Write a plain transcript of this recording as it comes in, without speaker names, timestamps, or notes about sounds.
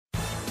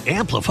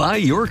Amplify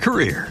your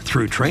career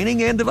through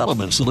training and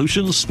development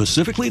solutions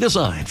specifically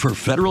designed for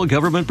federal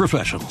government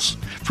professionals.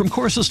 From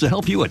courses to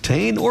help you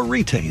attain or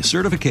retain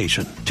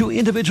certification, to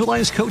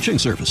individualized coaching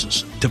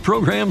services, to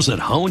programs that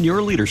hone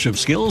your leadership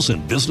skills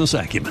and business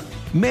acumen,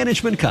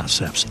 Management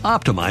Concepts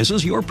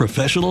optimizes your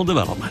professional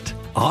development.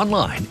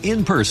 Online,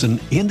 in person,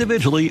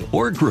 individually,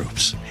 or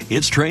groups,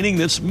 it's training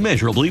that's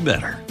measurably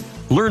better.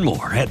 Learn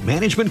more at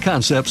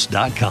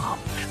managementconcepts.com.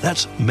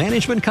 That's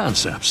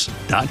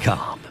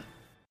managementconcepts.com.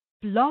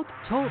 Blog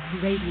Talk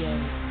Radio.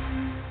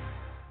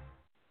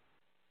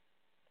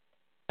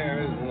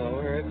 There is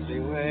no earthly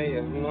way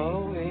of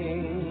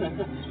knowing.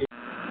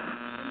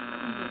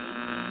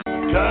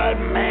 Good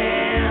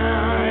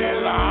man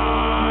is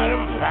hard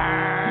to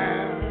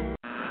find.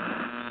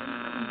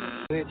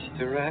 Which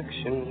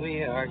direction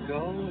we are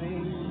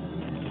going?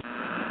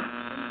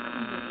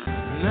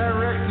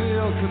 Directly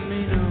El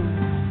Camino.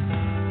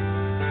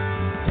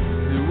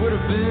 It would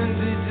have been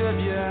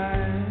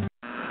DWI.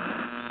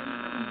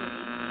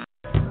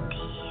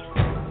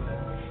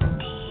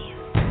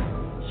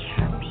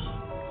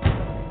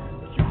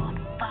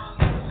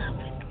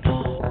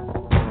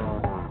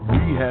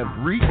 We have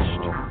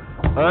reached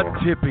a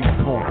tipping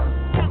point.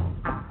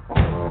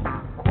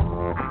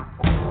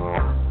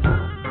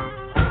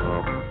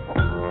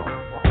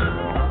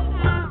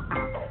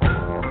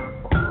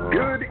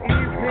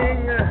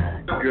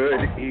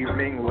 Good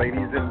evening,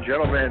 ladies and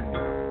gentlemen.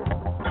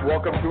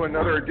 Welcome to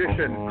another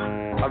edition,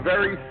 a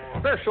very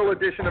special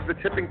edition of the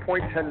Tipping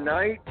Point.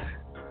 Tonight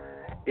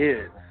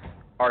is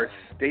our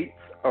States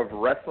of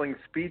Wrestling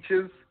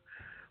speeches.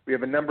 We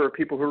have a number of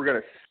people who are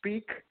going to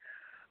speak.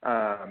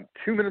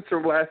 2 minutes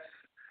or less,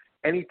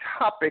 any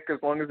topic, as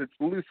long as it's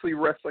loosely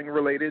wrestling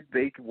related,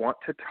 they want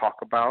to talk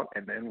about,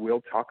 and then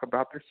we'll talk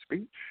about their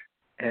speech.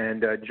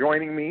 And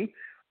joining me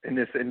in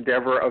this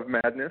endeavor of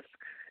madness,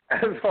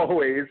 as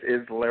always,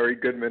 is Larry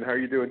Goodman. How are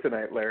you doing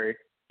tonight, Larry?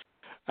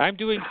 I'm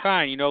doing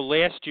fine. You know,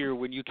 last year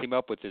when you came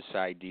up with this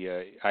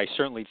idea, I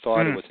certainly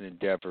thought it was an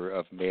endeavor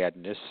of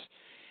madness,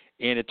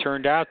 and it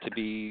turned out to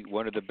be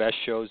one of the best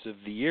shows of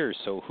the year.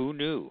 So who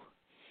knew?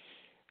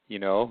 You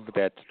know,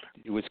 that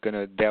it was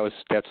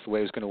that's the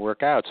way it was gonna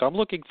work out. So I'm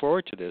looking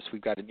forward to this. We've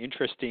got an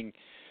interesting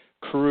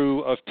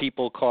crew of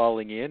people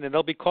calling in, and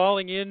they'll be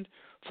calling in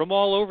from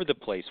all over the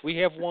place. We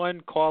have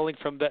one calling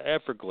from the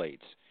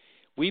Everglades.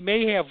 We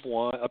may have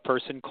a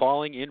person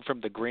calling in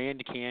from the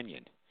Grand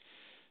Canyon.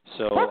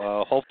 So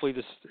hopefully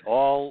this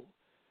all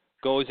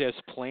goes as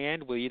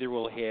planned. We either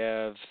will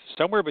have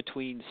somewhere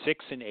between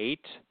 6 and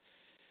 8.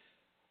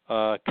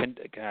 I've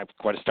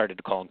started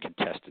to call them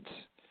contestants,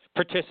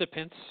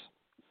 participants.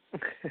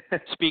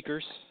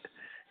 Speakers.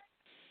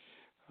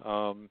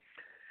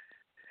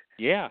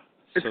 Yeah.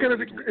 It's gonna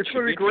be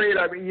great.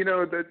 I mean, you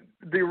know,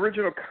 the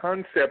original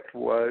concept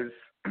was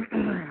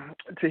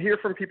to hear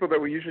from people that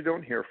we usually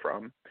don't hear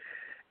from,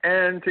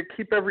 and to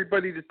keep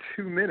everybody to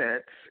 2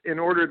 minutes in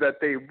order that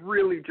they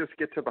really just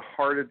get to the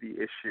heart of the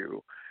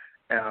issue,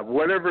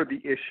 whatever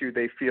the issue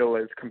they feel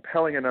is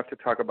compelling enough to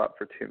talk about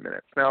for 2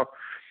 minutes. Now,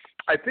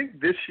 I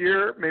think this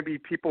year maybe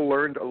people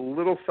learned a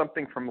little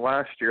something from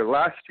last year.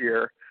 Last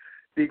year,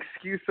 the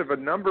excuse of a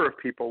number of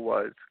people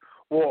was,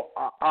 well,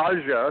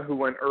 Aja, who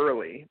went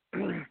early,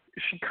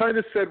 she kind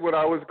of said what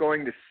I was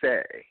going to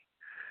say.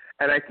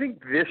 And I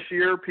think this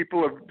year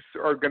people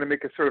are going to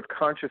make a sort of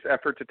conscious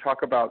effort to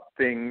talk about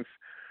things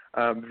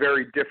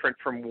very different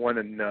from one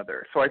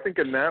another. So I think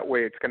in that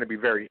way it's going to be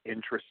very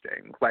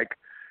interesting. Like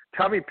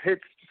Tommy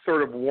Pitts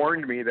sort of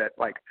warned me that,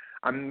 like,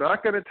 I'm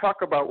not going to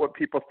talk about what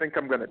people think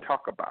I'm going to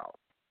talk about.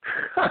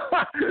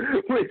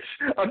 Which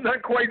I'm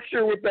not quite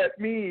sure what that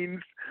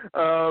means,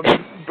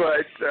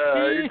 but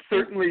it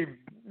certainly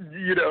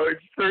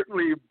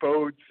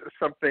bodes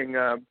something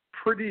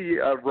pretty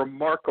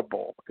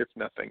remarkable, if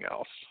nothing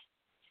else.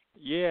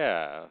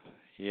 Yeah.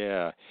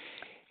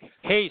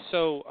 Hey,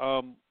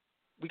 so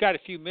we got a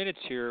few minutes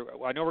here.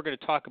 I know we're going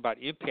to talk about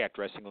Impact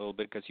Wrestling a little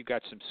bit because you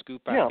got some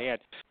scoop on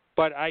that.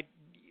 But I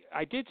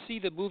did see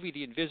the movie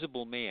The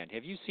Invisible Man.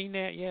 Have you seen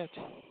that yet?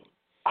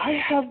 I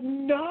have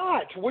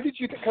not. What did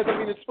you think? Because, I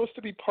mean, it's supposed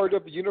to be part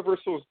of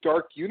Universal's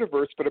Dark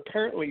Universe, but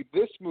apparently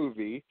this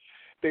movie,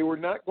 they were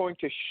not going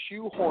to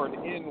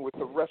shoehorn in with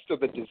the rest of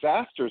the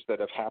disasters that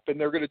have happened.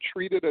 They're going to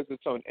treat it as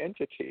its own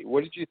entity.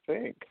 What did you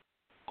think?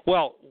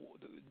 Well,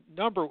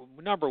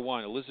 number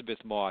one, Elizabeth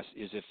Moss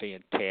is a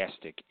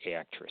fantastic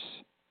actress.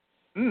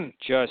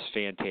 Just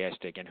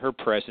fantastic. And her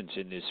presence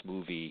in this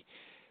movie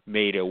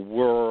made a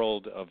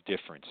world of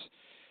difference.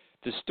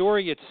 The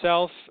story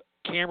itself,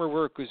 camera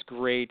work was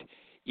great.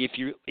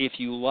 If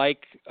you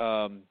like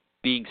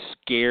being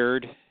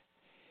scared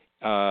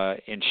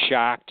and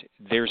shocked,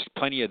 there's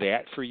plenty of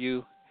that for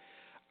you.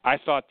 I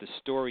thought the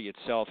story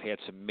itself had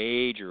some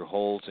major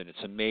holes in it,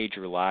 some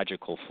major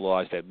logical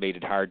flaws that made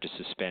it hard to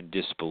suspend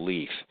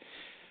disbelief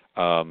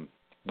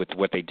with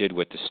what they did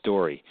with the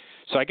story.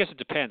 So I guess it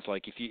depends.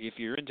 Like if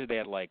you're into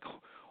that like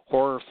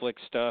horror flick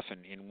stuff,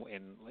 and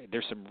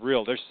there's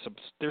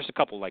a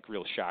couple like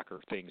real shocker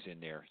things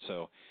in there.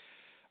 So.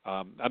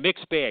 A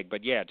mixed bag,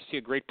 but yeah, to see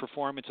a great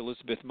performance,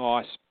 Elizabeth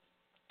Moss,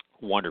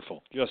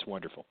 wonderful, just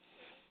wonderful.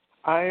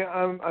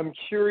 I'm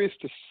curious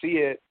to see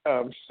it.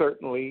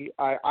 Certainly,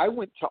 I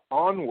went to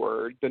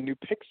Onward, the new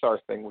Pixar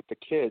thing with the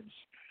kids,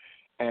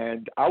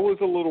 and I was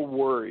a little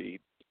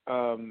worried.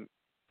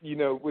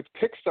 With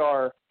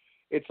Pixar,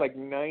 it's like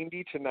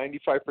 90 to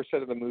 95%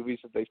 of the movies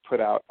that they've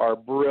put out are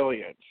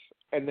brilliant,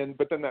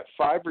 but then that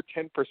 5 or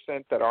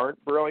 10% that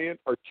aren't brilliant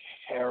are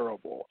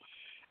terrible.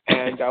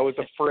 And I was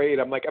afraid.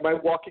 I'm like, am I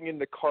walking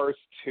into Cars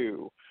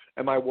 2?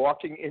 Am I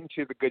walking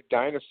into The Good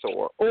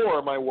Dinosaur, or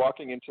am I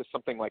walking into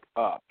something like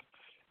Up?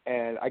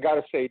 And I got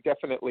to say,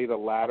 definitely the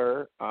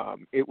latter.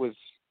 It was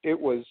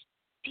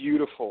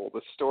beautiful.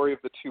 The story of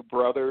the two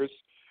brothers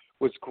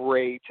was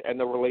great, and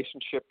the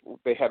relationship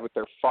they had with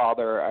their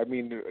father. I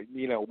mean,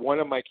 one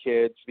of my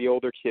kids, the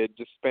older kid,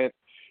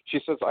 she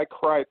says, I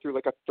cried through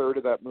like a third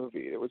of that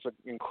movie. It was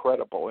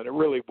incredible, and it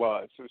really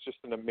was. It was just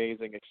an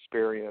amazing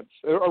experience.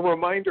 A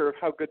reminder of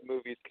how good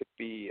movies could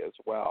be as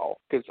well,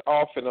 because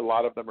often a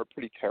lot of them are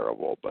pretty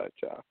terrible. But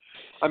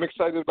I'm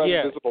excited about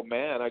Invisible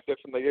Man.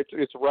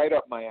 It's right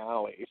up my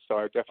alley, so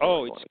I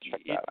definitely want to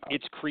check that out.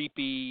 It's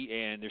creepy,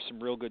 and there's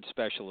some real good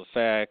special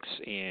effects,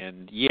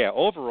 and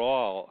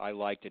overall I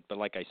liked it. But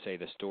like I say,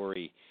 the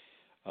story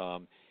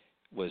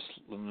was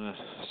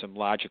some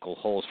logical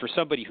holes for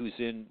somebody who's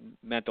in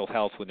mental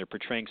health when they're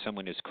portraying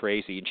someone as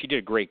crazy, and she did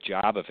a great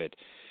job of it.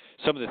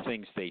 Some of the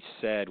things they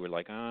said were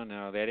like, oh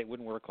no, it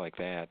wouldn't work like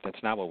that.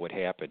 That's not what would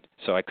happen.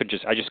 So I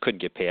just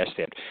couldn't get past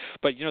that.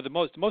 But the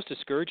most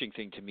discouraging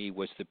thing to me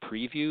was the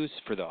previews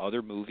for the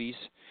other movies.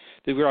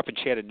 We were up in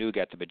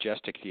Chattanooga at the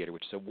Majestic Theater,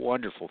 which is a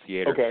wonderful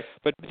theater. Okay.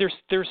 But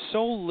there's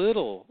so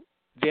little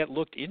that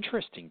looked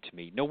interesting to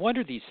me. No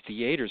wonder these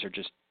theaters are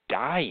just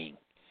dying.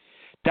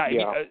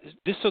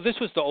 This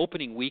was the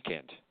opening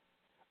weekend,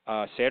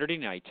 Saturday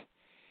night,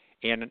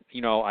 and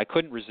I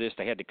couldn't resist.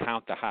 I had to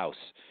count the house.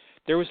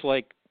 There was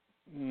like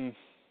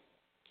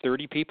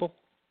 30 people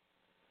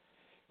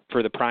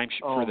for the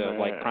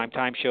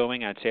primetime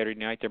showing on Saturday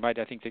night.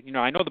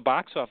 I know the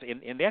box office,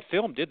 and that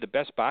film did the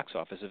best box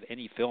office of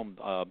any film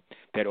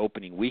that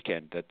opening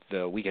weekend,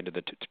 the weekend of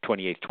the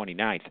 28th,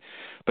 29th.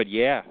 But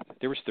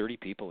there was 30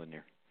 people in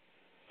there.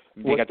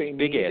 They got these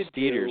big ass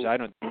theaters.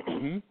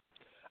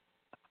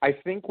 I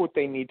think what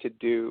they need to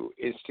do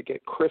is to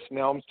get Chris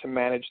Nelms to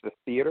manage the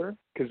theater,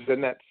 because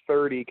then that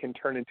 30 can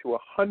turn into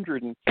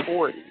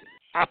 140,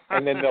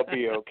 and then they'll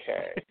be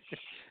okay.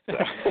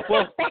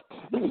 Well,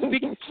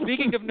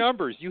 speaking of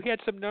numbers, you had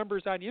some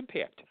numbers on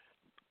Impact.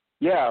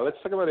 Yeah, let's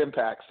talk about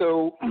Impact.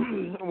 So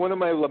one of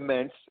my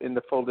laments, in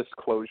the full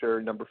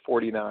disclosure, number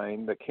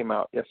 49 that came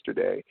out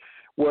yesterday,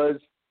 was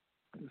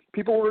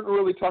people weren't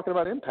really talking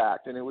about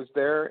Impact, and it was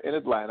there in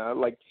Atlanta.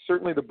 Like,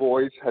 certainly the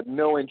boys had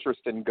no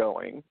interest in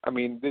going. I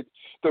mean,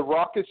 the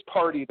raucous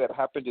party that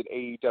happened at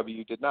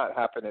AEW did not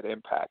happen at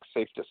Impact,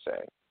 safe to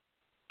say.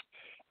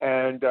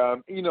 And,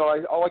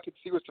 all I could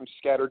see was some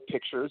scattered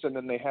pictures, and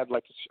then they had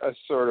like a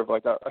sort of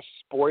like a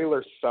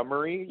spoiler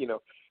summary,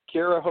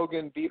 Kiera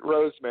Hogan beat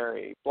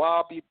Rosemary,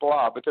 blah, beat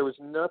blah, but there was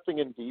nothing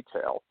in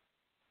detail.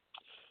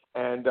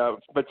 And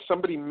but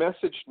somebody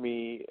messaged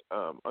me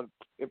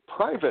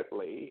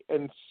privately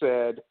and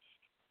said,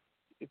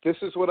 this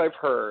is what I've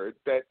heard,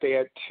 that they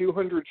had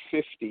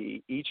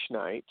 250 each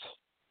night,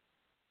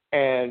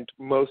 and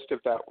most of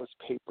that was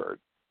papered.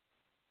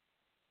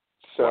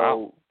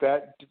 So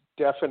that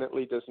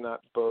definitely does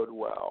not bode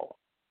well,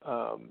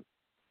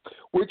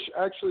 which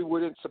actually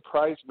wouldn't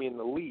surprise me in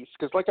the least,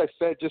 because like I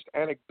said, just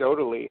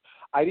anecdotally,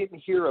 I didn't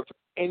hear of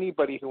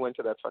anybody who went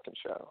to that fucking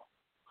show.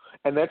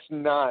 And that's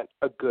not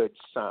a good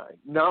sign.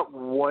 Not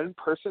one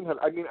person had.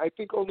 I mean, I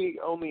think only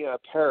Air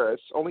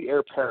Paris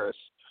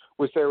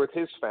was there with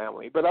his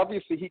family. But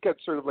obviously, he got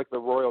sort of like the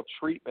royal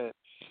treatment,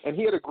 and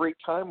he had a great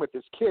time with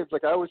his kids.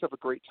 Like I always have a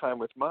great time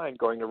with mine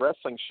going to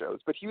wrestling shows.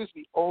 But he was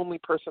the only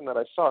person that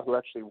I saw who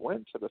actually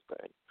went to the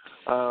thing.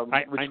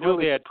 I know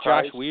really that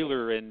Josh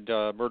Wheeler and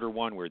Murder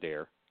One were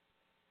there.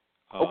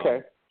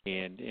 Okay.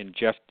 And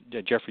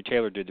Jeffrey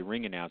Taylor did the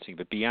ring announcing,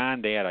 but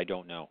beyond that, I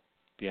don't know.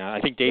 Yeah,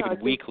 I think David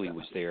Weekley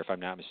was there, if I'm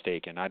not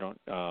mistaken.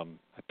 I'm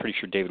pretty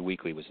sure David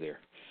Weekley was there.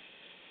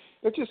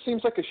 It just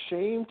seems like a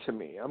shame to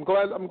me. I'm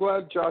glad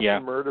Josh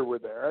and Murder were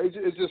there.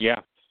 It's just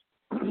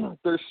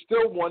they're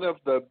still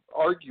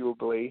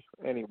arguably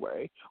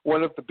anyway,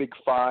 one of the big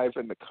five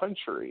in the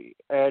country,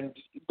 and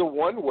the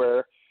one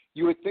where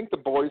you would think the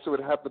boys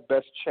would have the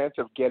best chance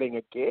of getting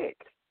a gig,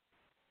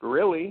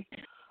 really.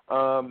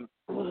 And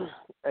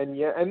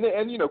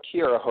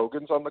Kiera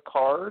Hogan's on the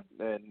card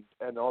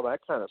and all that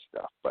kind of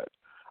stuff, but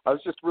I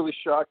was just really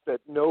shocked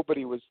that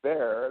nobody was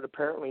there, and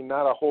apparently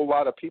not a whole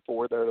lot of people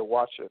were there to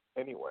watch it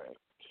anyway.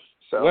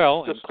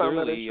 So and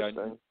clearly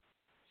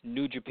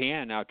New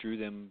Japan outdrew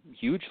them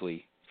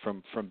hugely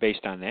from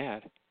based on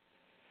that.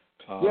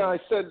 I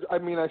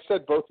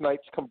said both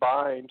nights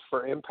combined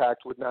for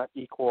Impact would not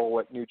equal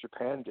what New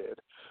Japan did.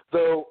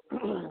 Though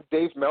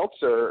Dave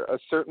Meltzer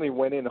certainly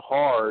went in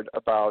hard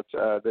about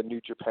the New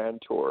Japan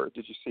tour.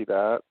 Did you see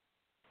that?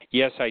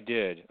 Yes, I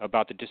did,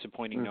 about the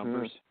disappointing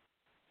numbers.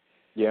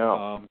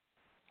 Yeah.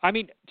 I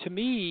mean, to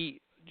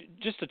me,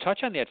 just to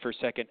touch on that for a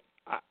second,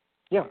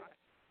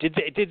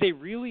 Did they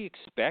really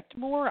expect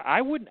more?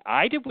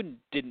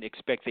 Didn't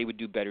expect they would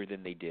do better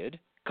than they did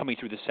coming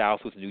through the South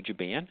with New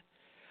Japan.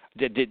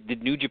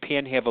 Did New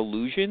Japan have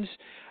illusions?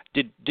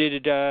 Did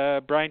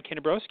Brian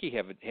Kanabrowski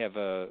have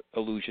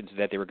illusions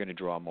that they were going to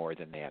draw more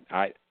than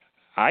that?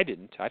 I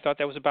didn't. I thought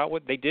that was about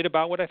what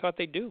I thought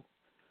they'd do.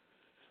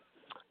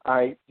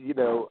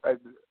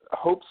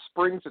 Hope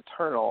springs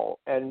eternal,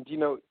 and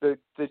the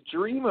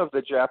dream of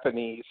the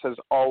Japanese has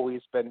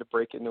always been to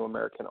break into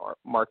American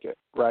market,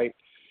 right?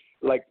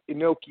 Like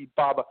Inoki,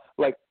 Baba,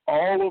 like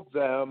all of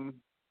them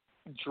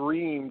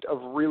dreamed of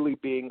really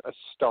being a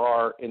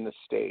star in the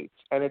States,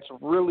 and it's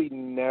really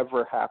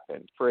never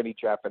happened for any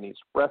Japanese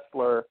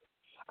wrestler.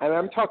 And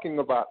I'm talking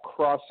about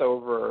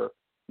crossover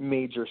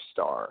major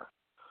star,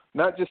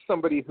 not just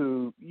somebody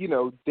who,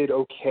 did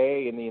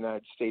okay in the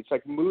United States.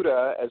 Like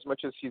Muta, as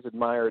much as he's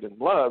admired and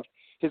loved,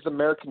 his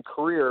American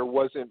career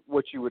wasn't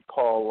what you would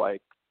call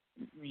like,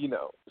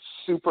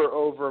 super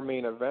over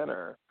main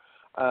eventer.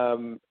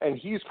 And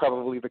he's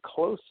probably the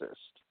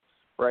closest,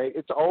 right?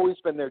 It's always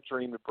been their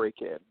dream to break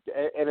in.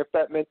 And if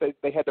that meant that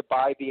they had to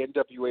buy the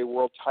NWA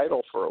World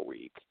title for a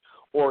week,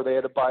 or they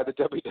had to buy the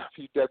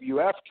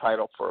WWF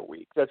title for a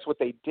week, that's what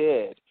they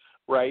did,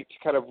 right? To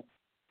kind of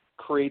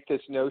create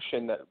this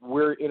notion that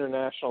we're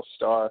international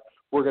star,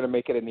 we're going to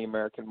make it in the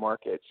American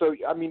market. So,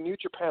 New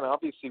Japan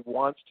obviously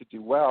wants to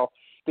do well.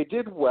 They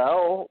did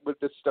well with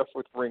this stuff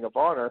with Ring of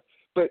Honor.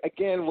 But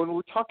again, when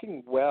we're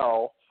talking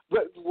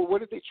what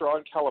did they draw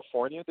in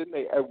California? Didn't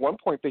they? At one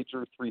point, they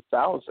drew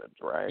 3,000,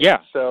 right? Yeah.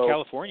 So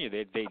California,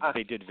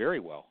 they did very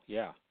well.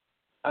 Yeah.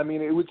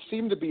 It would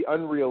seem to be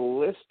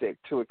unrealistic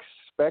to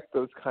expect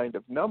those kind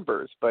of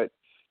numbers. But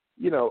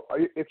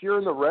if you're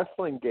in the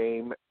wrestling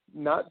game,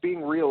 not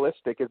being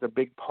realistic is a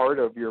big part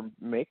of your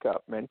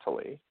makeup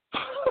mentally.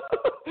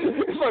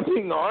 If I'm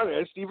being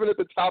honest, even at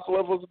the top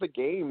levels of the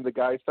game, the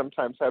guys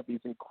sometimes have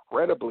these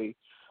incredibly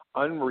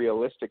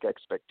unrealistic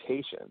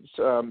expectations.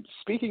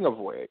 Speaking of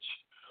which,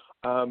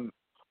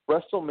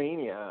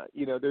 WrestleMania,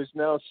 there's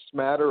now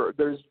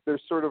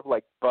there's sort of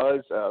like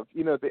buzz of,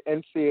 the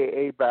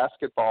NCAA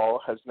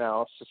basketball has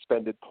now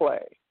suspended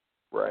play,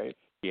 right?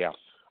 Yeah.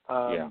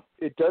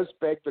 It does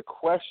beg the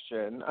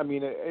question.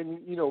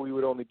 We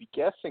would only be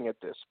guessing at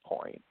this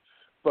point,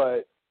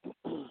 but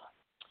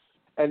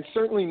and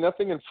certainly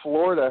nothing in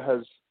Florida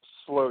has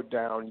slowed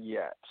down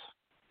yet,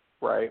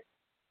 right?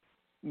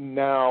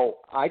 Now,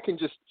 I can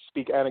just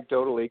speak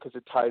anecdotally because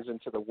it ties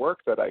into the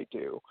work that I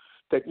do,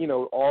 that,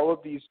 all of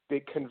these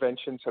big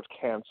conventions have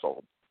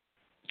canceled.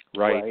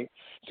 Right.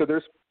 So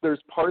there's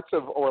parts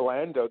of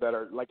Orlando that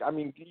are like,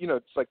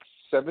 it's like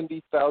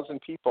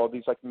 70,000 people.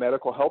 These like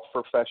medical health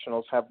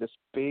professionals have this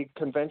big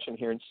convention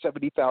here, and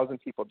 70,000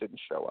 people didn't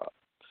show up,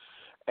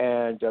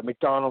 and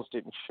McDonald's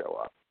didn't show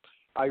up.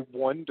 I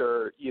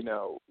wonder,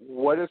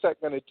 what is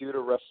that going to do to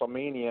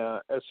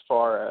WrestleMania as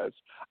far as,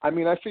 I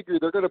figure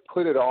they're going to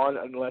put it on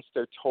unless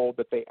they're told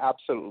that they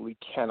absolutely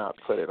cannot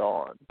put it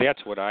on.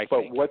 That's what I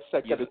think. But what's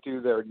that going to do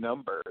to their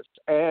numbers?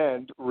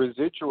 And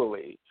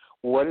residually,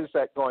 what is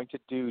that going to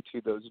do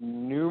to those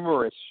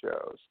numerous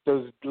shows,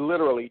 those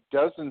literally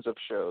dozens of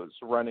shows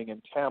running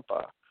in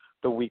Tampa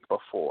the week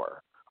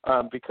before?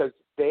 Because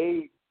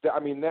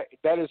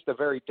that is the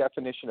very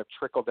definition of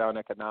trickle-down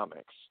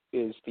economics,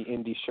 is the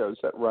indie shows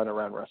that run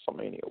around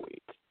WrestleMania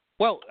week.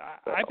 Well,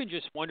 I've been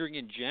just wondering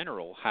in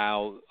general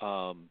how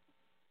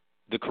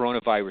the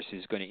coronavirus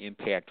is going to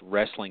impact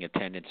wrestling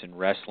attendance and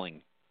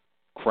wrestling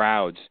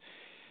crowds.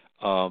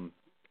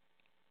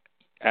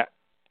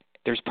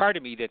 There's part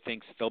of me that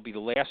thinks they'll be the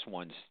last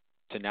ones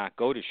to not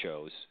go to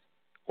shows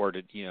or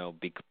to,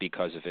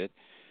 because of it.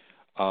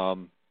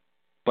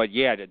 But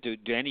yeah, do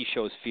any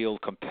shows feel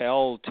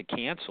compelled to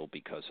cancel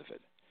because of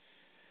it?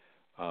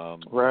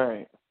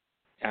 Right.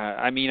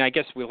 I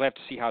guess we'll have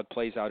to see how it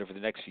plays out over the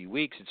next few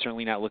weeks. It's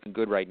certainly not looking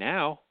good right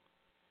now.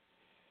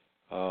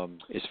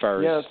 As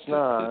far as it's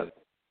not.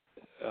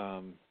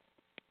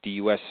 The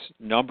U.S.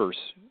 numbers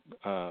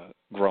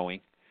growing.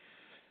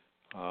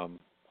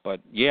 But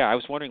yeah, I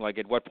was wondering, like,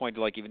 at what point,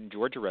 like, even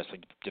Georgia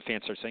wrestling, do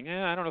fans start saying,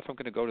 I don't know if I'm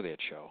going to go to that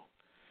show.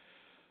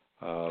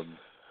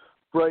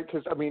 Right,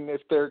 because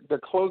if they're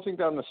closing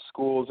down the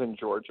schools in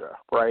Georgia,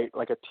 right?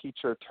 Like a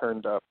teacher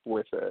turned up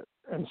with it,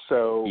 and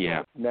so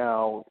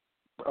now,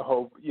 I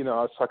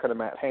was talking to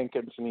Matt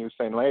Hankins, and he was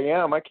saying, like,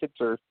 my kids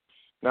are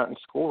not in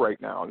school right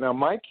now. Now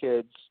my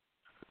kids,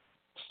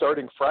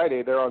 starting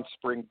Friday, they're on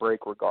spring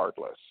break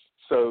regardless.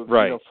 So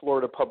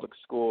Florida public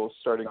schools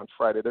starting on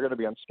Friday, they're going to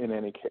be on in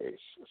any case.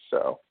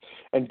 So,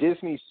 and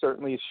Disney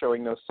certainly is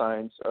showing no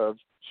signs of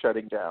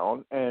shutting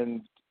down,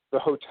 and the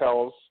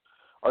hotels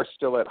are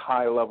still at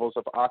high levels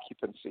of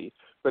occupancy,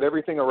 but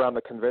everything around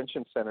the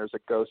convention center is a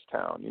ghost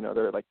town.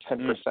 They're at like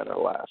 10%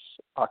 or less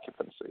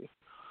occupancy.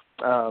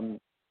 And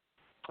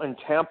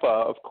Tampa,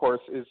 of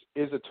course, is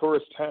a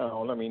tourist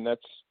town.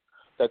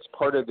 That's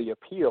part of the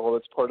appeal.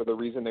 That's part of the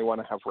reason they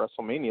want to have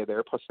WrestleMania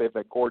there. Plus, they have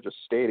that gorgeous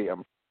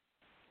stadium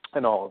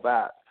and all of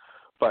that.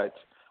 But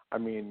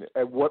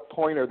at what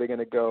point are they going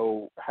to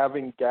go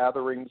having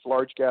gatherings,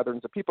 large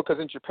gatherings of people? Because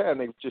in Japan,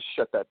 they've just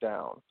shut that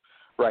down.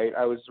 right?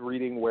 I was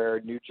reading where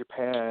New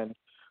Japan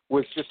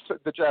was just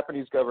the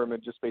Japanese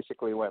government just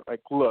basically went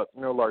like, look,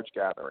 no large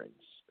gatherings.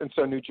 And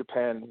so New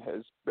Japan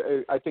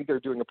I think they're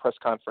doing a press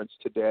conference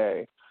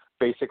today,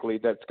 basically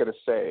that's going to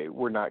say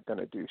we're not going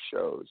to do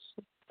shows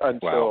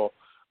until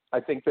I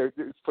think they're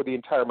for the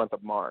entire month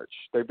of March.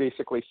 They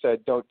basically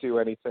said don't do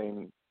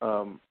anything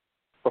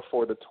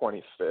before the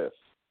 25th,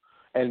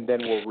 and then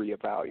we'll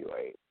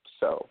reevaluate.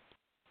 So.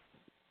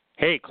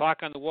 Hey, clock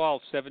on the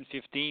wall,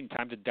 7:15.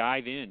 Time to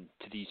dive in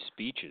to these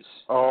speeches.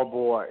 Oh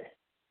boy.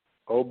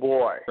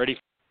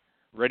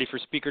 Ready for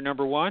speaker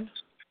number one?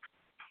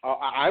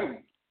 I'm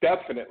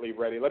definitely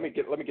ready. Let me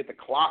get the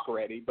clock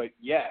ready. But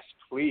yes,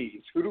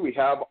 please. Who do we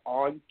have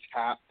on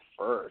tap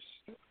first?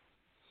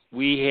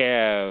 We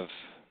have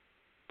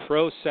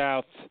Pro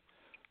South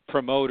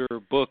promoter,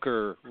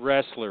 booker,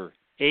 wrestler,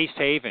 Ace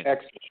Haven.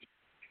 Excellent.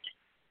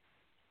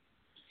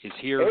 Is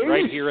here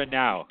right here and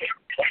now.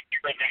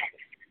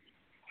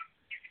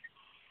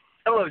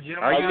 Hello,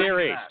 gentlemen. Are you there,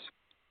 Ace?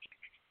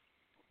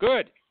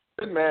 Good.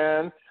 Good,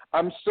 man.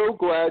 I'm so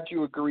glad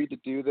you agreed to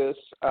do this.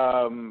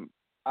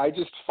 I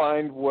just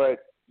find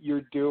what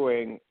you're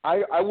doing.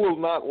 I will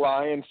not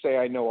lie and say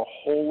I know a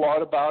whole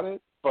lot about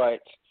it,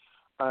 but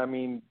I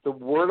mean the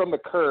word on the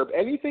curb.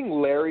 Anything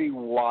Larry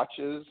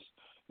watches,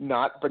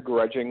 not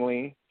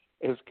begrudgingly,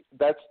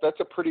 that's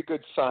a pretty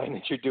good sign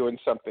that you're doing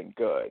something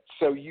good.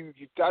 So you've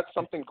got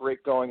something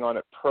great going on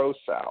at Pro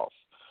South.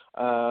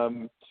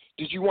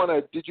 Did you want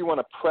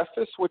to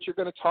preface what you're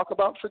going to talk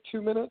about for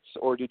 2 minutes,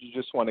 or did you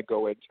just want to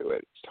go into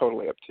it? It's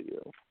totally up to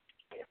you.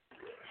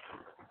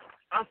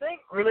 I think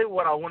really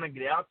what I want to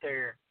get out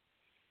there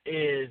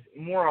is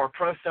more our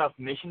Pro South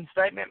mission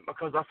statement,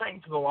 because I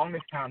think for the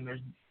longest time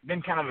there's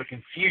been kind of a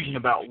confusion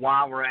about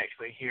why we're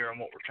actually here and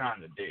what we're trying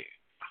to do.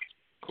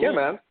 Cool. Yeah,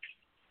 man.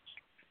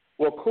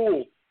 Well,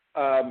 cool.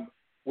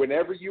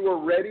 Whenever you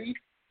are ready,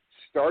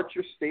 start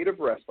your State of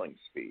Wrestling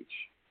speech.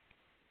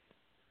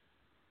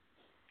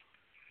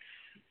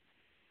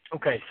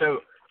 Okay,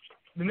 so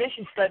the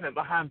mission statement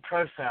behind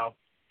Pro South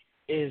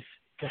is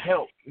to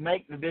help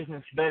make the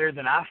business better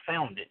than I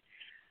found it.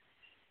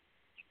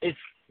 It's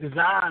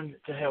designed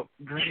to help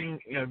green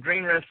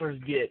wrestlers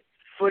get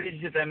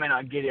footage that they may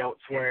not get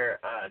elsewhere,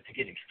 to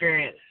get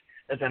experience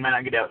that they may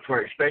not get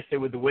elsewhere, especially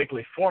with the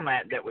weekly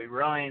format that we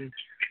run,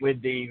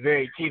 with the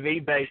very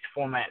TV-based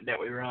format that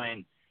we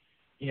run.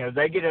 You know,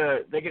 they get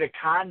a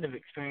kind of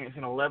experience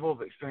and a level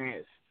of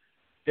experience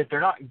that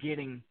they're not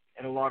getting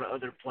at a lot of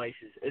other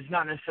places. It's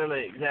not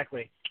necessarily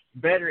exactly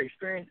better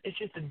experience. It's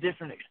just a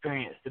different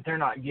experience that they're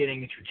not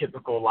getting at your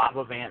typical live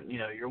event, you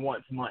know, your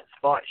once a month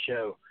spot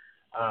show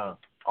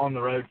on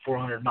the road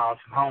 400 miles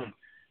from home.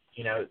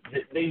 You know,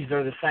 these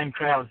are the same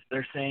crowds.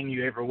 They're seeing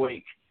you every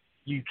week.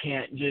 You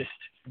can't just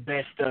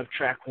best of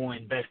track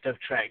one, best of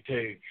track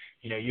two.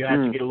 You know, you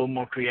have to get a little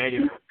more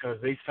creative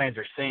because these fans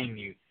are seeing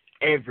you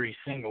every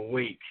single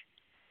week.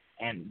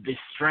 And this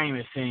stream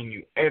is seeing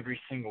you every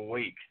single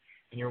week.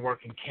 And you're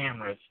working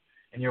cameras,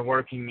 and you're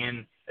working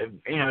in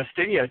a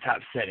studio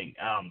type setting.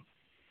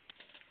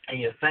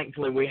 And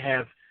thankfully we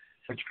have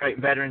such great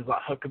veterans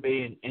like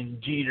Huckabee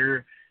and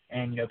Jeter,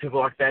 and people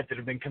like that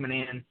have been coming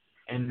in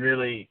and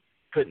really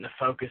putting the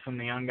focus on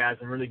the young guys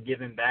and really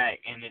giving back.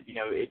 And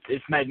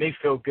it's made me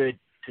feel good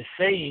to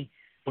see,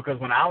 because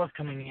when I was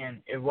coming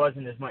in, it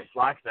wasn't as much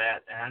like that.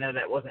 And I know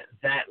that wasn't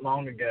that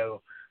long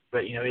ago,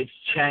 but it's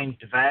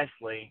changed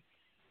vastly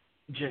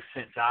just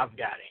since I've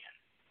got in.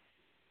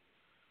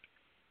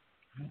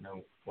 I don't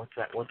know what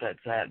that's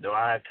at. Do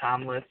I have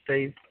time left,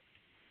 Steve?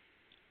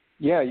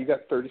 Yeah, you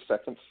got 30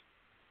 seconds.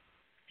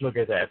 Look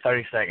at that,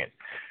 30 seconds.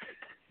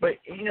 But,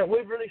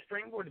 we've really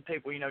springboarded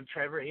people.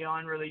 Trevor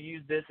Eon really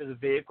used this as a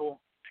vehicle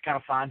to kind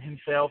of find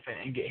himself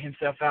and get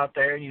himself out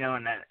there,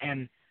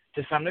 and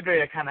to some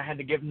degree I kind of had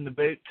to give him the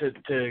boot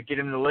to get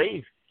him to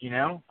leave,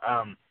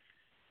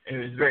 It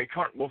was very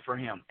comfortable for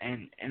him,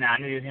 and I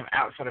needed him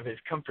outside of his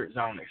comfort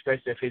zone,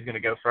 especially if he's going to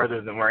go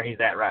further than where he's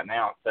at right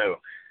now. So,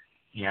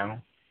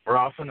 we're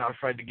also not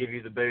afraid to give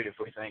you the boot if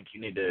we think you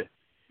need to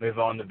move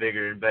on to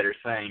bigger and better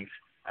things,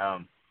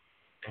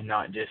 and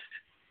not just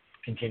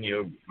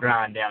continue to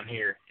grind down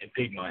here in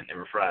Piedmont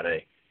every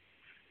Friday.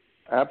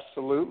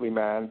 Absolutely,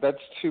 man. That's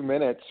 2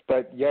 minutes,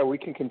 but yeah, we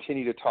can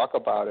continue to talk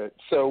about it.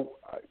 So,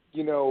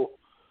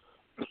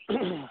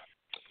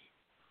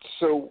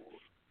 so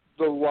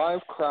the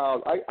live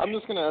crowd, I'm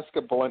just going to ask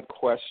a blunt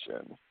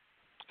question.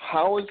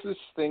 How is this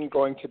thing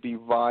going to be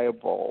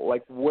viable?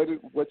 Like,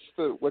 what's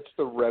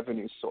the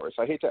revenue source?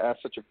 I hate to ask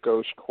such a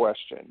gauche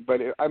question, but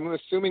I'm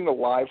assuming the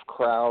live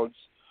crowds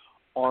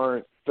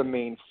aren't the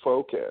main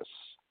focus.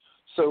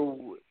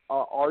 So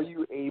are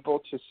you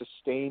able to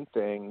sustain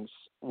things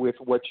with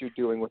what you're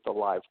doing with the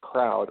live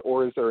crowd,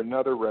 or is there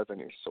another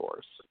revenue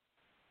source?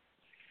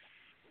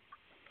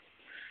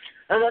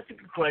 That's a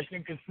good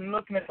question, because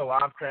looking at the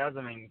live crowds,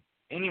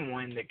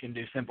 anyone that can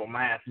do simple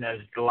math knows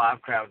the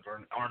live crowds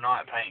are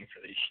not paying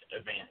for these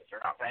events.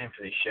 They're not paying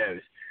for these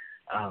shows.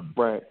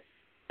 Right.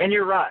 And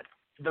you're right.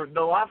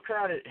 The live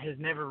crowd has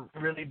never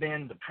really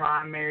been the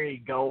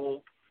primary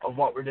goal of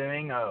what we're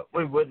doing.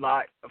 We would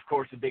like, of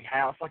course, a big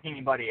house like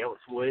anybody else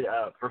would,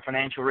 for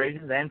financial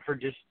reasons and for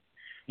just,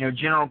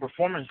 general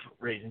performance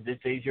reasons.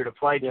 It's easier to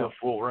play to a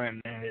full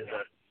room than it is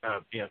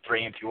a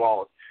 3 empty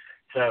walls.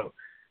 So,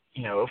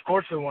 of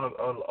course we want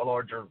a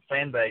larger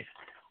fan base,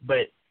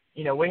 but,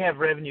 we have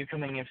revenue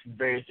coming in from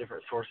various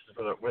different sources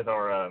with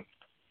our,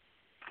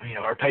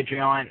 our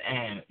Patreon,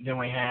 and then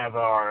we have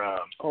our,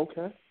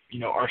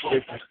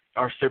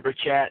 our super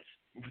chats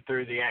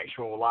through the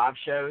actual live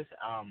shows.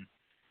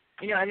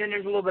 And then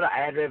there's a little bit of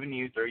ad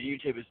revenue through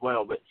YouTube as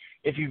well. But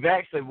if you've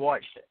actually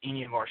watched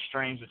any of our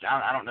streams, which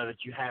I don't know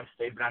that you have,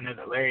 Steve, but I know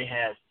that Larry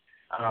has,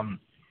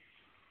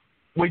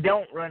 we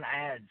don't run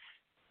ads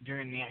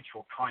during the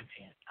actual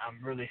content.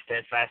 I'm really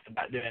steadfast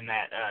about doing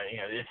that.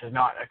 This is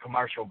not a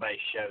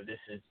commercial-based show. This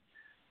is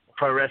a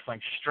pro wrestling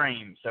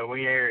stream. So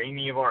we air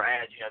any of our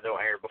ads, they'll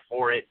air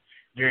before it,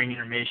 during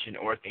intermission,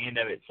 or at the end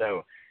of it.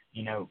 So,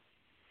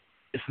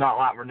 it's not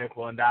like we're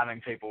nickel and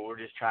diming people. We're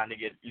just trying to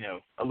get,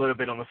 a little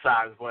bit on the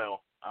side as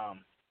well.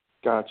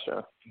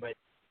 Gotcha. But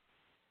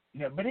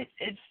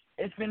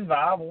it's been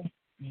viable.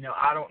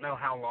 I don't know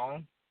how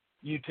long.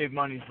 YouTube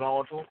money's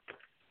volatile.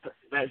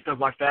 That stuff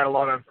like that. A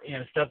lot of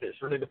stuff that's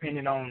really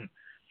dependent on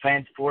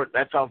fan support.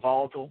 That's all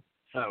volatile.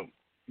 So,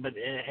 but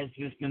it has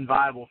just been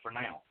viable for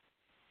now.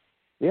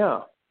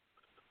 Yeah.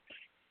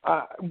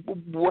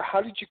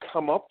 How did you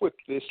come up with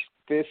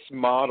this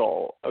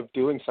model of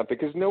doing something?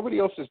 Because nobody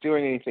else is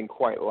doing anything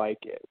quite like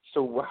it.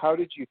 So how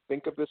did you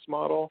think of this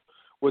model?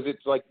 Was it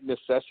like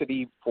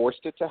necessity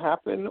forced it to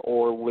happen,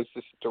 or was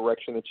this a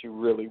direction that you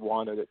really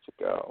wanted it to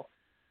go?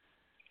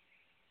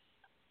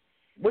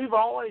 We've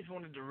always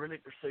wanted to really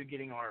pursue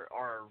getting our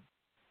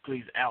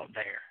pleas out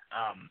there.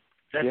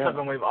 That's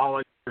something we've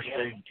always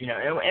pursued,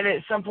 and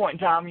at some point in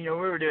time, we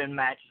were doing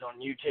matches on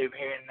YouTube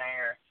here and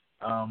there,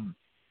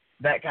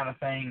 that kind of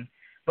thing.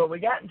 But we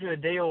got into a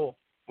deal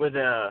with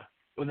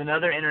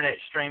another internet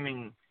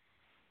streaming,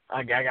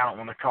 I don't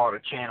want to call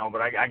it a channel,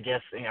 but I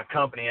guess,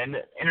 company, an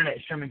internet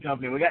streaming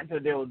company. We got into a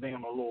deal with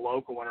them, a little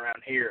local one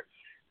around here,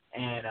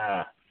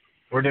 and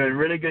we're doing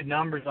really good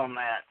numbers on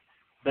that.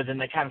 But then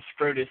they kind of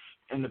screwed us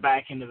in the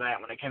back end of that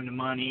when it came to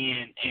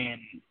money and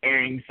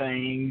airing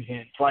things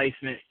and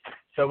placement.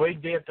 So we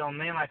dipped on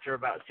them after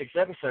about 6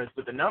 episodes,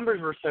 but the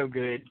numbers were so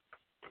good,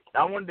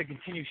 I wanted to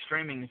continue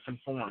streaming in some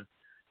form.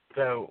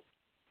 So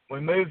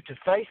we moved to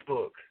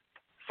Facebook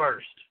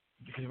first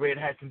because we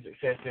had some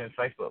success doing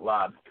Facebook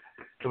Live.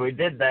 So we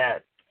did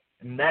that,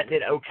 and that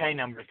did okay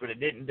numbers, but it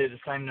didn't do the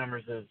same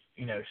numbers as,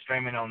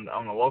 streaming on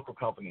the local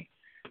company.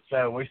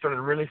 So we starting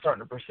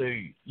to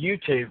pursue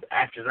YouTube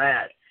after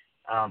that.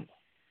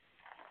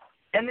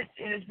 And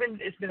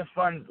it's been a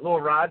fun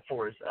little ride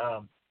for us.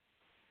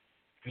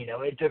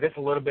 It took us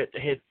a little bit to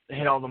hit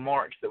all the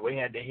marks that we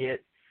had to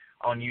hit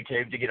on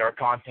YouTube to get our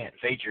content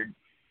featured.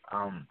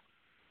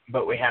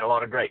 But we had a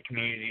lot of great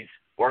communities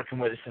working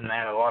with us in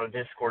that, a lot of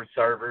Discord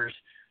servers,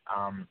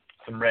 some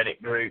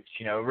Reddit groups,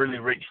 really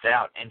reached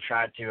out and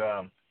tried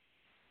to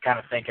kind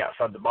of think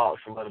outside the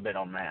box a little bit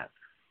on that.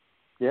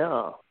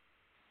 Yeah.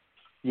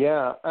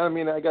 Yeah,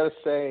 I got to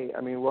say,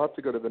 we'll have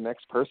to go to the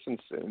next person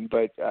soon,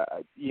 but,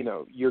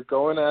 you're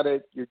going at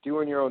it, you're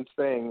doing your own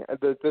thing.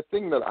 The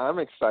thing that I'm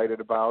excited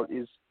about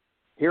is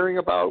hearing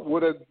about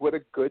what a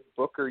good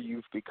booker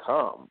you've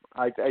become.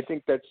 I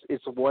think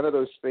it's one of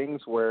those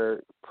things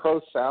where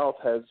Pro South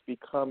has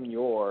become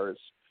yours,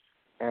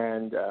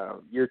 and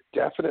you're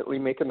definitely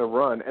making the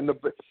run. And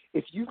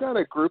if you've got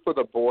a group of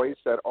the boys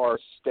that are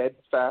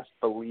steadfast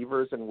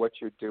believers in what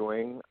you're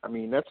doing,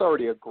 that's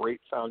already a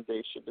great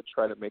foundation to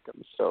try to make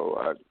them.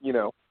 So,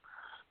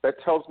 that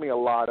tells me a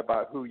lot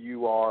about who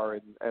you are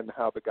and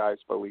how the guys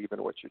believe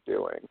in what you're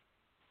doing.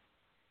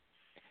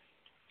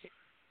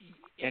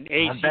 And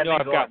Ace,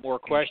 I've got more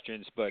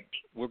questions, but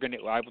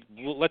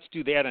let's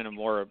do that in a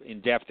more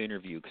in-depth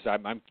interview because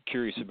I'm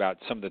curious about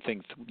some of the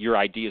things, your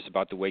ideas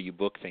about the way you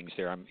book things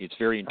there. It's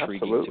very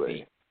intriguing to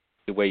me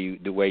the way you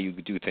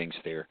do things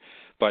there.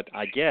 But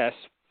I guess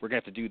we're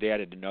going to have to do that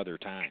at another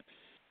time.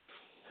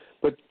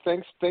 But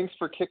thanks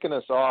for kicking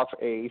us off,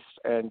 Ace,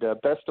 and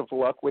best of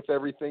luck with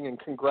everything, and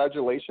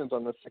congratulations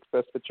on the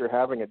success that you're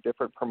having at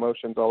different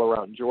promotions all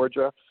around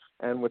Georgia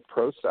and with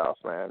Pro South,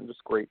 man.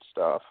 Just great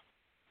stuff.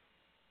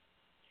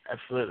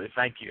 Absolutely.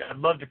 Thank you. I'd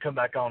love to come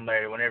back on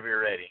there whenever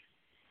you're ready.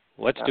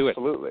 Let's do it.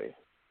 Absolutely.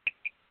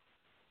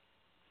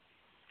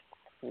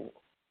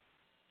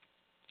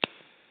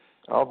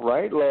 All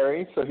right,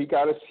 Larry. So he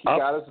got us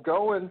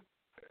going.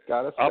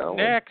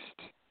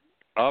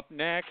 Up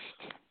next,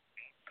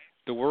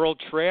 the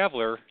world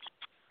traveler,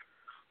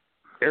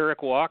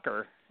 Eric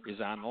Walker,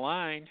 is on the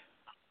line.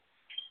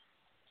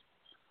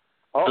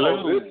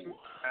 Hello.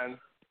 Man.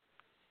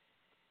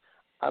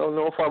 I don't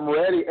know if I'm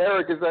ready.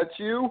 Eric, is that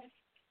you?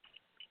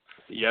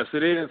 Yes,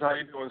 it is. How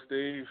you doing,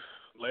 Steve?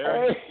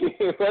 Larry?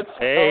 Hey, what's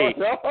going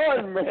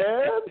on,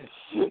 man?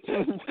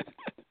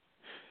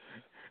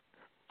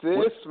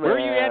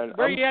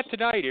 Where are you at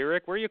tonight,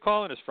 Eric? Where are you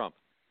calling us from?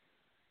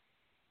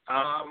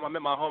 I'm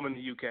at my home in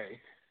the UK.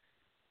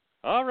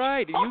 All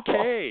right, the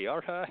UK. All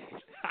right.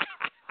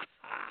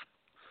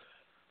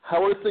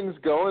 How are things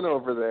going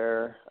over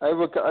there? I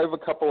have a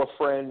couple of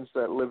friends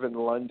that live in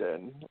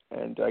London,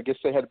 and I guess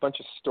they had a bunch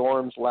of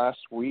storms last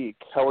week.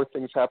 How are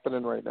things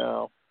happening right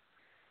now?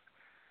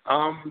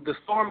 The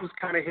storm is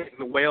kind of hitting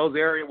the Wales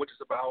area, which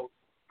is about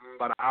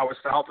an hour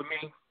south of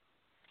me.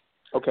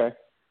 Okay.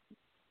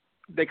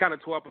 They kind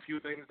of tore up a few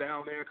things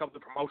down there. A couple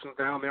of promotions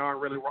down there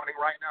aren't really running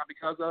right now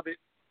because of it.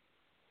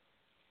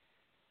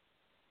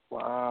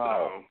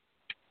 Wow.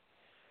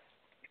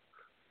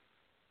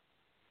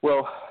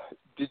 Well,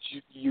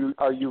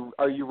 are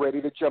you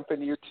ready to jump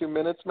into your 2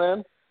 minutes,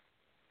 man?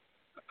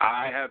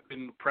 I have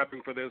been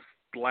prepping for this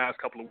the last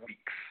couple of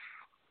weeks.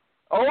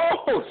 Oh, I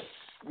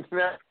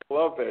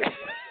love it.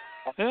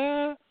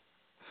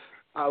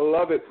 I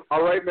love it.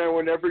 All right, man,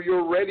 whenever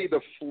you're ready, the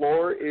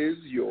floor is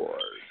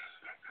yours.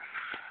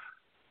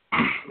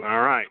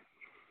 All right.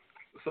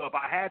 So if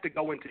I had to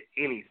go into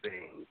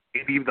anything,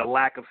 it'd be the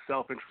lack of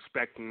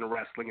self-introspection in the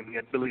wrestling and the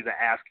ability to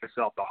ask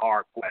yourself the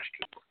hard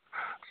questions.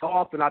 So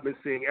often I've been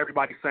seeing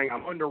everybody saying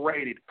I'm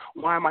underrated.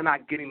 Why am I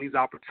not getting these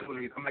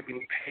opportunities? I'm not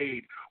getting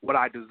paid what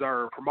I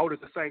deserve. Promoters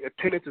are saying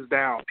attendance is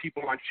down.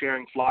 People aren't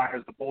sharing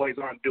flyers. The boys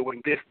aren't doing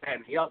this, that,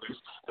 and the others.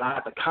 And I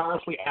have to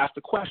constantly ask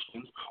the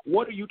questions,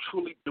 what are you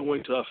truly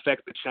doing to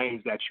affect the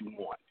change that you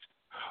want?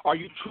 Are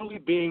you truly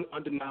being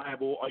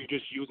undeniable, or are you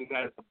just using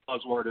that as the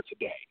buzzword of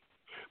today?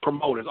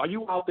 Promoters, are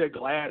you out there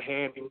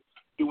glad-handing,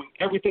 doing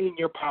everything in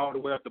your power to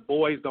where if the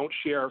boys don't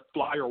share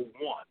flyer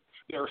one,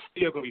 there are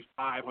still going to be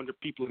 500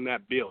 people in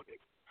that building?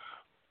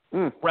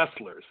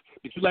 Wrestlers,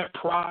 did you let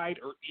pride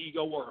or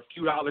ego or a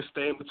few dollars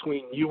stand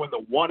between you and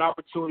the one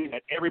opportunity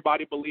that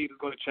everybody believes is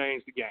going to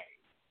change the game?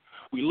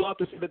 We love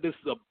to say that this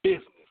is a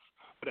business,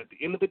 but at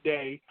the end of the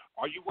day,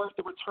 are you worth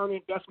the return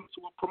investment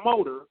to a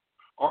promoter,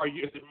 or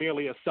is it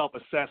merely a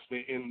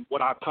self-assessment in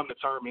what I've come to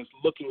term as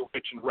looking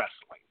rich in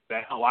wrestling?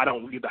 That, I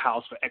don't leave the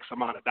house for X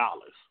amount of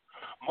dollars.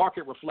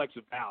 Market reflects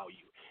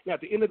value. Now,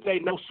 at the end of the day,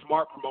 no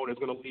smart promoter is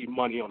going to leave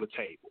money on the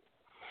table.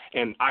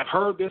 And I've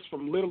heard this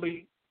from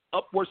literally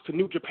upwards to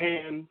New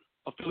Japan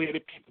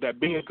affiliated people that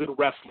being a good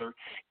wrestler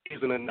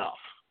isn't enough.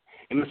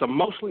 In this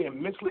emotionally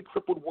and mentally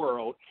crippled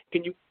world,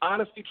 can you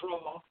honestly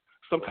draw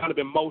some kind of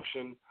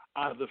emotion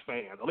out of the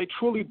fans? Are they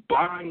truly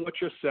buying what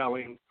you're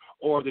selling,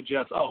 or is it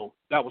just, oh,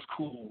 that was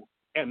cool,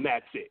 and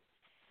that's it?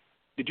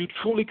 Did you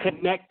truly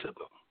connect to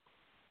them?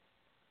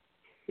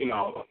 You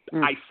know,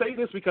 I say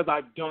this because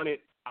I've done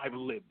it, I've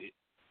lived it.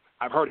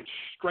 I've heard it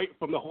straight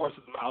from the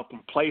horse's mouth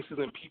from places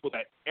and people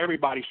that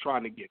everybody's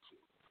trying to get to.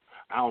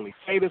 I only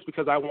say this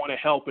because I want to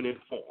help and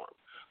inform.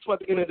 So at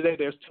the end of the day,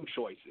 there's two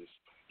choices.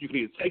 You can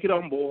either take it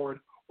on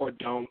board or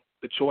don't.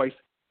 The choice,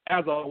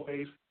 as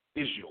always,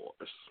 is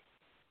yours.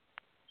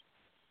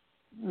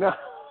 No.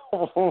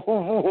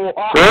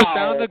 Wow. Throws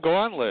down the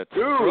gauntlet.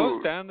 Dude.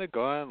 Throws down the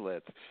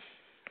gauntlet.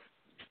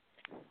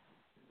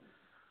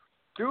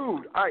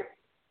 Dude,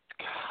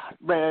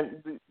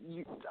 man,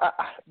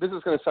 this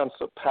is going to sound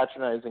so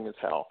patronizing as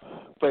hell,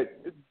 but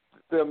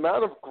the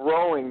amount of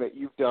growing that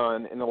you've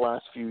done in the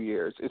last few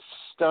years is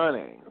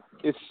stunning.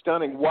 It's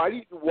stunning. Why do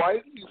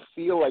you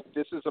feel like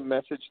this is a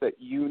message that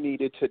you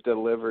needed to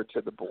deliver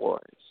to the boys?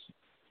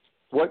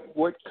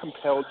 What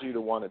compelled you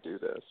to want to do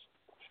this?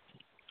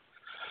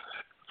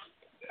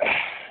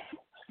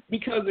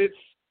 Because it's,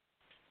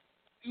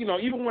 you know,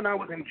 even when I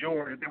was in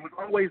Georgia, there was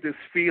always this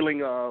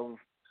feeling of,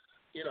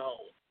 you know,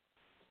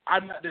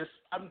 I'm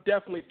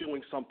definitely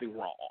doing something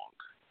wrong.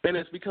 And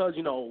it's because,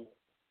 you know,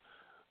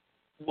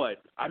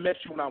 I met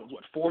you when I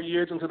was, 4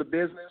 years into the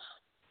business,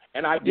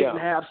 and I didn't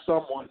have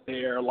someone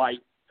there like,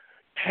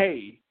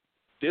 hey,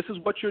 this is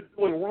what you're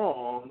doing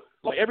wrong.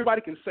 Like,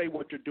 everybody can say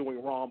what you're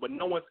doing wrong, but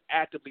no one's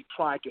actively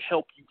trying to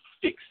help you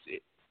fix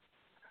it.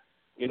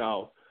 You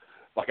know,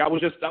 like I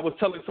was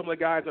telling some of the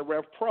guys at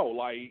Rev Pro,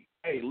 like,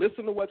 hey,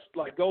 listen to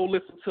go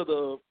listen to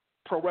the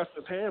Pro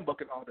Wrestler's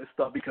Handbook and all this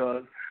stuff,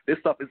 because this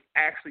stuff is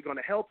actually going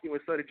to help you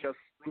instead of just,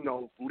 you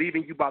know,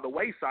 leaving you by the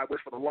wayside, which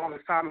for the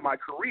longest time in my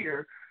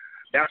career,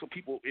 that's what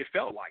it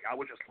felt like. I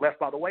was just left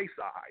by the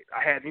wayside.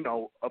 I had, you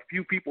know, a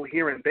few people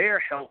here and there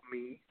help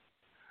me,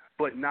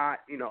 but not,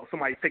 you know,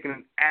 somebody taking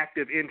an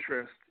active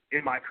interest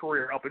in my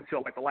career up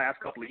until like the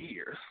last couple of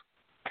years.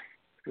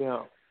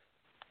 Yeah.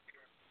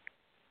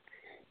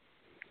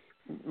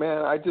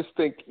 Man, I just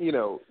think, you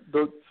know,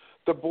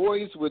 the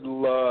boys would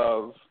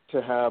love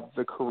to have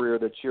the career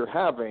that you're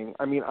having.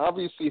 I mean,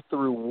 obviously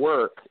through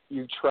work,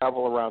 you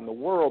travel around the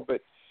world,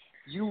 but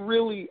you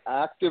really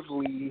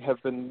actively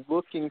have been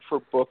looking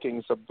for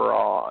bookings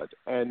abroad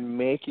and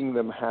making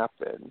them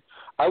happen.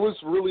 I was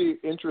really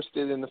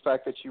interested in the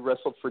fact that you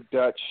wrestled for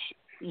Dutch.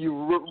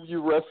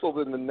 You wrestled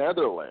in the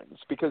Netherlands,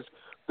 because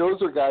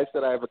those are guys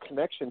that I have a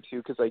connection to,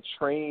 because I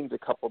trained a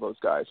couple of those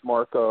guys,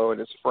 Marco and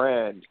his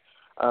friend,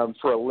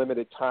 for a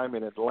limited time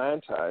in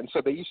Atlanta. And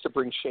so they used to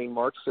bring Shane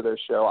Marks to their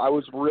show. I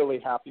was really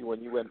happy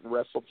when you went and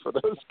wrestled for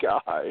those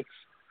guys.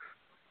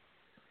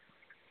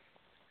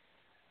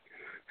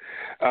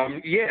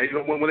 Yeah, you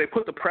know, when they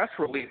put the press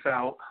release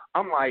out,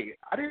 I'm like,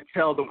 I didn't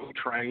tell them who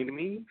trained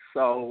me.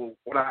 So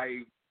when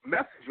I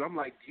messaged you, I'm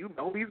like, do you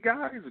know these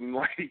guys? And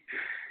like,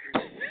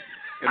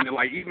 and then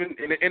like even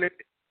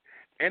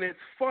And it's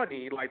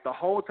funny, like the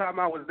whole time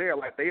I was there,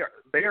 like they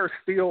are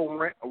still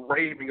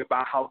raving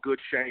about how good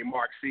Shane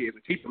Marks is.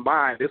 And keep in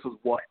mind, this was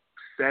what,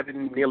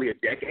 nearly a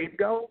decade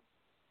ago.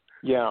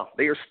 Yeah,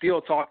 they are still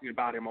talking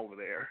about him over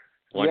there.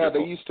 Wonderful.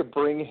 Yeah, they used to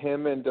bring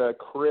him and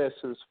Chris,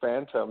 who's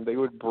Phantom. They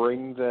would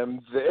bring them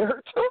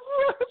there to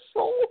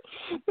wrestle.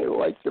 They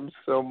liked him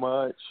so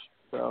much.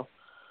 So,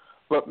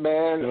 but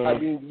man, I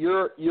mean,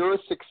 you're a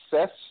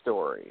success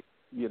story,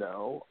 you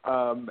know,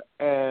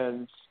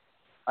 and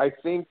I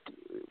think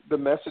the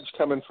message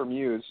coming from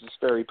you is just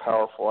very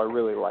powerful. I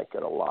really like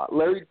it a lot.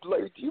 Larry,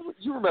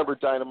 you remember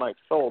Dynamite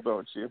Soul,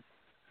 don't you?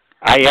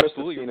 I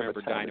absolutely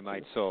remember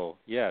Dynamite Soul.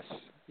 Yes,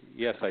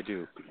 I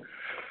do.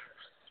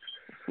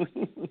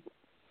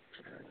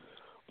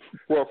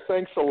 Well,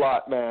 thanks a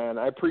lot, man.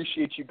 I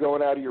appreciate you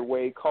going out of your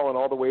way, calling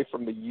all the way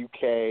from the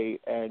UK,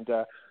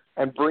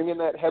 and bringing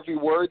that heavy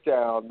word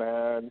down,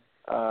 man.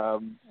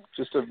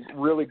 Just a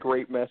really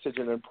great message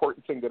and an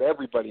important thing that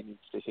everybody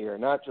needs to hear,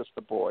 not just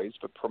the boys,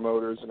 but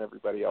promoters and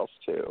everybody else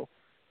too.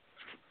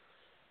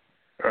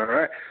 All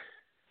right.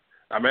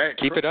 I mean,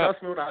 keep it up.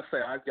 Trust me when I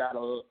say I got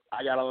a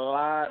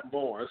lot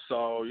more.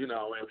 So, you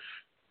know, if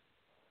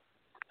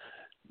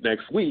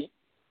next week,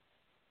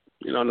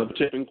 you know, another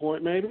tipping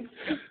point maybe.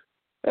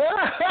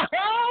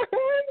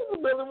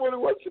 Another one who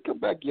wants to come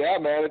back. Yeah,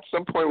 man. At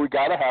some point, we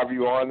got to have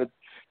you on and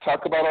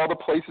talk about all the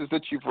places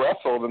that you've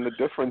wrestled and the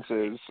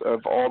differences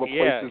of all the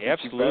places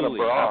that you've been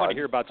abroad. I want to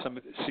hear about some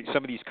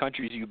of these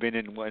countries you've been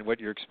in and what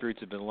your experience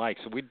has been like.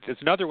 So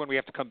it's another one we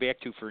have to come back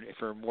to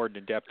for a more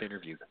in-depth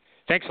interview.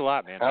 Thanks a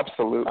lot, man.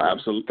 Absolutely.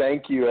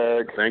 Thank you,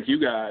 Eric. Thank you,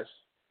 guys.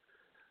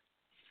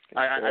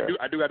 I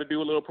do got to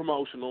do a little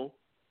promotional.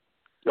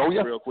 Oh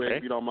yeah. Real quick,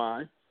 if you don't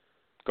mind.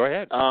 Go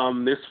ahead.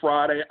 This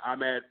Friday,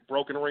 I'm at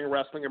Broken Ring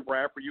Wrestling in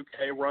Bradford,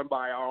 UK, run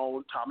by our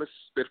own Thomas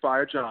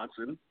Spitfire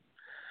Johnson.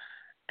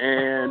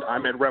 And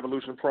I'm at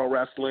Revolution Pro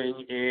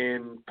Wrestling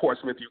in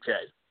Portsmouth, UK,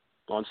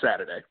 on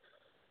Saturday.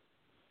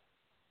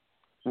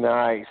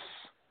 Nice,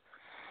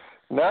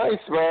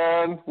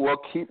 man. Well,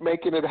 keep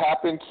making it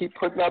happen. Keep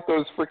putting out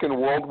those freaking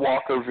World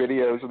Walker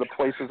videos of the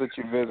places that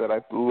you visit.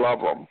 I love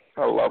them.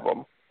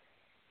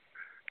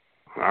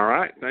 All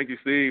right. Thank you,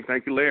 Steve.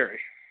 Thank you, Larry.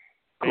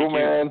 Cool,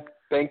 man.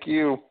 Thank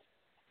you.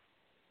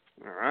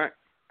 All right.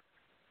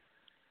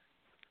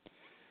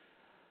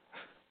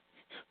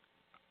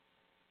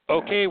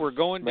 Okay, we're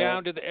going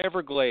down to the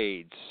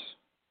Everglades.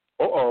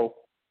 Uh-oh.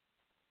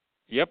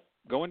 Yep,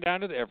 going down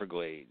to the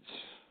Everglades.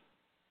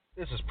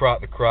 This is Proc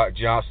the Croc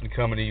Johnson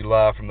coming to you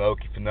live from the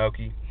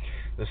Okefenokee,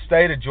 the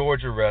state of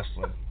Georgia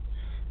wrestling.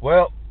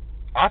 Well,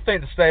 I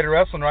think the state of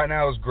wrestling right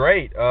now is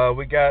great.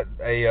 We got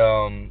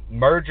a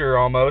merger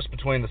almost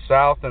between the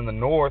South and the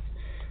North,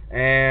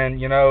 and,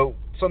 you know,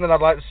 something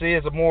I'd like to see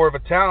is more of a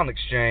talent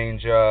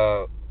exchange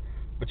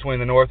between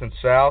the North and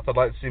South. I'd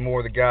like to see more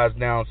of the guys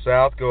down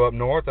South go up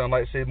North, and I'd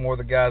like to see more of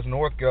the guys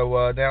North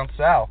go down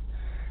South.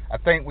 I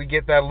think we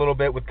get that a little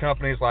bit with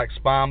companies like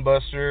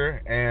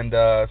Spinebuster and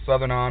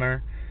Southern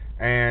Honor,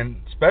 and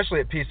especially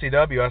at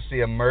PCW, I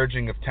see a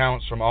merging of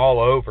talents from all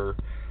over.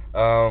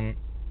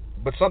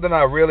 But something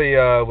I really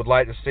would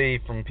like to see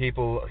from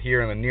people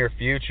here in the near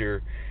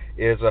future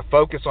is a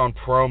focus on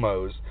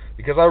promos,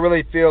 because I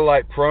really feel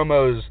like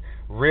promos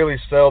really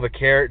sell the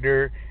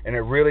character, and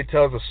it really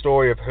tells the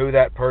story of who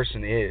that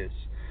person is.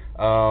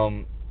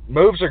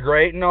 Moves are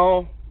great and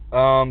all.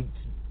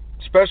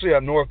 Especially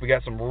up north, we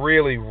got some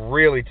really,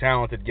 really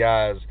talented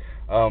guys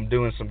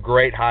doing some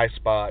great high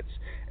spots,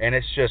 and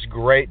it's just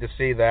great to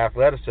see the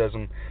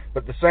athleticism.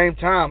 But at the same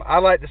time, I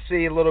like to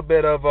see a little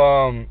bit of,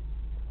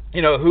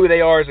 who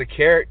they are as a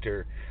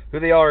character, who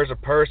they are as a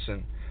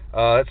person.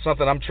 It's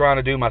something I'm trying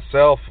to do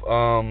myself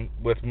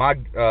with my,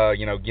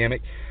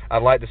 gimmick.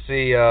 I'd like to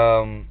see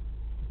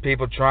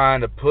people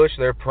trying to push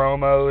their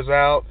promos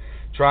out,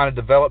 trying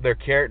to develop their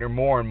character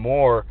more and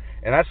more.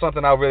 And that's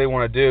something I really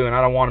want to do, and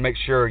I don't want to make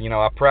sure,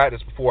 I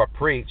practice before I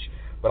preach,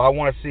 but I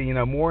want to see,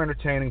 more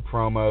entertaining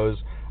promos.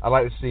 I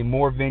like to see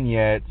more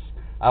vignettes.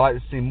 I like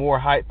to see more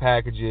hype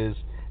packages,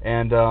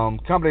 and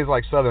companies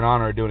like Southern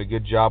Honor are doing a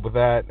good job with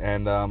that,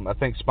 and I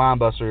think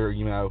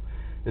Spinebuster,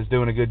 is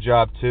doing a good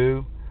job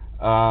too.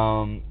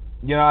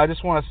 I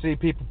just want to see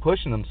people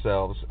pushing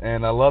themselves,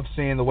 and I love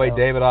seeing the way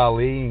David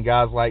Ali and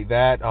guys like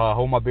that,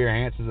 Hold My Beer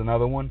Hanson's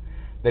another one,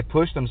 they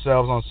push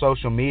themselves on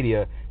social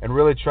media and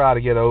really try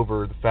to get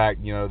over the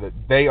fact, that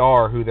they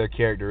are who their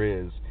character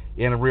is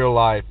in real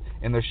life,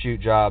 in their shoot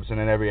jobs, and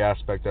in every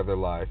aspect of their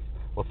life.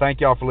 Well,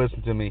 thank y'all for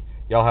listening to me.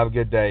 Y'all have a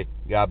good day.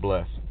 God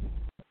bless.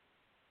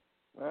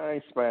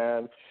 Nice,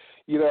 man.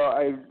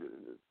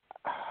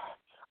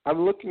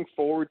 I'm looking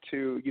forward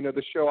to,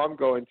 the show I'm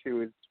going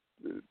to is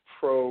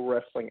Pro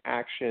Wrestling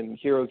Action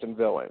Heroes and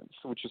Villains,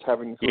 which is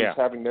having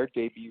their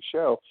debut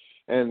show.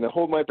 And the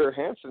Hold My Bear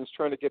Hanson's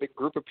trying to get a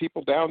group of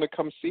people down to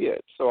come see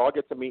it. So I'll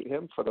get to meet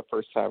him for the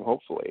first time,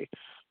 hopefully.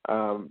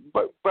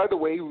 But by the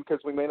way, because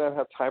we may not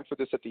have time for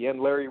this at the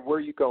end, Larry, where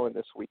are you going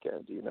this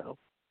weekend? Do you know?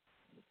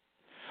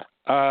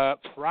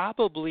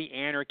 Probably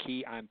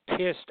Anarchy. I'm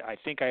pissed. I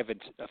think I have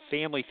a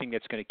family thing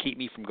that's going to keep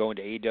me from going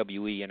to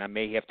AWE, and I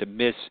may have to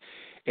miss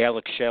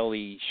Alex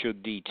Shelley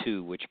should be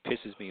too, which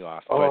pisses me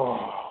off.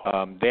 Oh.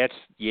 But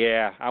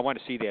I want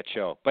to see that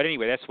show. But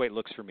anyway, that's the way it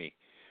looks for me.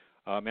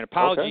 And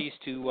apologies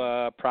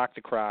to Proc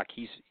the Croc.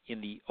 He's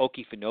in the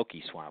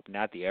Okefenokee Swamp,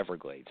 not the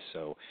Everglades.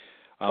 So,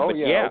 I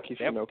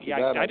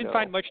didn't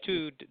find much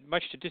to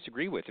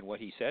disagree with in what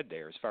he said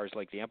there, as far as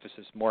like the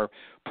emphasis, more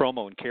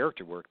promo and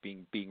character work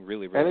being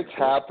really. And it's important.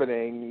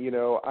 happening.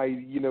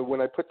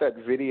 When I put that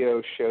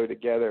video show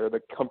together,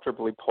 the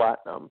Comfortably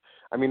Platinum.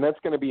 I mean, that's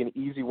going to be an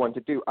easy one to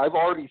do. I've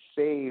already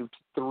saved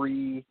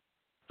 3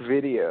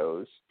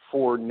 videos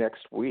for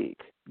next week,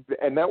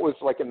 and that was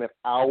like an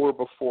hour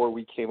before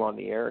we came on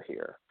the air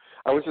here.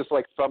 I was just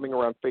like thumbing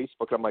around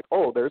Facebook. I'm like,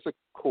 oh, there's a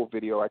cool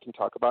video I can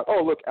talk about.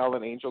 Oh, look,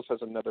 Alan Angels has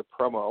another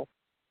promo.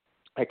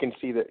 I can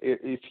see that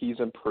if he's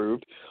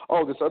improved.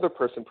 Oh, this other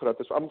person put out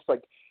this. I'm just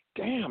like,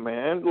 damn,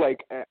 man.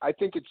 Like, I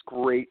think it's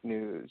great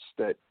news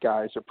that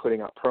guys are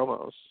putting out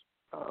promos.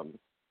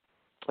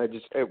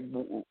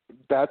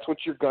 That's what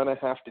you're going to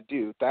have to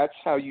do. That's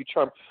how you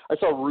charm. I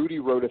saw Rudy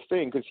wrote a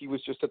thing because he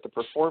was just at the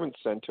Performance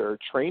Center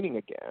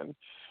training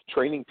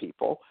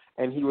people.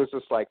 And he was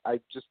just like,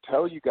 I just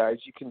tell you guys,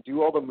 you can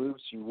do all the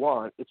moves you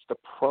want. It's the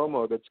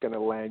promo that's going to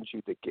land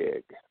you the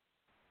gig.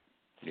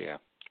 Yeah.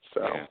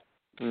 So, yeah.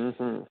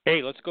 Mm-hmm.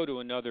 Hey, let's go to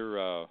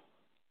another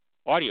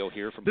audio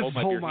here from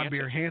Hold My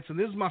Beer Hansen.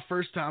 This is my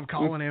first time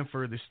calling in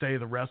for the Stay of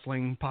the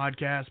Wrestling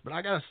podcast, but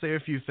I got to say a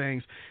few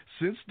things.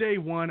 Since day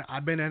one,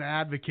 I've been an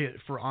advocate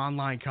for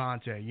online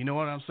content. You know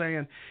what I'm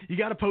saying? You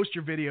got to post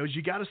your videos.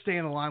 You got to stay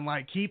in the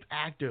limelight. Keep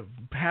active.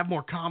 Have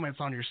more comments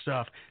on your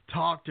stuff.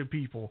 Talk to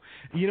people.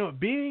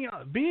 Being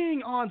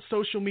on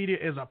social media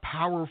is a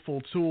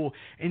powerful tool,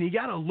 and you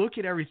got to look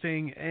at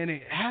everything, and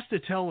it has to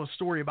tell a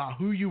story about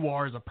who you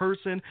are as a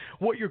person,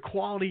 what your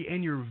quality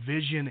and your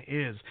vision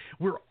is.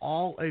 We're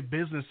all a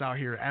business out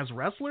here. As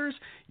wrestlers,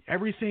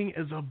 everything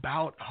is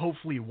about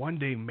hopefully one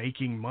day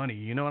making money.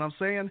 You know what I'm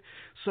saying?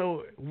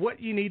 So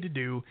what you need to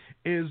do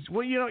is,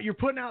 you're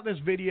putting out this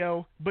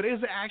video, but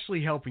is it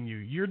actually helping you?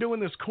 You're doing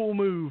this cool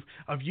move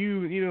of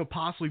you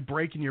possibly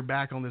breaking your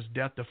back on this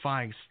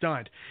death-defying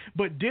stunt.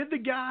 But did the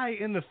guy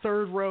in the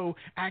third row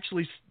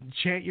actually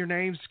chant your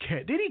names?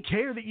 Did he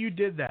care that you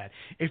did that?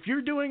 If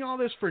you're doing all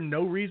this for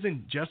no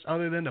reason, just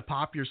other than to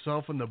pop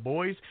yourself and the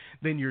boys,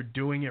 then you're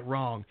doing it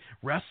wrong.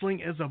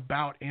 Wrestling is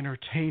about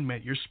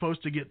entertainment. You're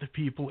supposed to get the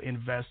people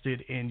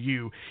invested in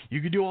you. You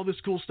can do all this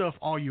cool stuff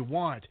all you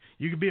want.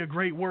 You can be a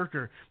great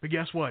worker, but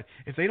guess what?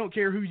 If they don't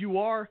care who you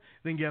are,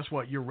 then guess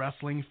what? You're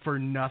wrestling for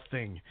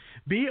nothing.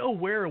 Be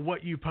aware of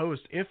what you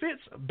post. If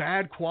it's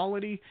bad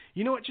quality,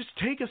 you know what? Just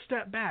take a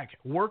step back.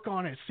 Work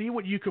on it. See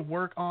what you could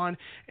work on,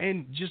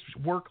 and just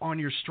work on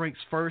your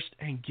strengths first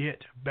and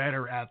get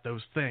better at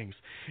those things.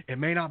 It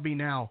may not be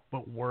now,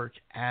 but work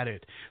at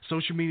it.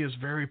 Social media is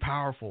very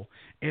powerful.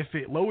 If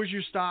it lowers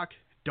your stock,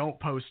 don't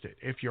post it.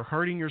 If you're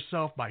hurting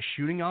yourself by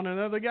shooting on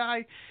another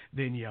guy,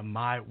 then you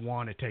might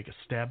want to take a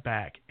step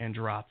back and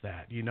drop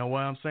that. You know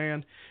what I'm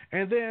saying?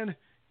 And then,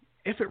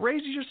 if it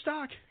raises your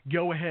stock,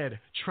 go ahead.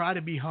 Try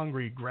to be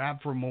hungry.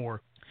 Grab for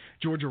more.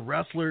 Georgia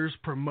wrestlers,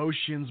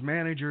 promotions,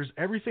 managers,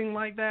 everything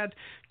like that,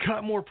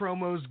 cut more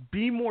promos,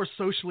 be more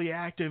socially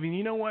active, and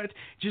you know what?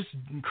 Just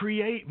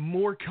create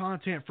more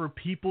content for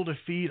people to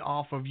feed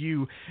off of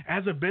you.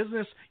 As a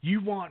business,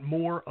 you want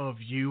more of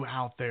you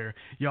out there.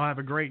 Y'all have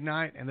a great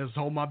night, and this is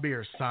Hold My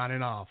Beer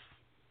signing off.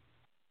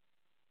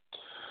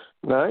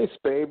 Nice,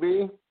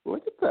 baby.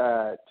 Look at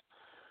that.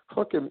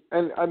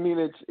 And I mean,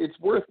 it's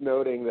worth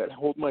noting that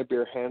Hold My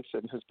Beer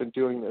Hansen has been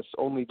doing this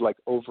only like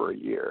over a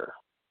year.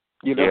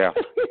 Yeah.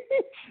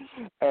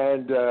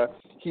 And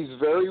he's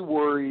very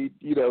worried.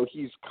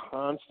 He's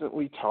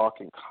constantly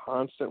talking,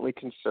 constantly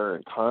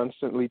concerned,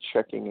 constantly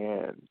checking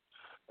in.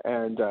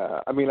 And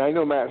I mean, I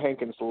know Matt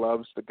Hankins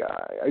loves the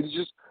guy.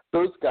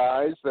 Those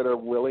guys that are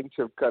willing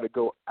to kind of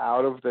go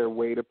out of their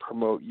way to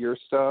promote your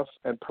stuff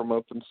and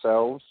promote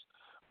themselves,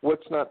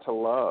 what's not to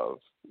love?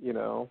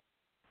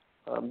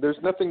 There's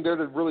nothing there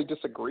to really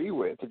disagree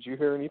with. Did you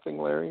hear anything,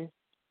 Larry?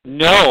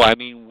 No, I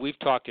mean, we've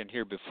talked in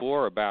here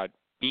before about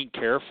being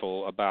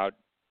careful about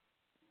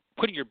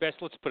putting your best,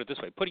 let's put it this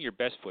way, putting your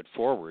best foot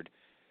forward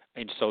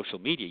in social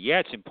media. Yeah,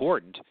 it's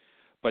important,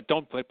 but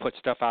don't put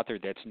stuff out there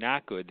that's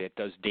not good, that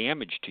does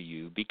damage to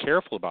you. Be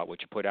careful about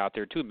what you put out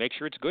there, too. Make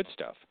sure it's good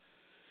stuff.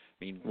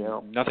 I mean,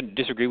 nothing to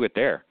disagree with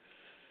there.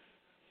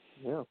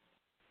 Yeah.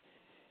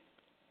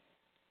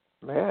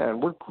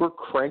 Man, we're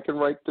cranking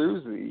right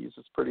through these.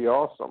 It's pretty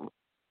awesome.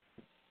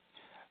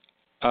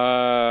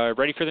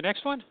 Ready for the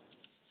next one?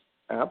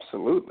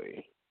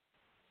 Absolutely.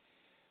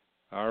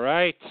 All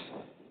right.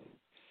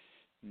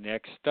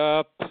 Next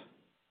up,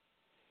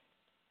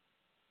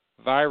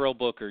 viral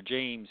booker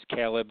James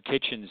Caleb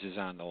Kitchens is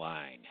on the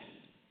line.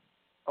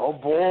 Oh,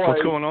 boy.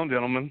 What's going on,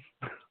 gentlemen?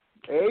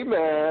 Hey,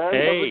 man.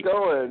 Hey. How's it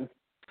going?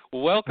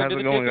 Welcome to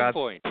the tipping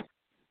point.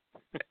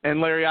 And,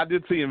 Larry, I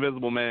did see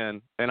Invisible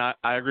Man, and I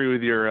agree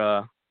with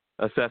your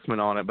assessment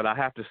on it, but I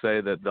have to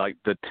say that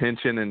the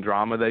tension and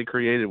drama they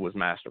created was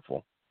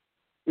masterful.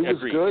 It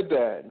was good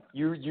then.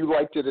 You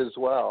liked it as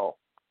well.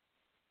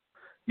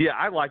 Yeah,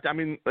 I liked. I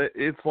mean,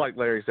 it's like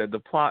Larry said, the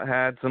plot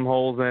had some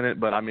holes in it,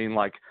 but I mean,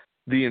 like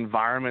the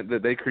environment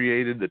that they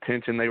created, the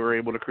tension they were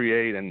able to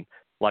create, and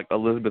like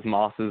Elizabeth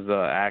Moss's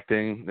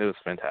acting, it was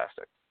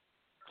fantastic.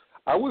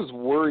 I was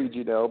worried,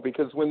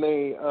 because when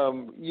they,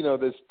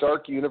 this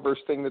dark universe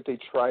thing that they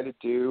try to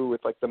do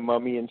with like the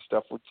Mummy and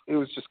stuff, it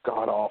was just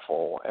god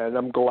awful. And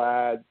I'm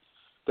glad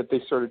that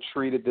they sort of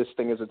treated this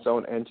thing as its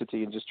own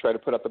entity and just try to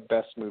put out the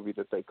best movie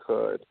that they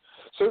could.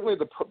 Certainly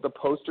the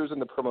posters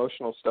and the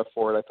promotional stuff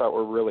for it I thought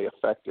were really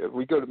effective.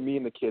 Me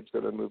and the kids go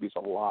to the movies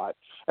a lot,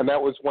 and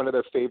that was one of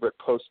their favorite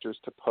posters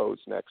to pose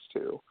next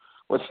to,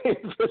 was the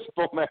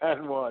Invisible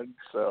Man one.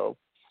 So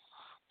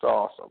it's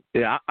awesome.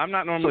 Yeah, I'm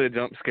not normally a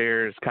jump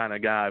scares kind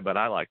of guy, but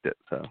I liked it.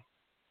 So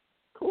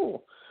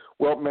cool.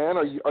 Well, man,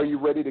 are you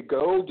ready to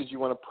go? Did you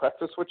want to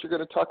preface what you're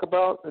going to talk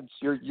about? It's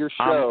your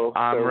show.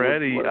 I'm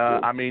ready.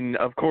 I mean,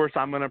 of course,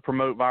 I'm going to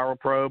promote Viral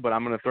Pro, but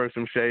I'm going to throw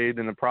some shade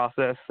in the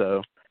process.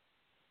 So.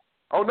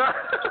 Oh no!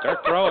 Start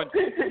throwing.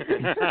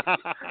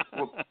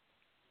 Well,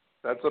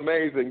 that's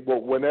amazing. Well,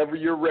 whenever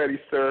you're ready,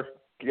 sir,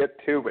 get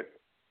to it.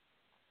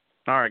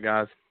 All right,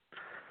 guys.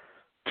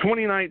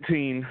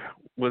 2019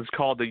 was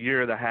called the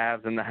year of the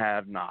haves and the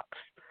have-nots.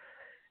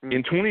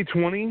 In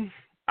 2020.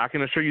 I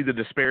can assure you the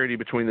disparity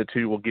between the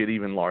two will get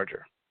even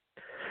larger.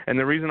 And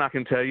the reason I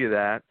can tell you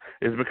that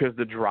is because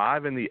the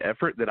drive and the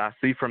effort that I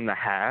see from the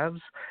haves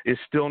is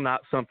still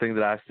not something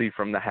that I see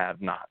from the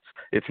have-nots.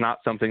 It's not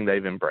something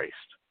they've embraced.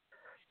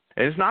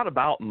 And it's not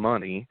about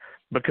money,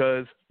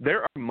 because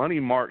there are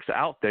money marks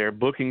out there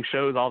booking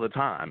shows all the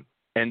time,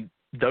 and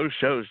those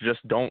shows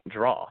just don't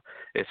draw,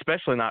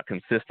 especially not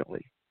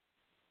consistently.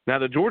 Now,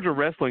 the Georgia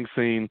wrestling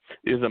scene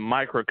is a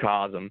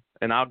microcosm,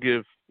 and I'll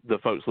give the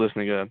folks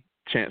listening a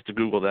chance to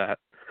Google that,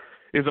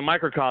 is a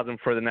microcosm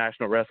for the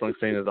national wrestling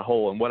scene as a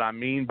whole. And what I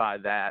mean by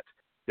that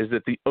is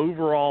that the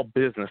overall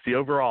business, the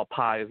overall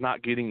pie is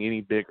not getting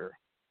any bigger.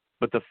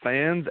 But the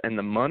fans and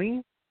the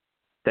money,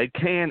 they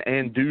can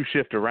and do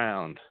shift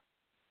around.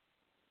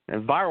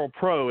 And Viral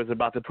Pro is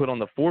about to put on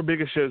the 4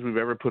 biggest shows we've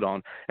ever put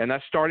on, and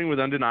that's starting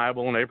with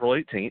Undeniable on April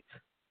 18th.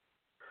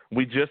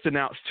 We just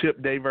announced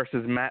Chip Day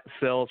versus Matt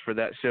Sells for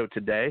that show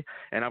today,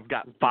 and I've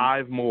got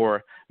 5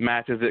 more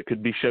matches that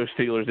could be show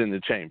stealers in the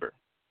chamber.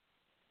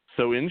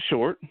 So in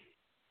short,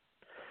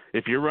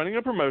 if you're running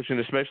a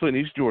promotion, especially in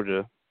East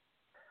Georgia,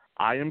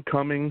 I am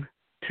coming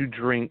to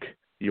drink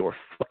your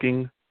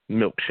fucking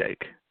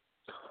milkshake.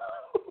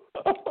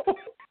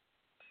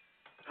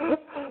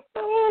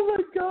 Oh,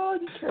 my God.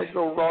 You can't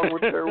go wrong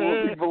with There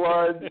Will Be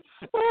Blood.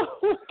 Oh,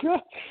 my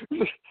God.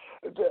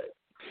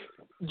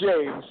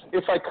 James,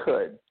 if I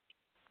could,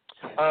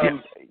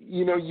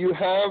 you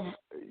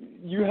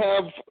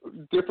have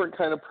different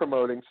kind of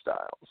promoting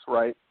styles,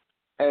 right?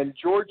 And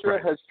Georgia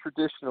has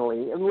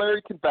traditionally, and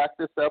Larry can back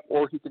this up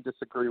or he can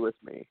disagree with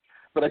me,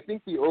 but I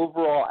think the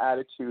overall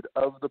attitude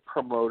of the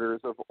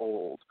promoters of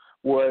old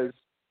was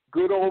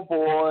good old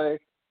boy,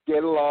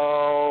 get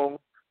along,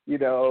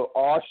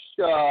 aw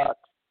shucks,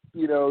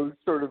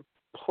 sort of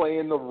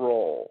playing the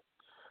role.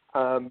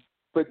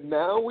 But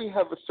now we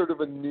have a sort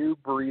of a new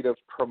breed of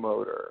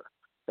promoter.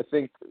 I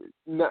think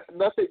not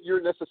that you're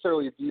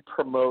necessarily the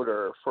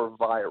promoter for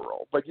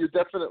Viral, but you're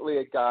definitely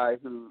a guy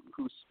who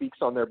speaks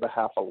on their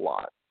behalf a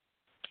lot.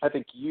 I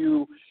think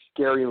you,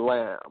 Gary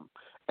Lamb,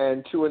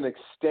 and to an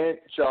extent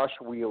Josh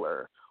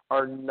Wheeler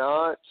are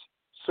not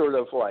sort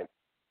of like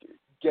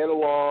get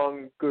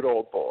along good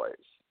old boys,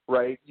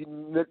 right?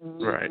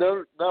 Right.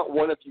 Not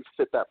one of you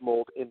fit that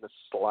mold in the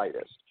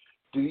slightest.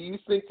 Do you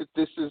think that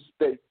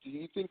do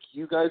you think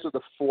you guys are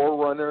the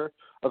forerunner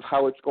of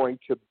how it's going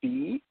to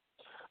be?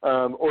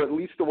 Or at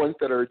least the ones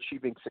that are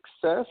achieving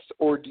success,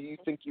 or do you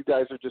think you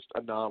guys are just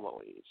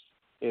anomalies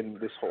in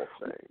this whole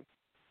thing?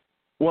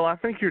 Well, I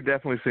think you're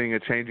definitely seeing a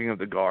changing of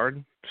the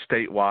guard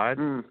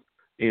statewide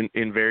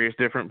in various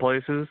different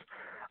places.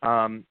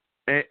 And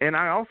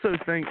I also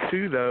think,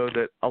 too, though,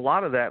 that a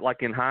lot of that,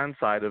 like in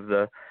hindsight of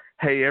the,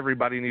 hey,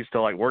 everybody needs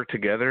to, like, work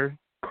together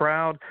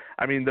crowd,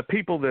 I mean, the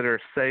people that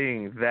are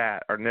saying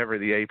that are never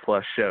the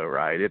A-plus show,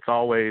 right? It's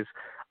always,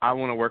 I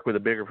want to work with a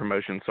bigger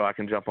promotion so I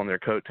can jump on their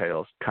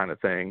coattails kind of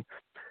thing.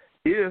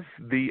 If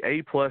the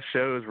A-plus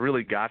shows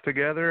really got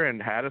together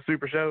and had a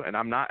super show, and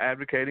I'm not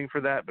advocating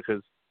for that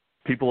because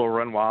people will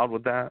run wild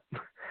with that,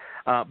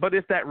 but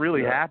if that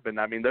really happened,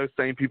 I mean, those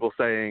same people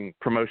saying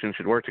promotions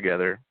should work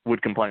together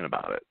would complain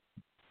about it.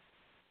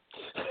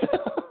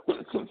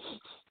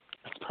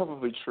 That's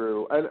probably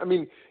true. I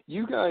mean,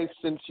 you guys,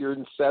 since your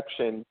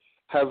inception,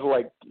 have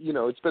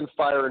it's been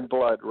fire and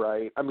blood,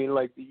 right? I mean,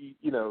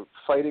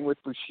 fighting with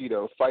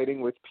Bushido,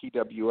 fighting with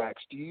PWX.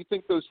 Do you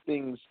think those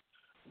things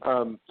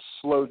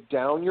slowed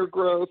down your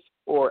growth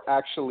or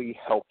actually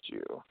helped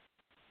you?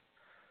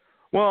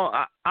 Well,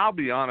 I'll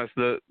be honest.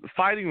 The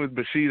fighting with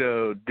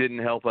Bushido didn't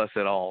help us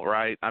at all,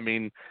 right? I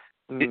mean,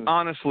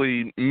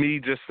 honestly, me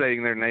just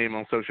saying their name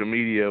on social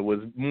media was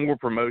more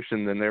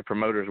promotion than their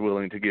promoters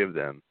willing to give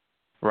them,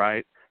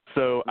 right?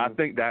 So I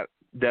think that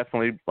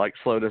definitely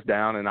slowed us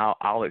down, and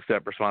I'll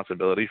accept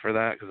responsibility for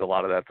that because a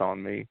lot of that's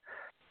on me.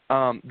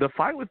 The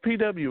fight with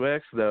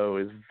PWX, though,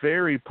 is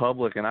very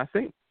public, and I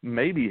think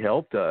maybe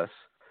helped us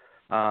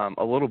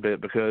a little bit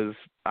because,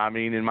 I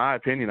mean, in my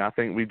opinion, I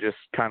think we just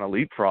kind of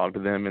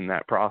leapfrogged them in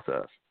that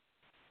process.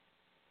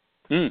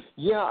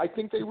 Yeah, I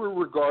think they were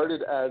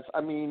regarded as,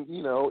 I mean,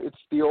 you know, it's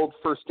the old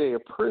first day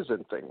of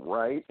prison thing,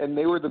 right? And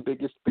they were the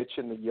biggest bitch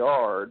in the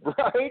yard,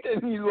 right?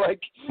 And you like,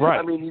 right.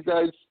 I mean, you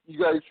guys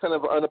kind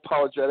of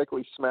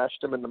unapologetically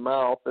smashed them in the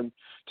mouth, and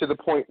to the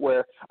point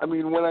where, I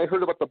mean, when I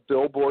heard about the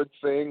billboard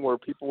thing where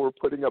people were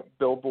putting up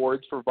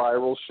billboards for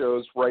viral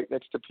shows right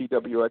next to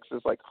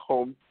PWX's like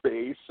home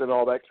base and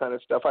all that kind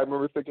of stuff, I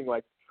remember thinking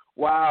like,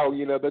 wow,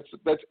 you know,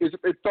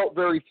 it felt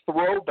very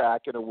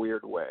throwback in a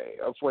weird way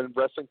of when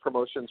wrestling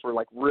promotions were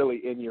like really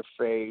in your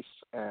face,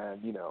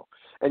 and you know,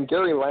 and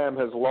Gary Lamb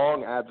has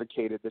long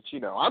advocated that, you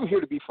know, I'm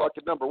here to be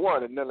fucking number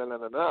one, and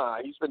no.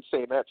 He's been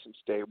saying that since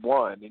day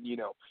one, and you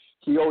know,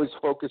 he always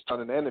focused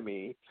on an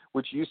enemy,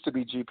 which used to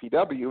be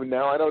GPW, and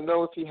now I don't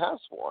know if he has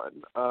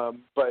one,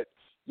 but.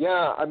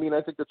 Yeah, I mean,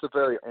 I think that's a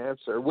very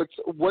answer.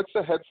 What's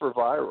ahead for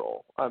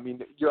viral? I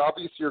mean,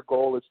 your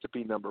goal is to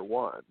be number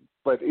one,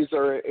 but is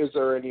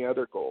there any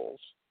other goals?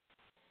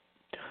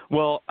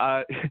 Well,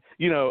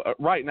 you know,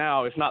 right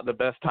now it's not the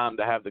best time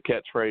to have the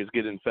catchphrase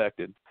 "get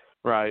infected,"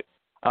 right?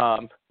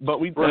 But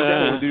we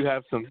definitely do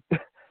have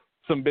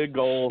some big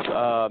goals.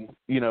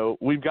 You know,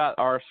 we've got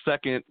our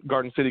second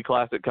Garden City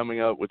Classic coming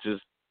up, which is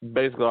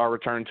basically our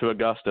return to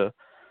Augusta.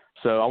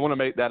 So I want to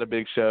make that a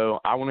big show.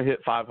 I want to hit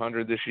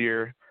 500 this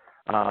year.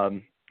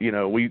 You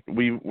know, we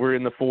were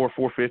in the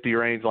 450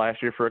 range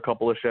last year for a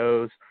couple of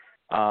shows.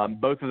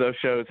 Both of those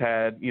shows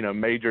had, you know,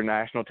 major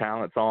national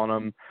talents on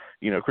them,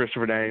 you know,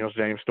 Christopher Daniels,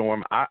 James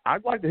Storm.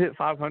 I'd like to hit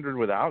 500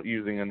 without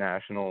using a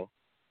national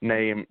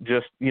name,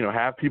 just, you know,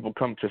 have people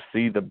come to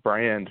see the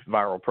brand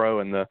Viral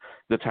Pro and the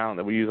talent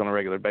that we use on a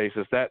regular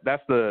basis.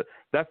 That's the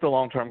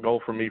long-term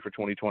goal for me for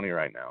 2020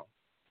 right now.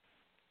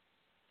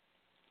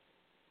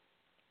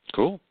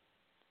 Cool.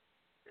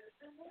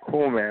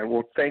 Cool, man.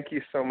 Well, thank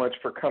you so much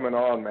for coming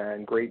on,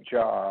 man. Great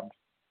job.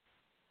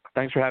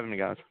 Thanks for having me,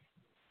 guys.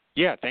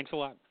 Yeah, thanks a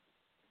lot.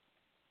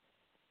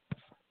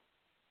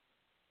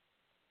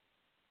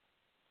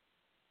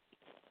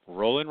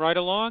 Rolling right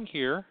along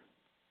here.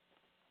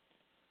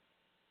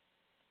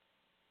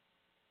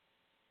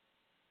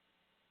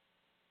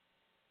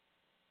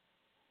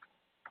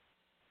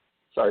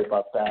 Sorry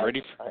about that.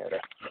 Ready?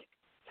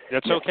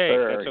 That's okay.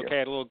 That's okay. I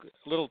had a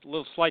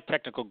little slight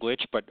technical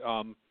glitch, but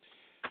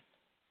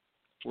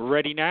we're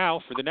ready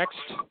now for the next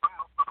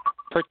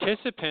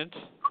participant.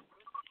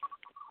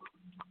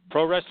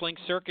 Pro Wrestling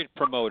Circuit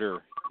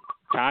promoter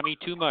Tommy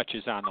Too Much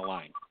is on the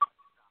line.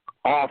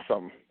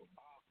 Awesome.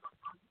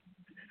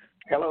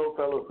 Hello,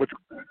 fellas.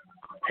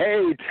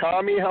 Hey,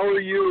 Tommy, how are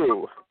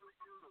you?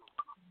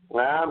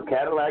 Well, I'm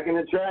Cadillacing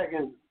and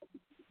tracking.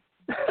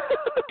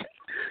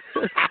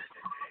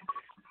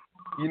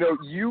 You know,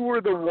 you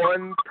were the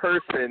one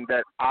person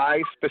that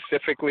I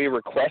specifically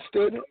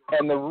requested,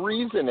 and the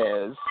reason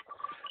is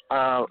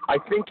I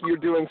think you're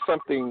doing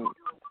something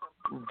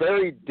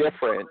very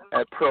different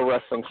at Pro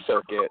Wrestling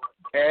Circuit,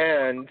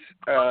 and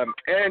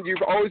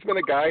you've always been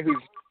a guy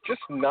who's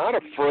just not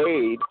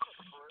afraid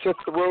to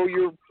throw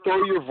your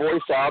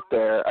voice out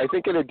there. I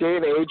think in a day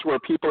and age where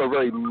people are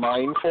very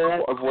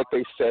mindful of what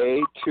they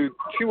say to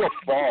a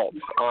fault,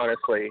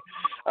 honestly,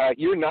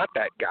 you're not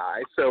that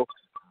guy. So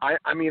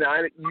I mean,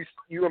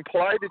 you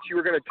implied that you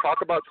were going to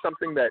talk about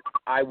something that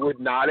I would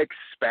not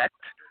expect.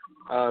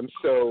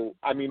 So,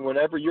 I mean,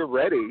 whenever you're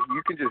ready,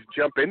 you can just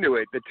jump into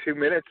it. The 2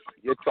 minutes,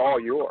 it's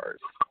all yours.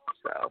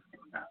 So,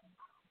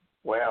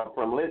 well,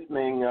 from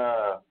listening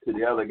to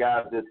the other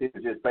guys, this is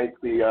just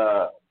basically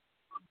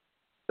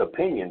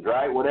opinions,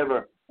 right?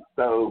 Whatever.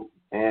 So,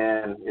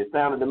 and it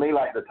sounded to me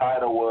like the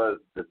title was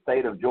 "The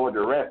State of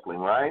Georgia Wrestling,"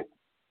 right?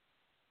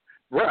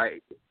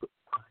 Right.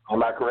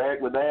 Am I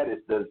correct with that?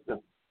 It's the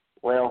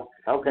well,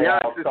 okay. Yeah,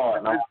 I'll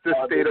start. It's the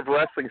State of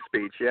Wrestling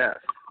speech. Yes.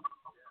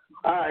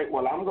 All right,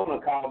 well, I'm going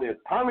to call this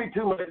Tommy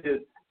Too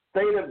Much's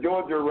State of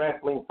Georgia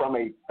Wrestling from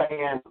a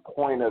fan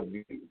point of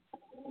view.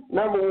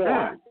 Number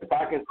one, if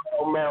I can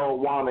sell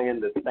marijuana in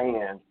the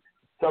stands,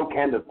 so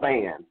can the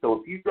fans. So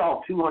if you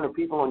draw 200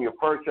 people on your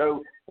first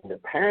show and the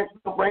parents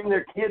don't bring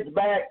their kids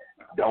back,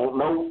 don't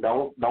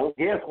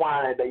guess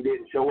why they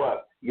didn't show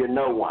up. You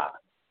know why.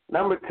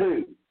 Number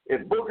two,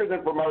 if bookers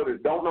and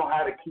promoters don't know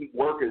how to keep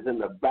workers in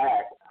the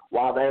back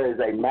while there is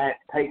a match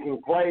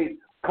taking place,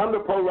 come to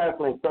Pro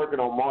Wrestling Circuit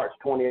on March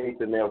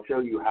 28th, and they'll show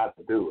you how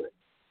to do it.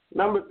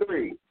 Number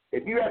three,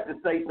 if you have to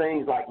say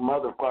things like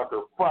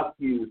motherfucker, fuck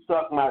you,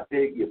 suck my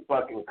dick, you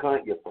fucking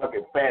cunt, you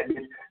fucking fat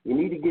bitch, you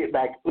need to get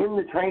back in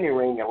the training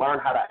ring and learn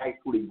how to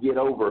actually get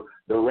over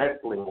the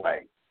wrestling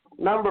way.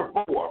 Number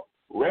four,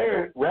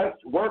 wrestlers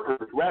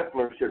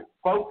should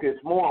focus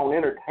more on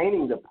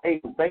entertaining the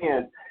paid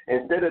fans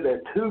instead of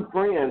their two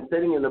friends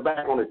sitting in the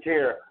back on a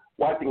chair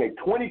watching a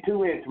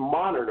 22-inch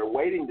monitor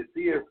waiting to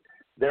see if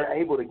they're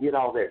able to get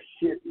all their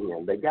shit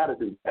in. They got to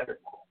do better.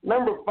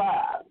 Number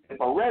five, if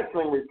a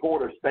wrestling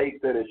reporter states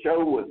that a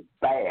show was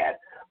bad,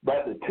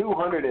 but the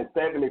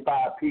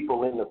 275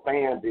 people in the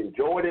fans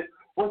enjoyed it.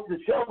 Was the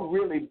show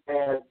really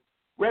bad?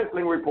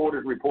 Wrestling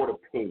reporters report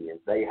opinions.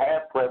 They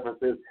have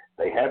preferences.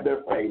 They have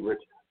their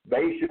favorites.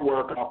 They should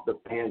work off the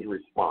fans'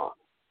 response.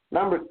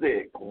 Number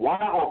 6, why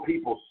are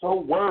people so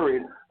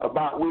worried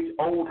about which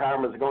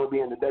old-timers are going to be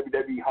in the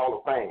WWE Hall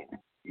of Fame?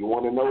 You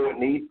want to know what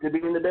needs to be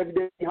in the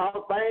WWE Hall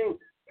of Fame?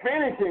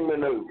 Finishing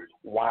maneuvers.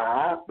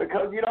 Why?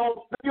 Because you don't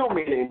see them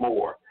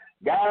anymore.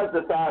 Guys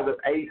the size of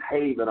Ace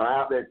Haven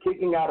are out there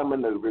kicking out of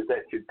maneuvers that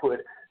should put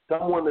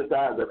someone the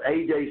size of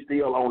AJ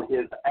Steele on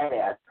his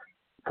ass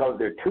because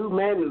they're too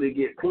manly to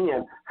get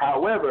pinned.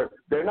 However,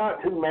 they're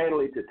not too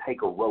manly to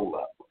take a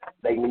roll-up.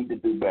 They need to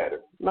do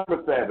better.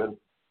 Number 7,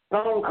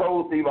 Stone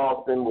Cold Steve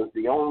Austin was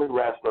the only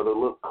wrestler that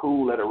looked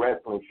cool at a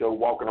wrestling show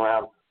walking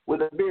around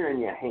with a beer in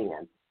your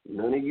hand.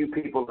 None of you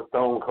people are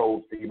Stone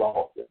Cold Steve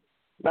Austin.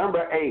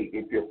 Number 8,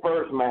 if your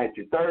first match,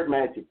 your third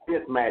match, your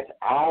fifth match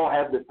all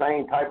have the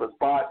same type of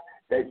spot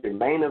that your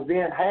main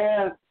event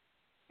has,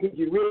 did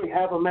you really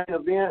have a main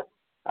event?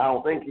 I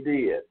don't think you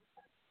did.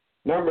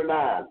 Number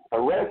 9,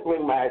 a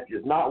wrestling match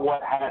is not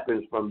what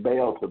happens from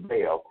bell to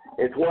bell.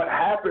 It's what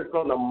happens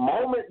from the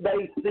moment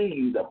they see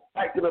you, the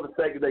fraction of a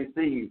second they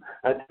see you,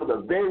 until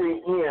the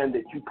very end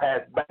that you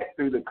pass back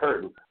through the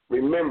curtain.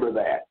 Remember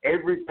that.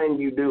 Everything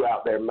you do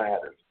out there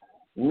matters.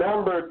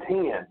 Number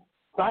 10,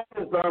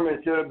 Simon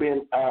Thurman should have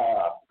been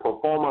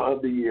Performer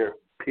of the Year,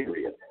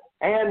 period.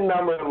 And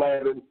number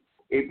 11,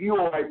 if you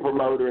are a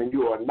promoter and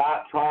you are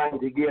not trying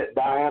to get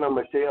Diana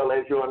Michelle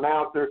as your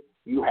announcer,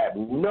 you have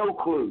no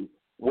clue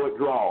what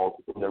draws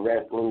in the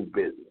wrestling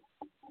business.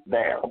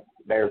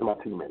 There's my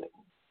 2 minutes.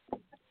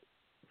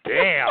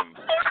 Damn.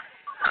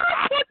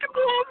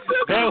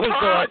 That was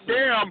awesome.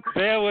 Damn.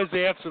 That was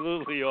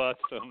absolutely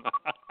awesome.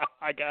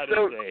 I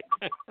gotta say.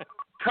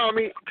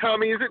 Tommy,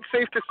 is it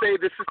safe to say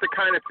this is the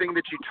kind of thing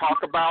that you talk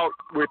about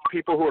with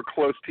people who are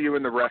close to you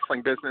in the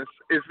wrestling business?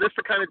 Is this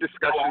the kind of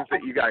discussions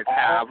that you guys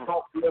have?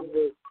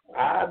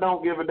 I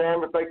don't give a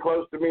damn if they're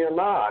close to me or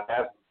not.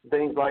 That's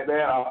things like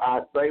that.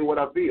 I say what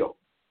I feel.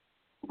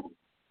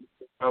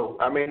 So,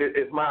 I mean,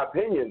 it's my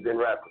opinions in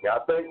wrestling. I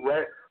think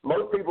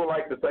most people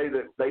like to say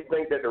that they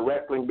think that the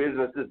wrestling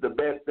business is the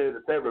best that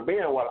it's ever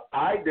been. Well,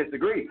 I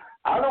disagree.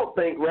 I don't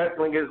think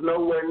wrestling is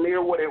nowhere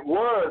near what it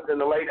was in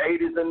the late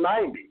 80s and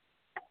 90s.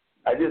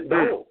 I just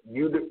don't.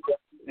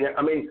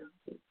 I mean,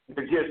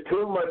 there's just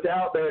too much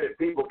out there that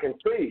people can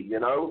see, you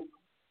know.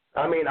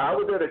 I mean, I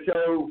was at a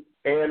show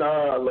in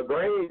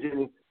LaGrange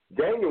in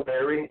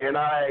January, and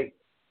I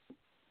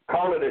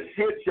call it a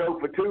shit show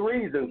for 2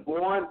 reasons.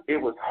 1, it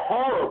was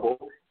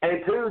horrible,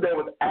 and 2, there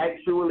was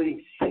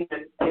actually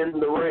shit in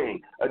the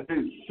ring. A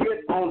dude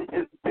shit on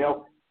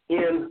himself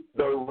in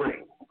the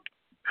ring.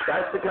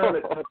 That's the kind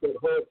of stuff that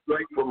hurts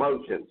great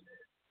promotions.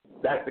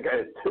 That's the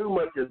kind of too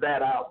much of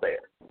that out there.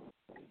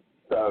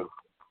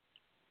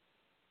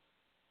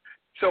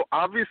 So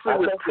obviously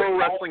with Pro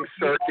Wrestling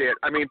Circuit,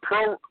 I mean,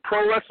 Pro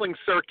Wrestling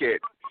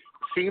Circuit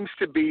seems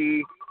to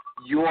be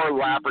your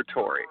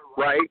laboratory,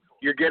 right?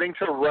 You're getting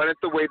to run it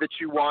the way that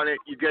you want it.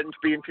 You're getting to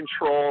be in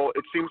control.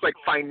 It seems like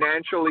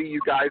financially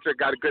you guys have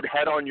got a good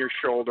head on your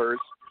shoulders.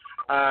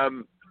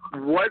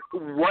 What's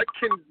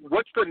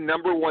the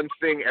number one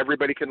thing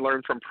everybody can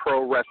learn from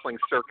Pro Wrestling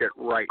Circuit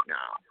right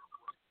now?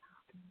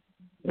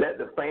 That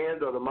the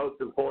fans are the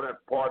most important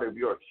part of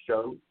your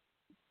show,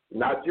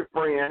 not your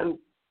friends,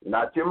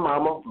 not your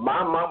mama.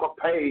 My mama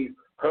pays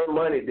her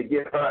money to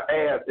get her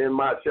ass in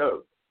my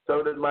show.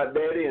 So does my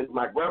daddy, and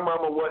my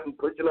grandmama wasn't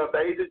pushing up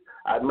ages,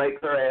 I'd make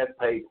her ass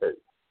pay too.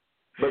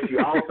 But you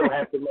also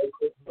have to make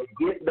sure they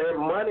get their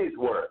money's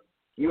worth.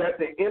 You have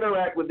to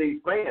interact with these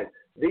fans.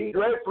 These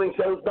wrestling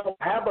shows don't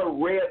have a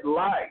red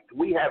light.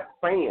 We have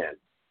fans.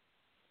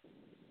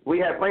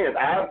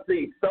 I've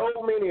seen so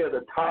many of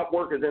the top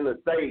workers in the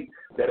state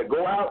that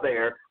go out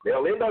there,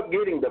 they'll end up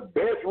getting the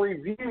best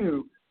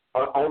review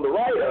on the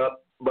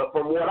write-up, but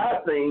from what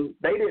I've seen,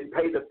 they didn't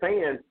pay the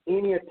fans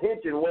any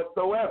attention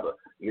whatsoever.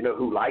 You know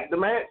who liked the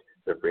match?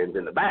 Their friends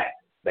in the back.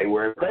 They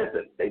were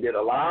impressive. They did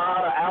a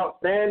lot of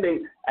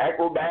outstanding,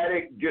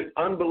 acrobatic, just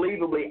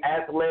unbelievably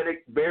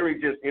athletic, very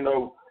just,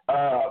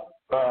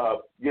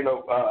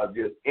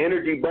 just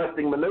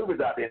energy-busting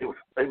maneuvers out there. It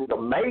was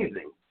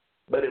amazing.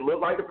 But it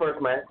looked like the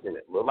first match, and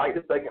it looked like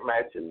the second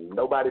match, and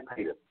nobody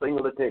paid a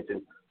single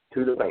attention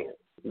to the fans,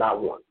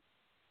 not one.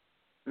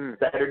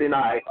 Saturday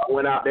night, I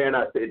went out there and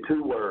I said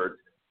 2 words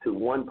to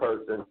one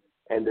person,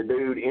 and the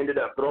dude ended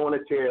up throwing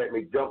a chair at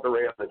me, jumped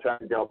around, and tried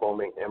to jump on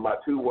me, and my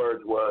 2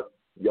 words was,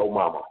 yo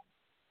mama.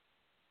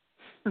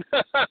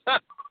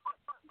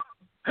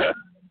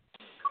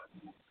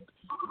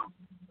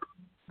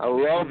 I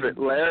love it,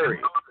 Larry.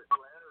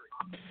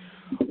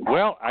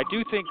 Well, I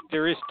do think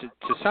there is, to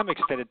some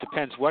extent, it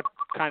depends what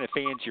kind of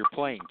fans you're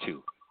playing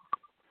to.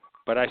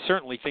 But I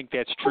certainly think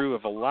that's true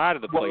of a lot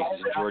of the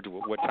places in Georgia,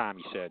 what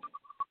Tommy said.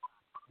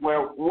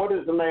 Well, what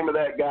is the name of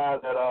that guy,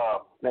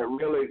 that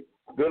really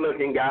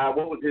good-looking guy?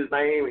 What was his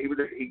name?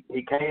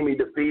 He came, he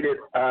defeated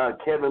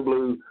Kevin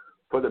Blue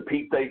for the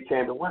Peak State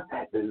champion. What's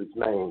that dude's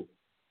name?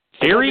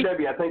 Theory?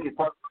 I think he's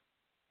part.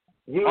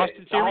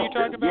 Austin Theory you're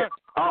talking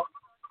about?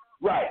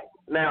 Right.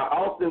 Now,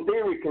 Austin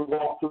Theory can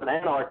walk to an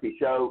Anarchy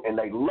show, and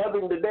they love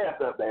him to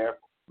death up there,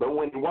 but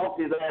when he walked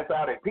his ass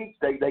out at Peach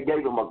State, they gave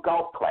him a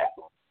golf clap.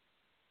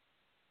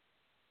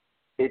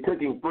 It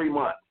took him 3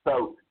 months.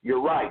 So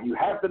you're right. You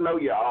have to know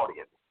your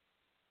audience.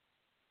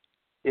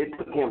 It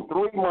took him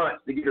 3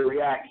 months to get a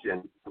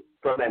reaction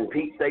from them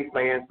Peach State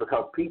fans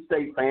because Peach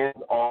State fans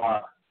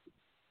are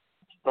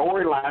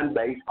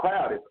storyline-based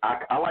crowd.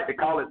 I like to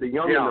call it the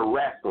young and the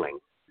wrestling.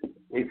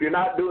 If you're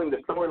not doing the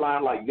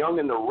storyline like young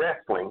and the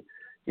wrestling,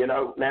 you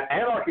know, now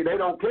Anarchy, they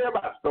don't care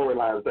about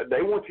storylines, but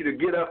they want you to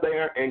get up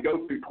there and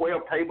go through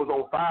 12 tables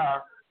on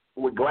fire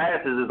with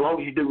glasses as long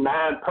as you do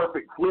 9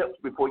 perfect flips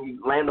before you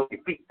land on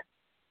your feet,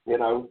 you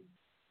know.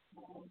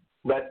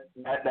 But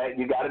that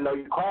you got to know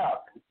your crowd.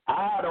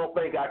 I don't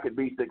think I could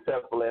be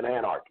successful in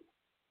Anarchy.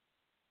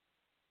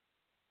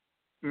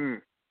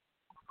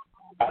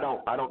 I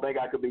don't think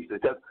I could be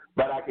successful,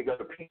 but I could go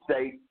to Peach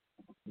State,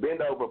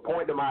 bend over,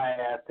 point to my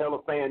ass, tell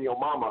a fan your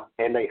mama,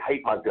 and they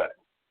hate my guts.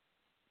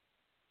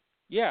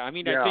 Yeah, I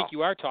mean, I think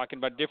you are talking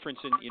about difference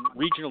in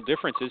regional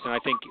differences, and I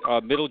think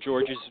Middle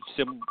Georgia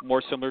is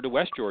more similar to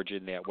West Georgia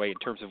in that way in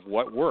terms of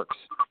what works.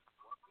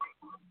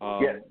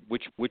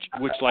 Which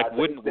like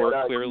wouldn't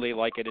work clearly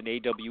like at an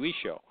AWE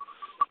show.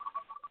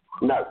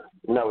 No,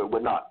 it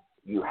would not.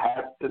 You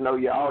have to know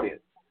your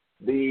audience.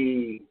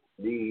 The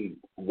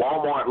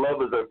Walmart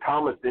lovers of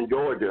Thomaston,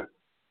 Georgia,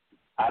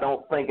 I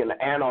don't think an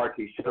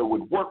Anarchy show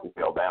would work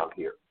well down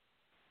here.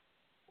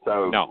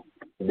 So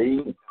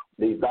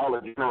these Dollar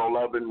General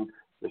loving,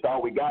 that's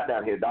all we got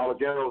down here. Dollar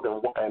Generals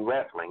and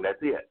wrestling.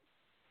 That's it.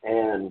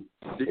 And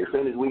as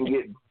soon as we can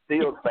get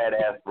Steele's fat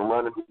ass from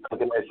running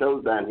their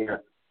shows down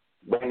here,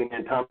 bringing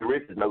in Tommy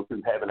Rich's knows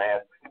who's having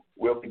ass,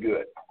 we'll be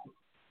good.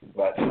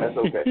 But that's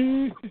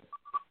okay.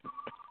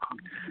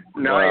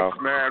 Nice,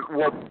 man.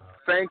 Well,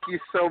 thank you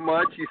so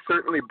much. You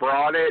certainly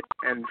brought it,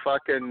 and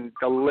fucking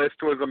the list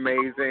was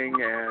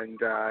amazing. And,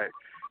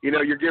 you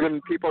know, you're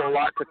giving people a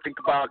lot to think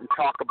about and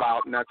talk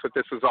about, and that's what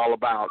this is all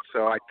about.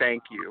 So I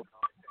thank you.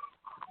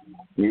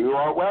 You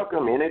are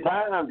welcome.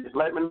 Anytime, just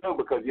let me know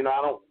because you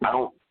know I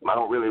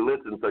don't really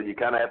listen, so you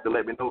kind of have to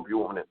let me know if you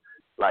want to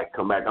like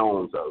come back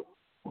on. So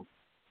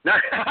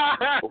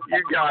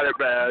you got it,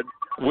 man.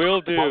 Will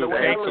do.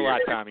 Thanks a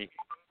lot, Tommy.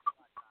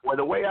 Well,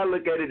 the way I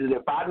look at it is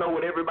if I know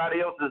what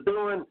everybody else is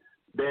doing,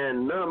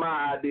 then none of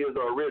my ideas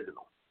are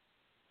original.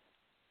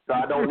 So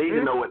I don't need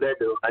to know what they're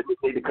doing. I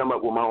just need to come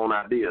up with my own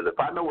ideas. If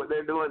I know what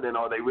they're doing, then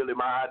are they really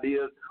my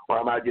ideas, or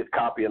am I just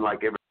copying like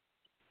everybody?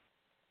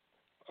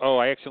 Oh,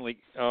 I accidentally.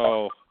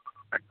 Oh,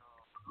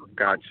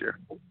 gotcha.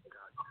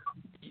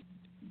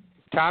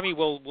 Tommy,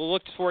 we'll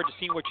look forward to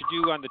seeing what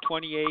you do on the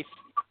 28th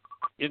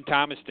in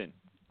Thomaston.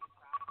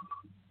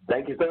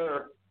 Thank you,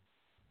 sir.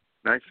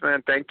 Nice,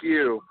 man. Thank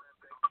you.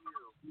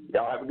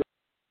 Y'all have a good.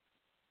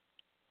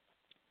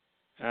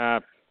 I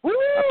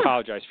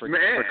apologize for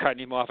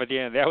cutting him off at the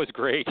end. That was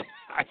great,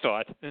 I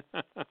thought.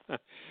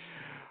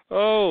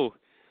 Oh,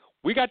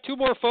 we got 2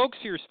 more folks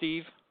here,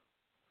 Steve.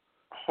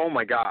 Oh,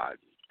 my God.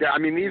 Yeah, I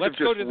mean, these have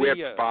just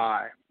whipped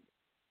by.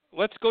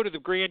 Let's go to the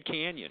Grand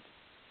Canyon.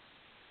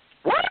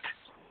 What?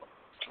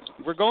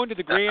 We're going to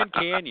the Grand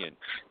Canyon.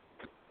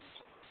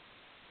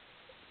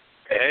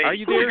 Hey, are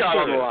you there? Got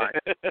on the line?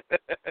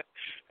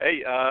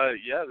 Hey,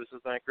 yeah, this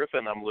is Matt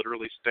Griffin. I'm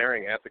literally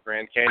staring at the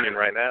Grand Canyon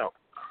right now.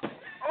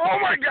 Oh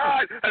my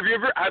God! Have you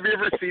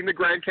ever seen the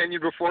Grand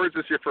Canyon before? Or is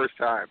this your first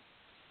time?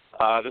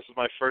 This is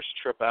my first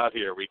trip out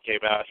here. We came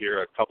out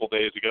here a couple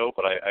days ago,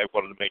 but I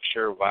wanted to make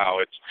sure. Wow,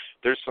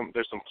 there's some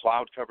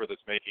cloud cover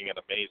that's making it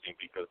amazing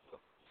because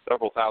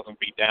several thousand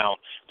feet down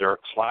there are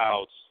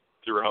clouds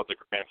throughout the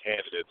Grand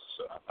Canyon.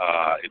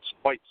 It's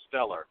quite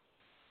stellar.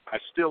 I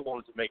still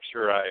wanted to make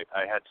sure I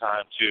had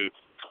time to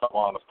come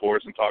on, of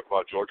course, and talk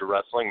about Georgia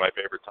wrestling, my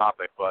favorite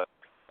topic. But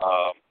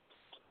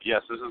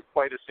yes, this is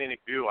quite a scenic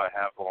view I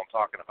have while I'm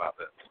talking about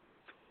this.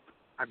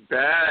 I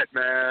bet,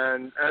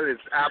 man. That is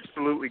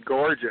absolutely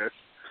gorgeous.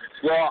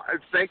 Well,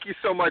 thank you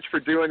so much for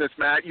doing this,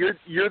 Matt.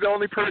 You're the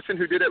only person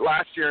who did it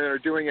last year and are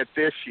doing it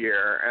this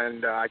year,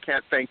 and I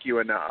can't thank you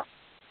enough.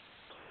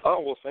 Oh,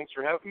 well, thanks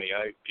for having me.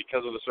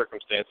 Because of the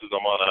circumstances,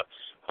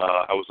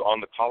 I was on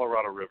the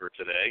Colorado River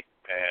today,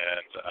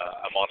 and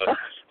I'm on a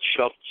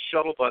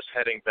shuttle bus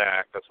heading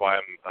back. That's why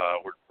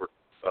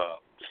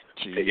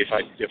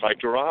if I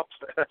drop,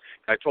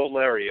 I told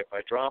Larry, if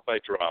I drop, I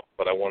drop.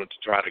 But I wanted to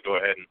try to go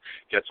ahead and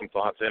get some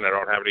thoughts in. I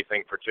don't have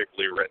anything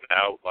particularly written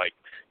out like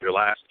your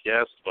last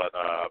guest, but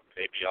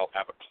maybe I'll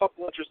have a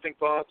couple interesting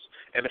thoughts.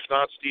 And if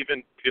not,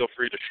 Stephen, feel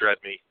free to shred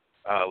me.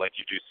 Like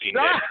you do see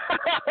Nick.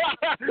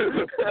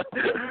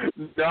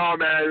 No,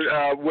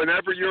 man.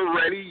 Whenever you're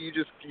ready,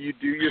 you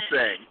do your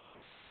thing.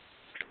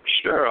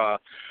 Sure.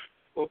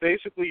 Well,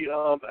 basically,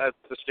 at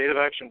the State of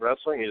Action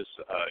Wrestling is,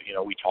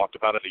 we talked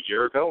about it a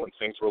year ago and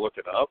things were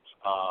looking up.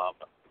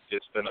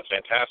 It's been a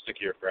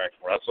fantastic year for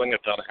Action Wrestling.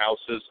 I've done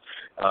houses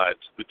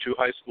with 2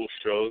 high school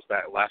shows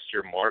that last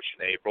year, March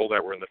and April,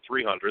 that were in the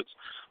 300s.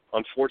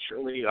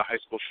 Unfortunately, a high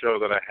school show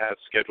that I had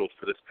scheduled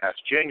for this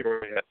past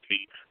January had to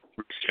be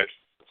rescheduled.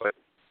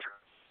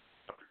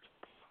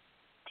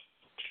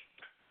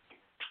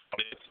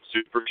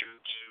 Super.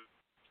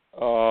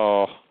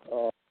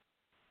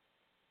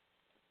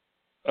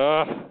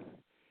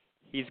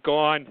 He's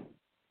gone.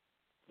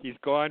 He's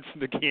gone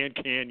from the Grand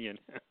Canyon.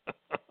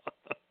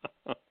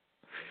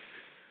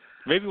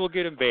 Maybe we'll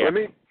get him back.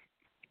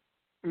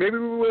 Maybe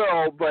we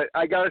will, but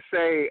I gotta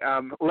say,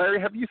 Larry,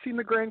 have you seen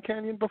the Grand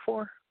Canyon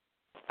before?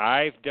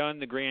 I've done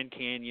the Grand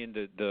Canyon,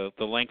 the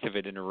length of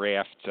it in a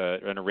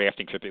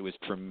rafting trip. It was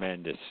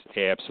tremendous,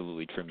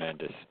 absolutely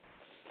tremendous.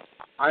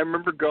 I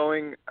remember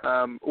going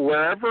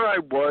wherever I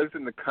was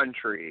in the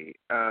country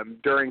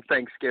during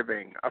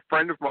Thanksgiving. A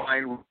friend of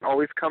mine would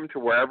always come to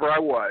wherever I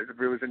was. If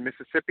it was in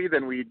Mississippi,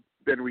 then we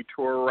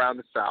tour around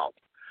the South.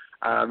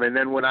 And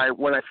then when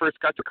I first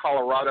got to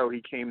Colorado,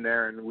 he came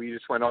there, and we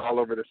just went all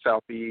over the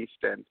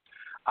Southeast. And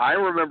I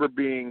remember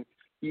being,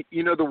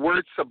 the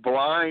word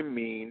sublime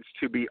means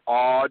to be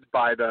awed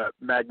by the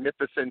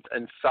magnificence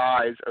and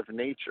size of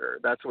nature.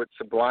 That's what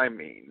sublime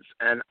means.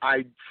 And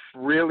I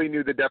really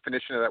knew the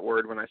definition of that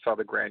word when I saw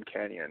the Grand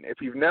Canyon.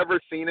 If you've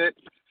never seen it,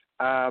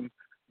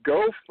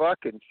 go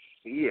fucking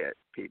see it,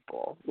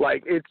 people.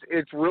 Like,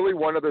 it's really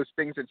one of those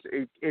things.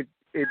 It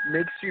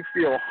makes you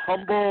feel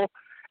humble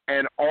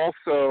and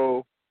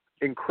also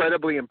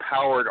incredibly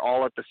empowered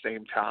all at the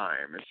same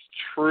time. It's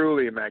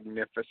truly a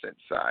magnificent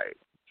sight.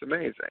 It's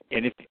amazing.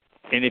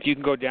 And if you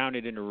can go down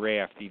it in a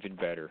raft, even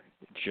better.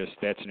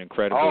 That's an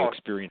incredible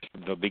experience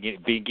from the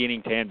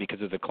beginning to end,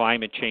 because of the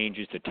climate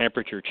changes, the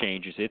temperature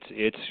changes.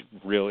 It's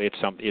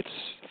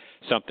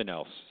something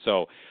else.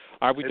 So,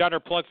 we've got our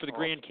plug for the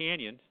Grand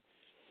Canyon.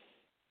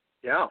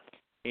 Yeah.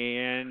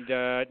 And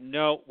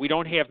no, we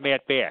don't have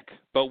Matt back,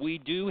 but we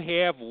do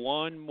have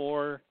one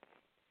more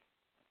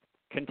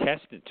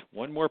contestant,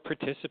 one more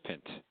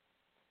participant.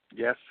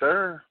 Yes,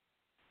 sir.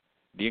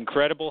 The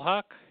Incredible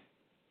Huck.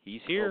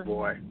 He's here. Oh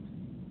boy.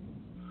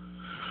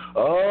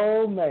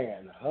 Oh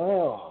man.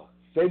 Oh,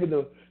 saving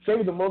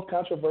the most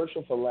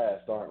controversial for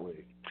last, aren't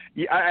we?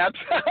 Yeah,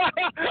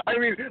 I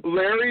mean,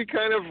 Larry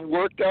kind of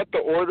worked out the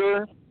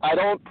order. I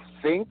don't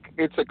think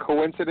it's a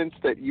coincidence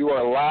that you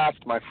are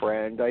last, my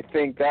friend. I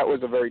think that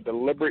was a very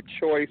deliberate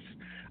choice.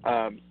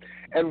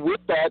 And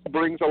with that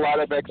brings a lot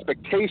of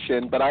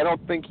expectation, but I don't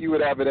think you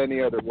would have it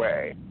any other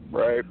way,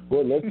 right?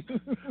 Well,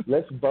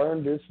 let's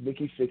burn this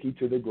Mickey Ficky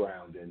to the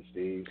ground, then,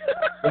 Steve.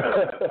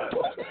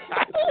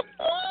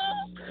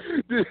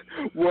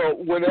 Well,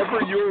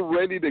 whenever you're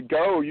ready to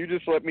go, you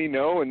just let me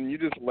know and you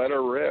just let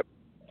her rip.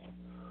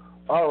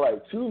 All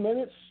right, 2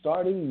 minutes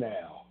starting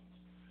now.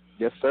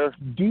 Yes, sir.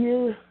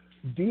 Dear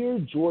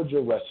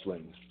Georgia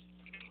Wrestling,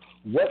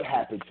 what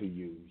happened to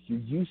you? You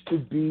used to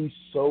be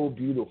so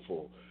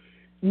beautiful.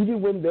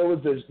 Even when there was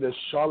the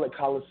Charlotte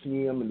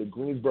Coliseum and the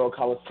Greensboro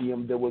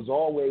Coliseum, there was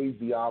always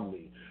the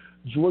Omni.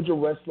 Georgia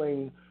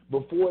Wrestling,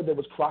 before there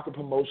was Crockett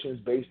Promotions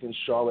based in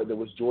Charlotte, there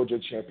was Georgia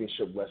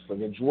Championship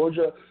Wrestling. In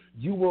Georgia,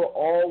 you were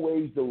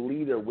always the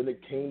leader when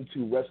it came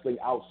to wrestling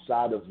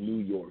outside of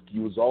New York.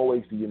 You was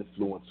always the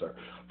influencer.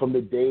 From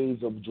the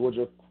days of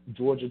Georgia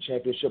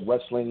Championship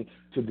Wrestling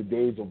to the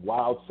days of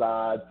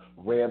Wildside,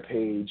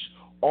 Rampage,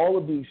 all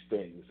of these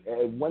things.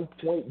 At one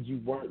point,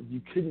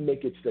 you couldn't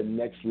make it to the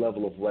next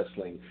level of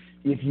wrestling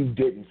if you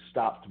didn't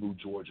stop through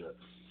Georgia.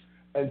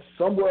 And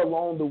somewhere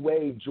along the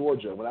way,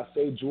 Georgia, when I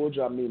say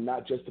Georgia, I mean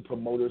not just the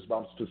promoters, but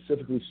I'm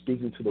specifically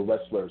speaking to the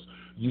wrestlers.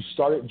 You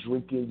started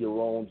drinking your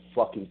own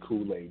fucking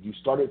Kool-Aid. You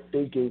started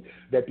thinking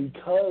that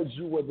because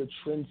you were the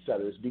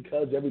trendsetters,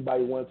 because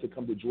everybody wanted to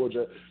come to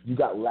Georgia, you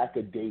got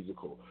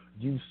lackadaisical.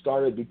 You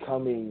started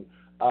becoming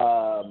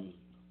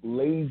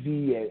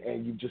lazy,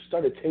 and you just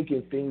started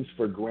taking things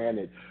for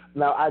granted.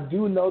 Now, I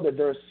do know that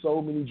there are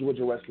so many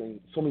Georgia wrestlers, and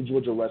so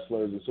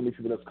many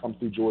people that's come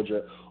through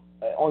Georgia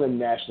on a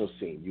national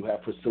scene. You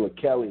have Priscilla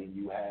Kelly, and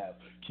you have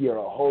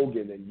Kiera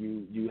Hogan, and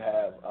you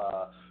have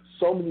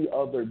so many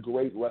other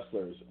great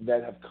wrestlers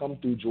that have come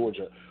through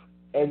Georgia.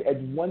 And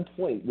at one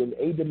point, when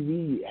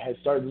AWE had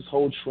started this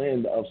whole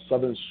trend of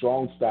Southern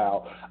Strong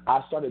Style,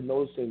 I started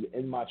noticing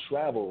in my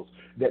travels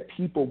that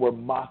people were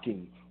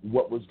mocking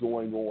what was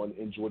going on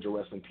in Georgia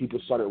wrestling. People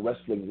started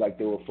wrestling like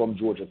they were from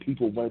Georgia.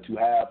 People wanted to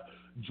have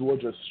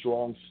Georgia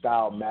Strong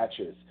Style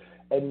matches.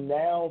 And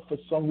now, for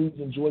some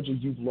reason, Georgia,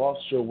 you've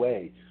lost your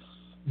way.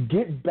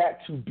 Get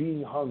back to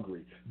being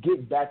hungry.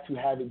 Get back to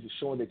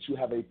showing that you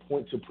have a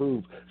point to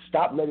prove.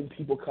 Stop letting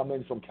people come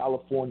in from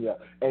California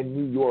and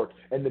New York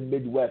and the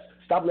Midwest.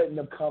 Stop letting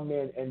them come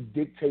in and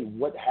dictate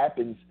what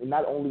happens,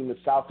 not only in the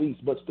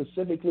Southeast, but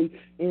specifically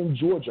in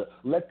Georgia.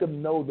 Let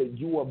them know that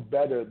you are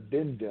better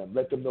than them.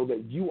 Let them know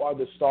that you are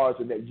the stars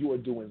and that you are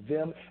doing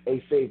them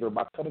a favor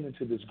by coming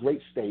into this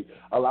great state,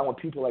 allowing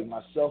people like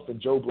myself and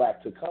Joe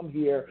Black to come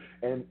here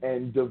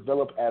and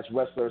develop as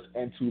wrestlers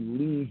and to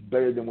leave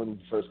better than when we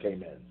first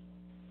came in.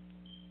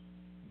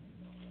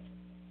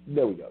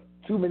 There we go.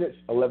 2 minutes,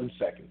 11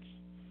 seconds.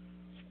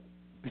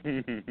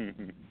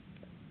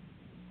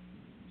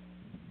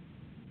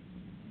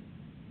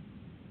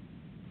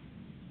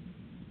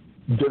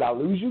 Did I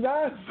lose you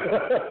guys?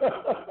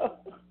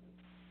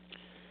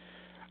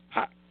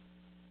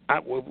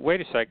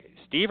 Wait a second.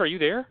 Steve, are you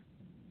there?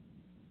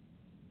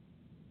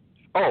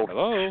 Oh,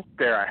 hello.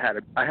 There,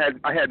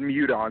 I had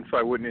mute on so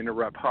I wouldn't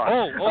interrupt Huck.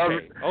 Oh,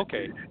 okay,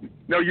 okay.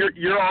 No,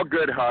 you're all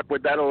good, Huck.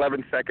 With that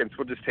 11 seconds,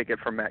 we'll just take it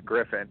from Matt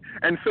Griffin.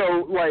 And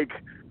so, like,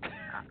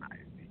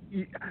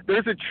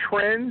 there's a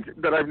trend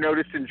that I've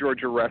noticed in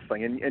Georgia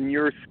wrestling, and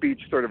your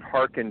speech sort of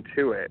hearkened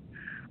to it.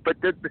 But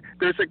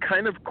there's a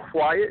kind of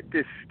quiet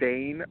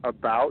disdain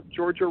about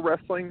Georgia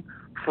wrestling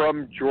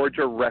from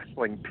Georgia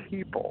wrestling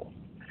people.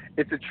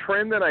 It's a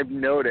trend that I've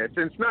noticed,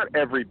 and it's not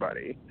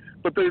everybody,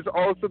 but there's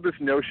also this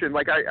notion,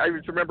 like I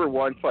remember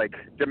once, like,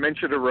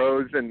 Dementia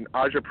DeRose and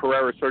Aja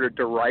Pereira sort of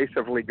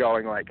derisively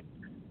going like,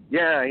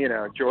 yeah,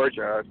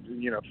 Georgia,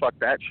 fuck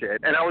that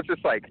shit. And I was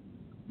just like,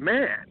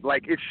 man,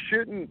 like, it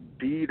shouldn't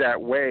be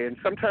that way. And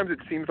sometimes it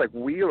seems like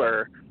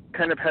Wheeler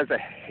kind of has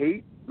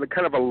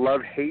kind of a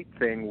love-hate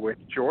thing with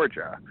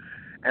Georgia.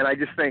 And I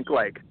just think,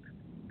 like,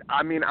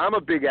 I mean, I'm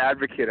a big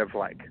advocate of,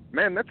 like,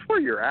 man, that's where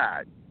you're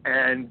at.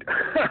 And,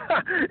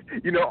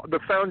 the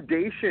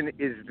foundation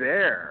is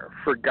there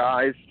for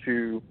guys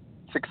to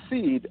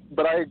succeed.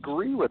 But I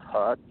agree with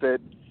Huck that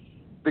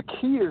the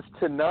key is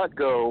to not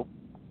go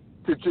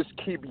to just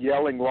keep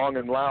yelling long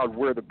and loud,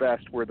 we're the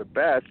best,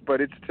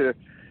 but it's to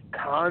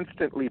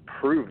constantly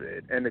prove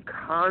it and to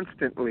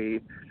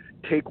constantly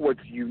take what's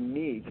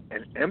unique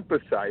and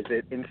emphasize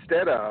it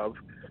instead of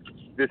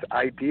this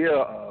idea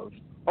of,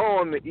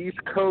 on the East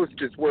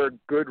Coast is where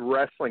good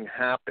wrestling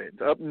happens.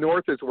 Up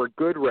north is where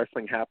good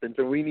wrestling happens,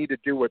 and we need to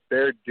do what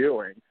they're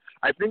doing.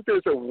 I think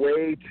there's a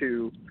way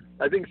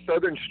I think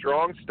Southern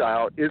Strong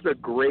Style is a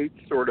great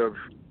sort of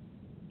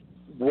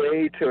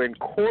way to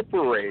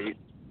incorporate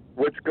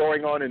what's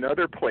going on in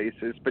other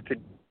places, but to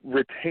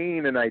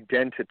retain an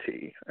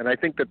identity. And I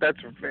think that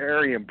that's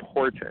very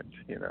important,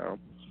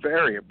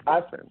 very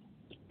important.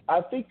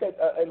 I think that,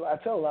 and I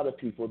tell a lot of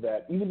people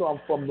that even though I'm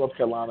from North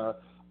Carolina,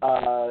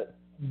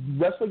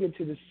 wrestling in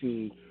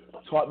Tennessee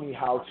taught me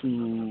how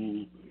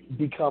to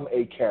become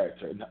a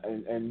character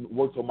and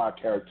work on my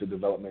character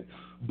development.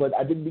 But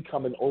I didn't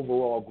become an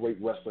overall great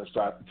wrestler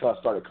until I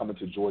started coming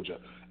to Georgia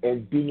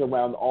and being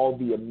around all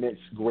the immense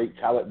great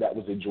talent that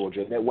was in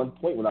Georgia. And at one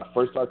point when I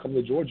first started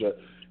coming to Georgia,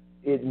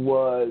 it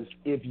was,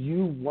 if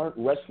you weren't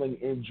wrestling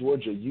in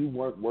Georgia, you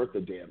weren't worth a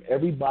damn.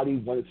 Everybody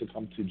wanted to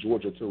come to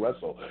Georgia to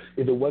wrestle.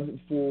 If it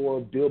wasn't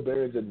for Bill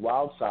Behrens and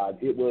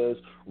Wildside, it was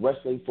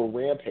wrestling for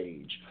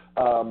Rampage.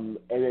 And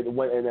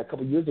a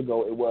couple of years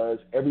ago, it was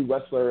every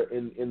wrestler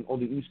on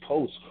the East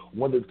Coast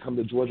wanted to come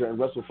to Georgia and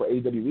wrestle for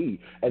AWE.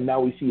 And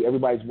now we see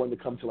everybody's wanting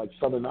to come to, like,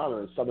 Southern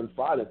Honor and Southern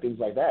Fried and things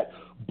like that.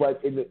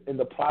 But in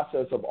the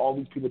process of all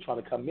these people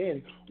trying to come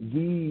in,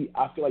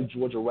 I feel like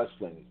Georgia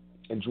wrestling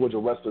and Georgia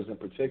wrestlers in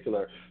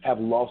particular have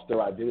lost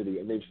their identity,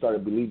 and they've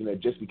started believing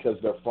that just because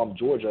they're from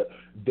Georgia,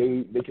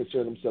 they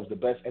consider themselves the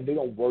best, and they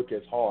don't work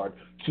as hard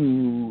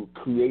to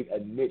create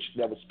a niche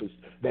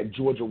that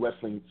Georgia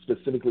wrestling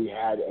specifically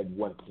had at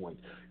one point.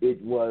 I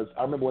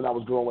remember when I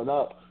was growing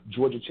up,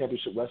 Georgia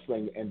Championship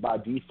Wrestling and by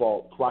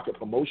default Crockett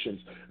Promotions,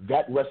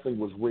 that wrestling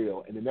was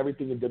real, and then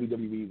everything in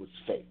WWE was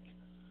fake.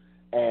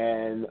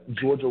 And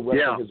Georgia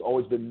wrestling has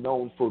always been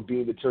known for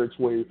being the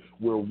territory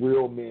where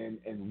real men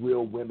and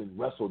real women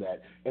wrestled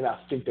at. And I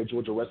think that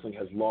Georgia wrestling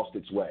has lost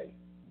its way.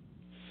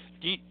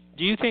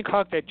 Do you think,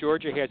 Huck, that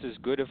Georgia has as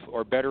good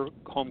or better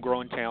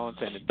homegrown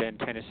talent than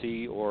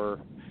Tennessee or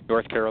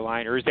North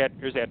Carolina, or is that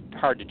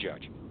hard to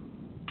judge?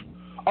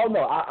 Oh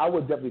no, I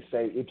would definitely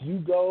say if you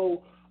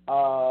go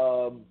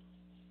pound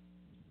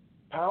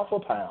for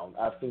pound,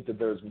 I think that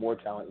there's more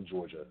talent in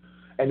Georgia.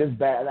 And it's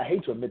bad, and I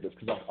hate to admit this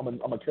because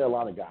I'm a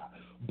Carolina guy,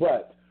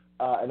 but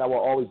and I will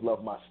always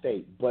love my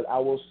state. But I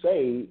will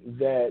say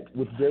that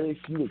with very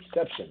few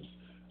exceptions,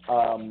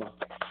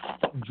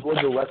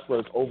 Georgia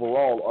wrestlers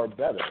overall are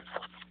better.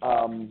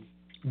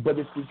 But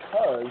it's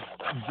because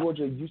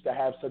Georgia used to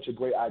have such a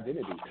great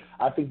identity.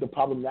 I think the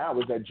problem now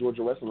is that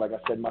Georgia wrestling, like I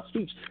said in my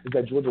speech, is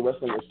that Georgia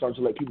wrestling is starting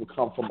to let people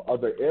come from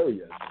other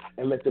areas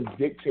and let them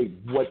dictate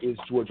what is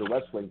Georgia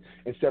wrestling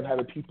instead of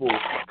having people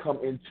come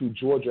into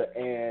Georgia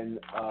and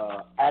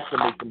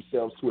acclimate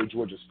themselves to a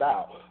Georgia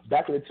style.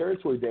 Back in the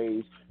territory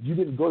days, you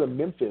didn't go to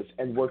Memphis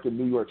and work a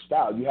New York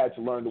style. You had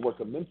to learn to work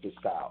a Memphis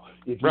style.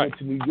 If you went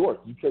to New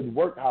York, you couldn't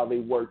work how they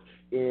worked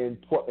in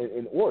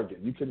Oregon.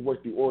 You couldn't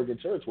work the Oregon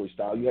territory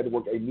style. You had to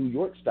work a New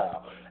York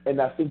style.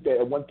 And I think that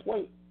at one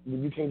point,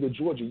 when you came to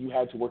Georgia, you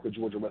had to work a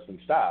Georgia wrestling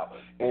style.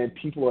 And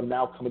people are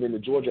now coming into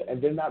Georgia,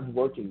 and they're not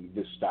working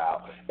this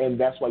style. And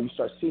that's why you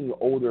start seeing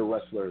older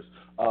wrestlers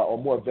or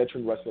more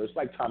veteran wrestlers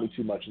like Tommy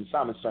Too Much and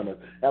Simon Sermon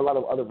and a lot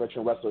of other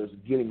veteran wrestlers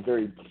seeming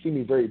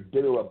very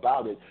bitter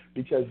about it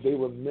because they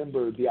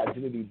remember the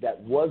identity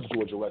that was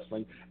Georgia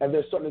wrestling, and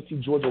they're starting to see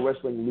Georgia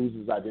wrestling lose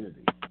its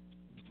identity.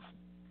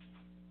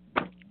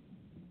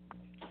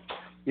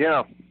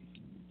 Yeah,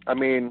 I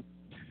mean,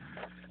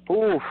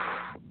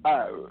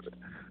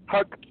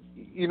 Huck,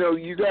 you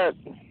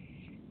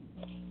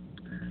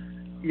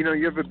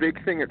have a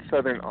big thing at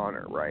Southern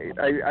Honor, right?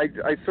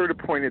 I sort of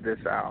pointed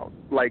this out.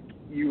 Like,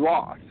 you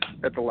lost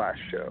at the last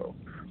show,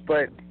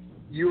 but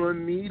you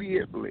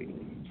immediately,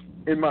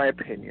 in my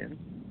opinion,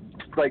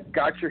 like,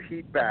 got your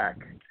heat back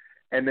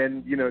And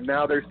then,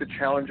 now there's the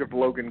challenge of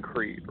Logan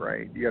Creed,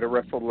 right? You got to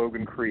wrestle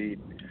Logan Creed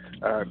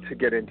to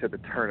get into the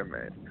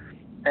tournament.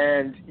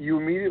 And you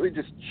immediately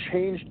just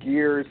change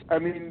gears. I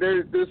mean,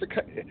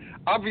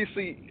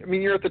 obviously,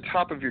 you're at the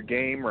top of your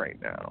game right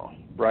now,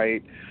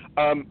 right?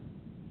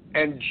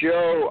 And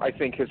Joe, I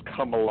think, has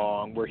come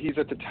along where he's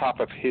at the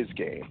top of his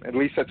game. At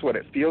least that's what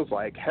it feels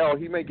like. Hell,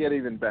 he may get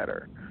even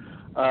better.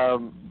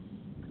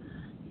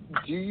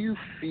 Do you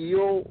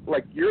feel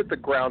like you're at the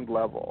ground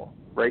level,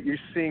 right? You're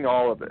seeing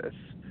all of this.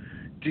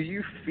 Do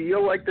you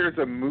feel like there's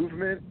a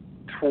movement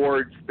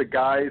towards the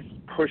guys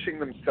pushing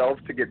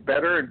themselves to get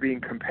better and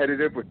being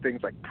competitive with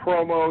things like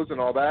promos and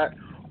all that?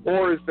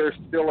 Or is there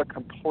still a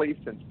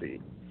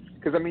complacency?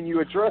 Because,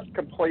 you address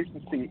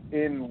complacency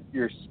in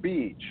your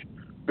speech,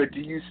 but do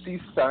you see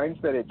signs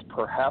that it's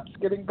perhaps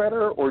getting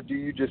better, or do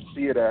you just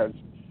see it as,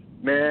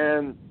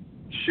 man,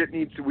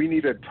 we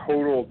need a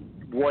total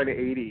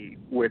 180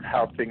 with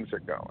how things are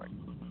going?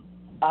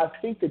 I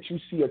think that you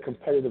see a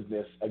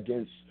competitiveness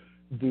against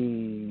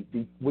the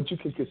what you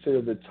can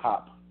consider the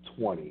top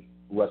 20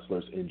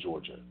 wrestlers in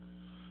Georgia.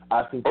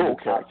 I think the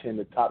top 10,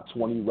 the top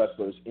 20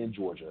 wrestlers in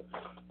Georgia,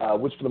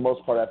 which for the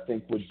most part I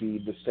think would be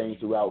the same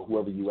throughout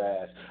whoever you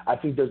ask. I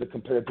think there's a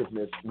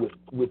competitiveness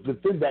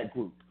within that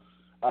group.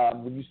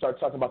 When you start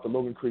talking about the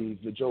Logan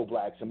Creeds, the Joe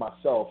Blacks, and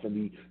myself,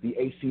 and the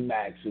AC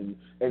Max,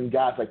 and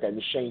guys like that, and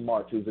the Shane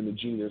Martins and the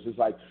Juniors, it's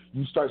like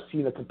you start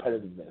seeing a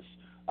competitiveness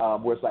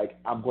where it's like,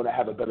 I'm going to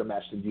have a better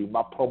match than you.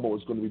 My promo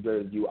is going to be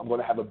better than you. I'm going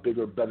to have a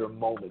bigger, better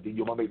moment than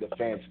you. I'm going to make the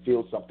fans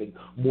feel something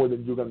more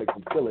than you're going to make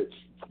them feel it.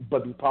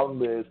 But the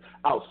problem is,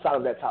 outside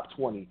of that top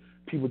 20,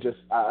 people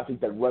I think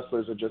that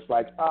wrestlers are just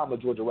like, I'm a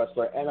Georgia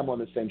wrestler, and I'm on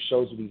the same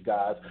shows with these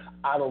guys.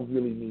 I don't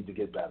really need to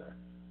get better.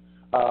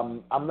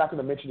 I'm not going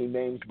to mention any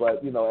names,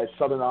 but, at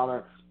Southern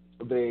Honor,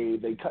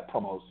 they cut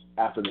promos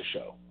after the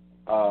show.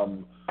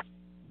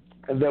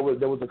 And there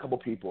was a couple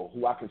people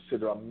who I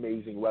consider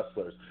amazing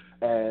wrestlers,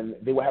 and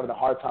they were having a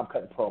hard time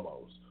cutting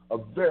promos, a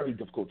very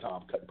difficult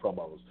time cutting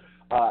promos.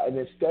 And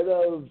instead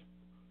of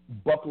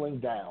buckling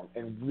down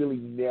and really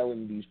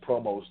nailing these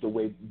promos the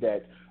way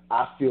that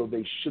I feel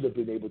they should have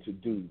been able to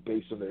do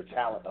based on their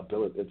talent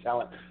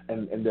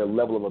and their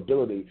level of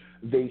ability,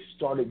 they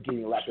started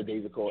getting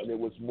lackadaisical, and it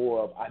was more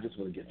of, I just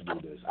want to get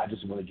through this. I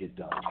just want to get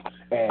done.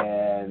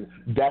 And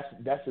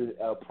that's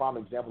a prime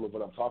example of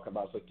what I'm talking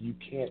about. It's like you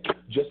can't,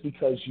 just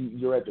because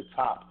you're at the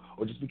top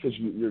or just because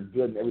you're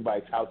good and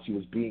everybody touts you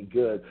as being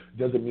good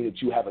doesn't mean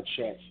that you have a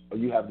chance or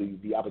you have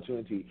the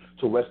opportunity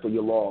to rest on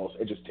your laurels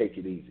and just take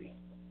it easy.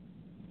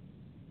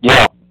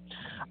 Yeah.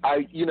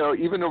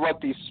 Even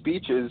about these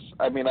speeches,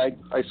 I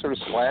sort of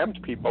slammed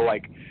people.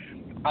 Like,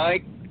 I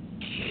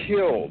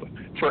killed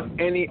for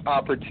any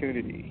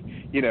opportunity.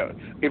 If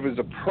it was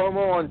a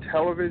promo on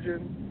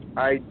television,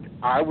 I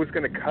was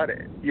going to cut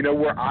it.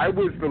 Where I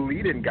was the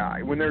lead-in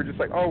guy. When they were just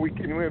like, oh, we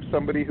have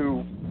somebody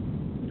who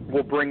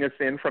will bring us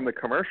in from the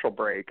commercial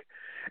break.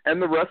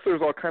 And the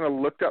wrestlers all kind of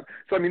looked up.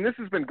 So, this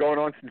has been going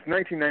on since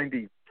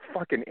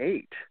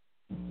 1998.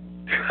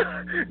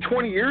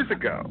 20 years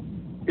ago,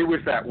 it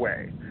was that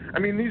way.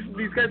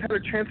 These guys had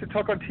a chance to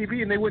talk on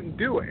TV and they wouldn't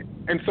do it.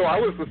 And so I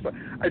would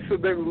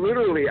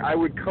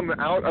come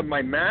out of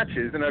my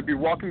matches and I'd be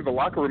walking to the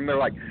locker room and they're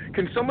like,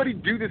 can somebody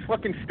do this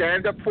fucking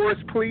stand-up for us,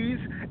 please?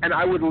 And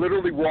I would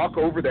literally walk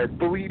over there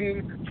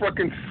bleeding,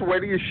 fucking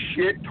sweaty as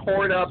shit,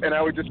 torn up, and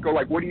I would just go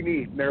like, what do you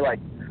need? And they're like,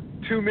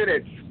 2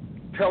 minutes.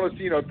 Tell us,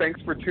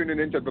 thanks for tuning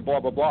into the blah,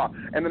 blah, blah.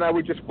 And then I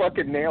would just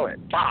fucking nail it.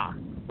 Bah!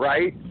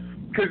 Right?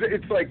 Because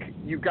it's like,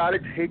 you got to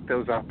take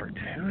those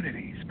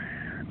opportunities, man.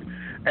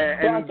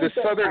 And the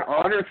Southern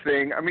Honor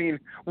thing,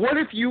 what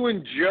if you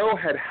and Joe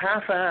had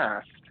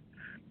half-assed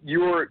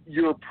your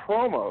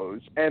promos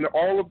and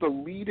all of the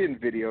lead-in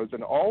videos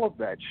and all of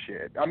that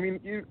shit?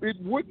 It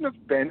wouldn't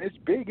have been as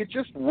big. It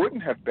just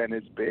wouldn't have been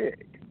as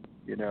big,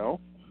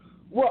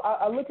 Well,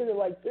 I look at it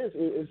like this.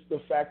 It's the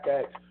fact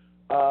that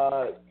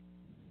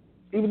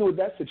even with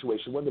that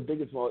situation, the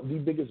biggest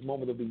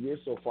moment of the year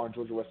so far in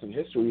Georgia wrestling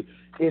history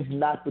is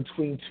not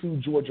between two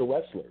Georgia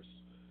wrestlers.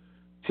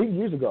 10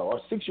 years ago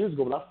or 6 years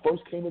ago when I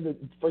first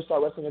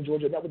started wrestling in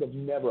Georgia, that would have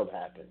never have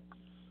happened.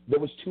 There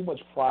was too much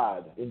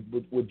pride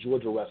with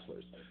Georgia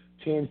wrestlers.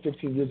 10,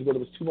 15 years ago, there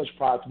was too much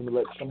pride for them to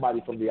let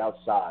somebody from the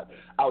outside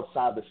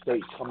the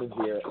state, come in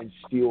here and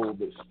steal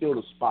the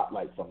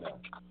spotlight from them.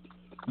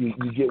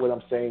 You get what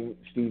I'm saying,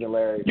 Steve and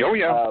Larry? Oh,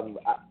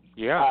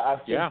 yeah. I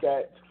think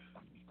that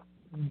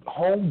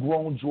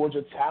homegrown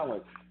Georgia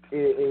talent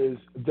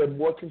they're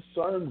more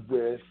concerned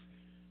with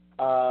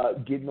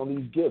getting on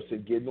these gifts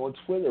and getting on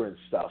Twitter and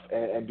stuff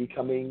and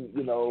becoming,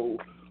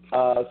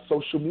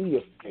 social media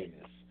famous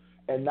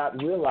and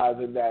not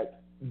realizing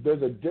that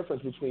there's a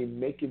difference between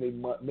making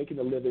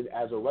a living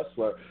as a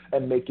wrestler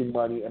and making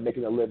money and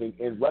making a living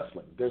in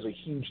wrestling. There's a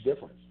huge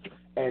difference,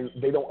 and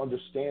they don't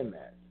understand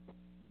that.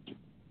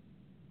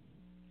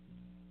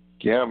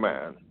 Yeah,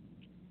 man.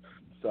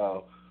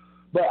 So,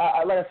 but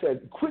like I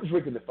said, quit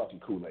drinking the fucking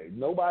Kool-Aid.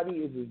 Nobody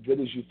is as good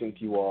as you think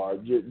you are.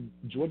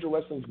 Georgia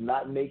wrestling's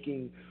not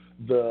making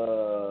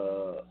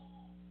the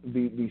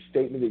the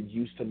statement it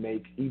used to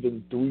make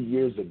even 3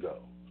 years ago.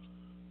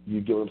 You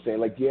get what I'm saying?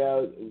 Like,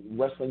 yeah,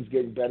 wrestling's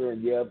getting better,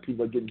 and yeah,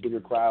 people are getting bigger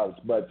crowds,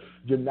 but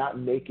you're not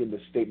making the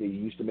statement you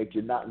used to make.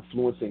 You're not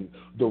influencing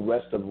the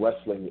rest of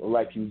wrestling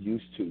like you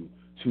used to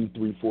 2,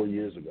 3, 4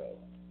 years ago.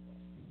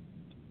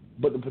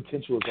 But the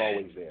potential is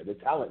always there. The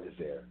talent is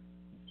there.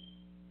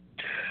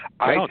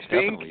 I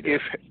think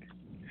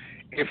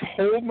if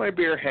Hold My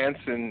Beer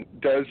Hansen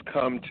does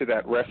come to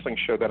that wrestling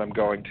show that I'm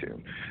going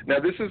to. Now,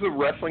 this is a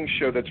wrestling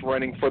show that's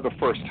running for the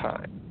first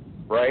time,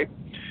 right?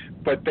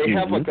 But they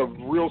have like a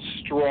real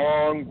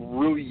strong,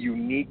 really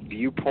unique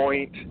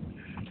viewpoint.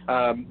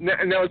 Now,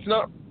 it's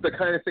not the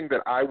kind of thing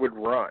that I would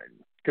run,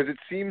 because it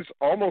seems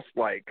almost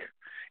like,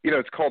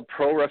 it's called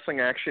Pro Wrestling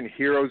Action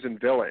Heroes and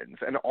Villains,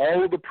 and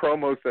all of the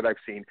promos that I've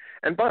seen.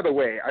 And by the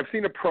way, I've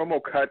seen a promo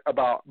cut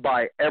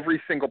by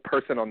every single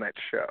person on that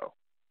show.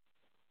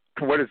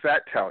 What does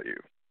that tell you,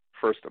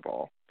 first of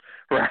all?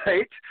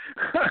 Right?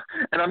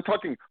 And I'm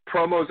talking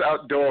promos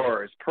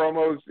outdoors,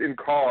 promos in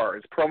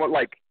cars,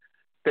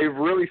 they've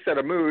really set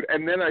a mood.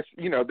 And then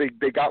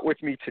they got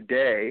with me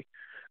today,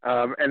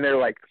 and they're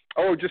like,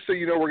 oh, just so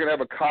you know, we're going to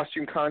have a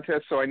costume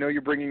contest, so I know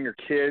you're bringing your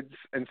kids,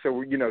 and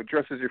so,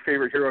 dress as your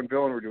favorite hero and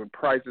villain. We're doing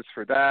prizes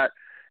for that,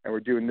 and we're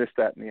doing this,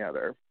 that, and the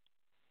other.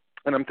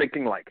 And I'm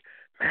thinking,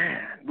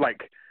 man,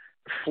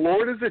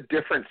 Florida's a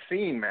different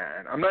scene,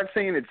 man. I'm not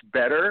saying it's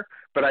better,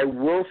 but I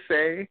will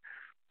say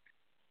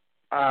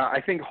I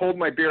think Hold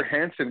My Beer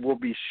Hansen will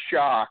be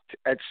shocked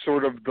at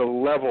sort of the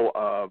level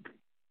of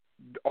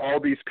all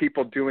these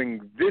people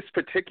doing this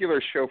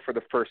particular show for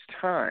the first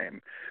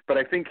time, but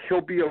I think he'll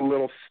be a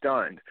little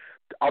stunned.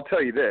 I'll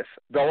tell you this,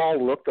 they'll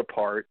all look the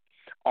part.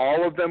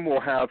 All of them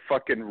will have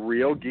fucking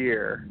real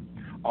gear.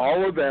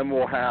 All of them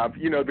will have,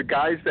 the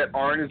guys that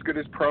aren't as good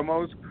as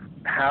promos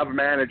have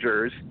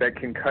managers that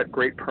can cut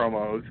great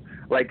promos.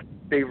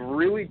 They've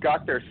really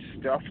got their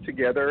stuff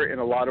together in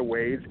a lot of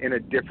ways, in a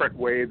different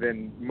way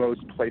than most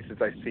places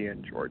I see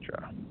in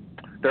Georgia.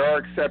 There are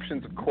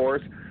exceptions, of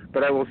course,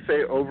 but I will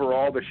say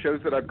overall, the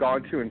shows that I've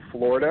gone to in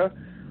Florida,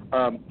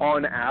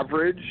 on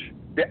average,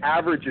 the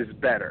average is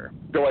better.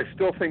 Though I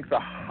still think the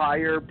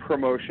higher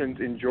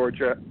promotions in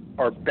Georgia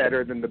are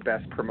better than the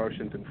best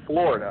promotions in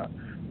Florida.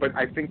 But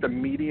I think the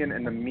median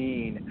and the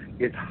mean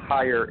is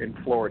higher in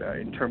Florida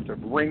in terms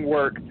of ring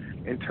work,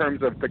 in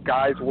terms of the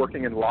guys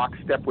working in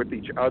lockstep with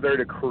each other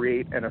to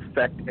create an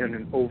effect in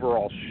an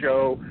overall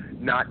show,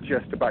 not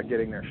just about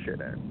getting their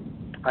shit in.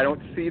 I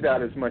don't see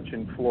that as much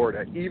in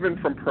Florida, even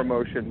from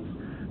promotions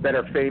that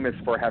are famous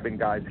for having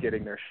guys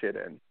getting their shit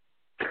in,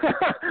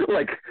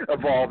 like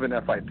Evolve and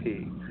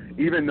FIP.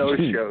 Even those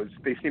shows,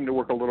 they seem to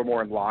work a little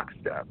more in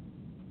lockstep.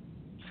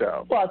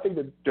 So, well, I think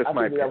that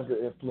was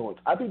an influence.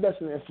 I think that's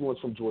an influence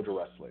from Georgia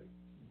wrestling.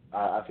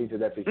 I think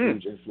that's a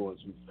huge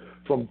influence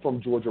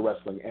from Georgia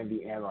wrestling and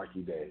the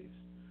Anarchy days,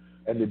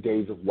 and the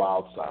days of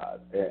Wildside,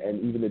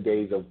 and even the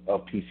days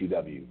of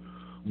PCW,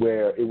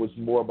 where it was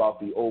more about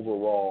the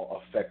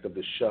overall effect of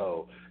the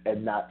show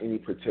and not any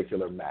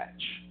particular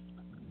match.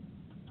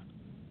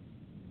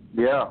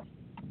 Yeah.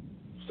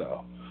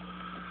 So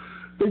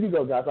there you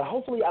go, guys.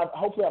 Hopefully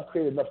I've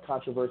created enough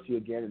controversy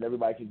again, and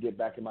everybody can get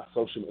back in my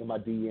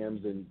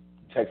DMs and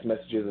text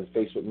messages and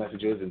Facebook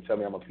messages and tell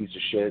me I'm a piece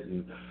of shit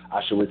and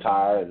I should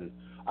retire and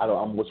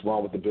I'm what's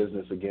wrong with the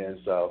business again.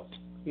 So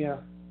yeah.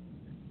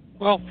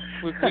 Well,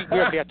 we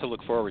have that to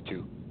look forward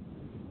to.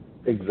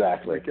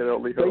 Exactly.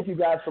 Thank you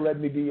guys for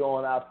letting me be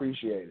on. I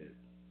appreciate it.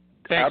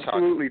 Thanks,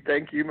 absolutely. Huck.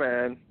 Thank you,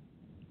 man.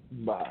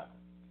 Bye.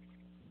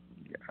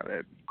 Got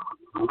it.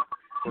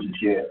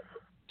 Yeah.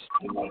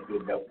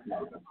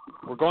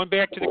 We're going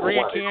back to the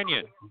Grand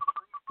Canyon.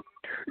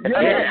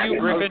 Yeah, you,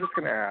 Griffin. I was just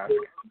going to ask.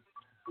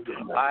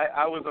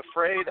 I was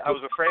afraid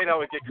I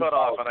would get cut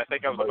off, and I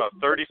think I was about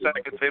 30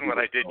 seconds in when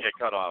I did get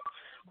cut off.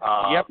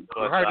 Yep,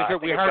 but,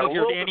 we hardly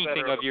heard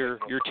anything of your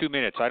 2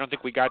 minutes. I don't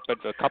think we got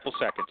but a couple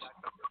seconds.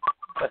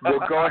 Well,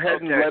 go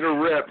ahead and let her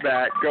rip,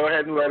 Matt. Go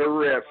ahead and let her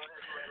rip.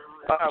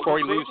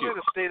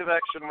 The state of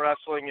action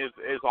wrestling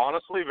is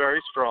honestly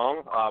very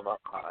strong. I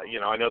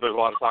know there's a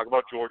lot of talk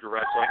about Georgia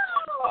wrestling.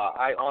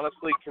 I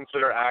honestly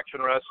consider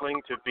action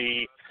wrestling to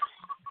be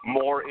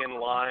more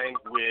in line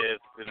with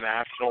the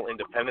national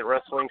independent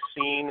wrestling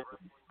scene,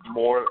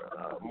 more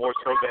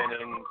so than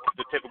in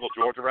the typical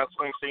Georgia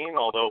wrestling scene.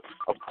 Although,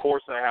 of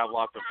course, I have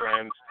lots of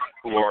friends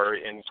who are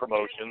in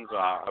promotions.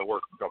 I've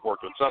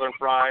worked with Southern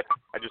Pride.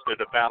 I just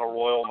did a battle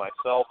royal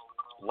myself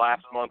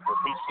last month for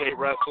Peach State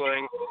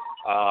Wrestling.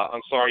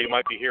 I'm sorry, you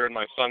might be hearing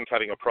my son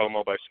cutting a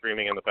promo by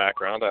screaming in the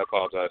background. I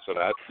apologize for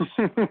that.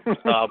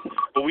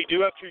 But we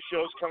do have 2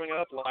 shows coming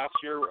up. Last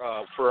year,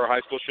 for our high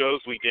school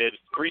shows, we did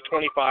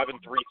 325 and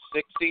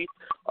 360.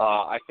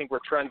 I think we're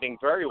trending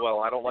very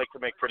well. I don't like to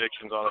make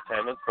predictions on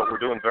attendance, but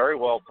we're doing very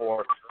well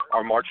for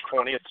our March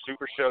 20th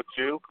Super Show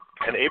 2.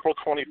 And April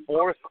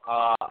 24th,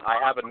 I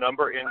have a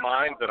number in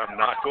mind that I'm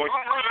not going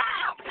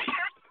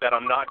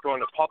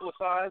to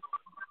publicize.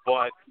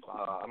 But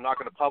I'm not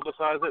going to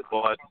publicize it.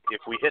 But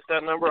if we hit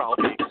that number, I'll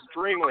be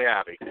extremely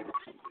happy.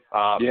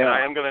 And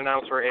I am going to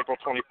announce for April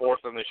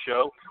 24th on this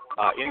show.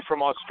 In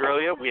from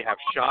Australia, we have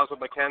Shaza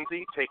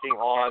McKenzie taking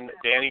on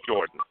Danny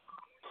Jordan.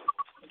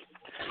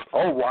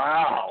 Oh,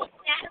 wow.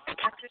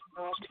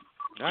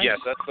 Nice. Yes,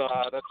 that's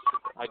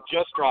I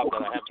just dropped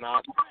that. I have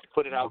not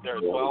put it out there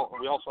as well.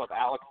 We also have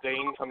Alex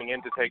Dane coming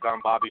in to take on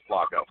Bobby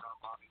Flacco.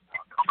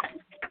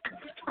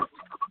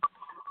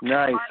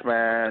 Nice,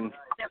 man.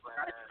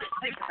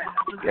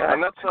 Yeah,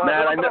 and that's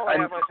Matt, I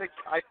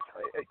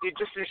think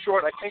just in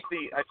short, I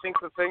think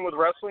the thing with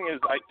wrestling is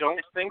I don't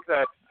think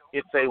that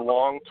it's a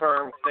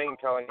long-term thing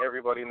telling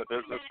everybody in the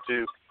business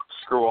to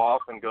screw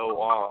off and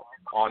go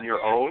on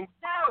your own.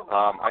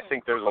 I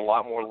think there's a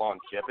lot more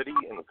longevity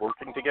in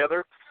working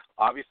together.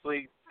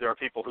 Obviously, there are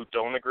people who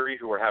don't agree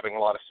who are having a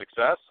lot of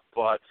success,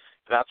 but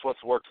that's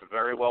what's worked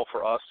very well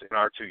for us in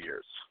our 2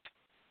 years.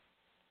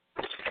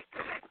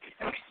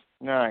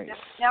 Nice.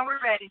 Now we're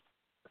ready.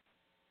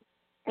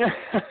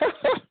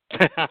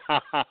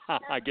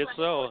 I guess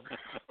so.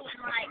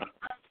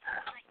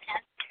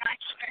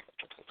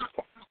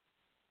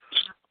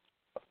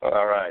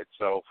 All right,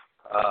 so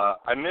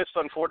I missed,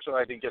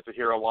 unfortunately, I didn't get to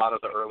hear a lot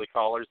of the early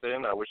callers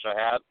in. I wish I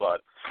had,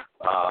 but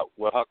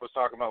what Huck was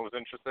talking about was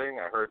interesting.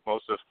 I heard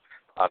most of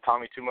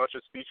Tommy Too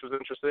Much's speech was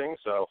interesting,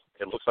 so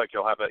it looks like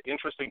you'll have an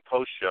interesting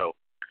post-show.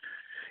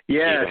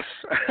 Yes,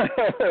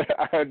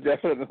 I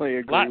definitely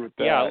agree with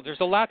that. Yeah, there's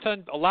a lot to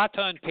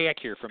unpack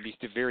here from these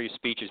various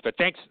speeches. But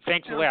thanks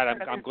a lot.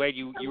 I'm glad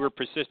you were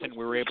persistent.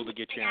 We were able to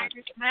get you on.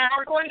 Matt,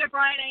 we're going to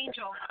Brian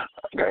Angel.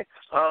 Okay.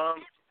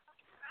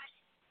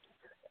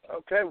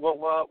 Okay.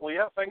 Well,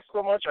 yeah. Thanks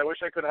so much. I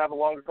wish I could have a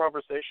longer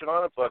conversation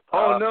on it, but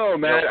no,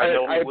 man.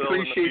 I will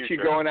appreciate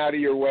you going out of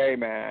your way,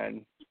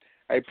 man.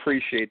 I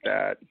appreciate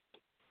that.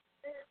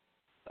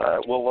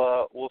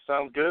 Will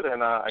sound good,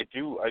 and I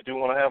do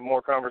want to have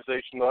more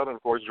conversation on it.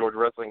 Of course, Georgia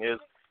wrestling is,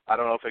 I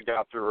don't know if it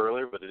got through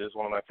earlier, but it is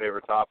one of my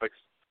favorite topics,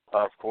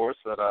 of course,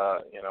 that,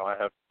 I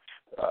have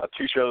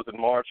 2 shows in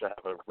March. I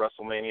have a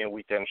WrestleMania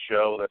weekend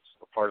show that's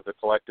a part of the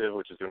collective,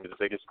 which is going to be the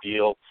biggest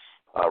deal,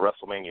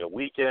 WrestleMania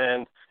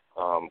weekend.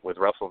 With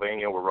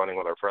WrestleMania, we're running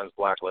with our friends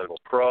Black Label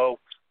Pro.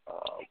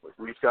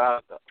 We've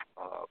got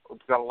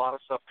a lot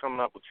of stuff coming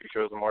up with 2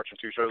 shows in March and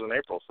 2 shows in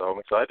April, so I'm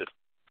excited.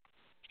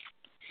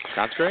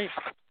 Sounds great.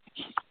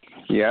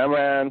 Yeah,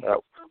 man.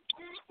 All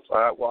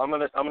right. Well, I'm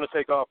gonna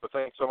take off, but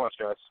thanks so much,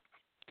 guys.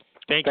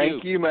 Thank you.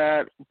 Thank you,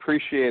 Matt.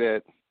 Appreciate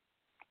it.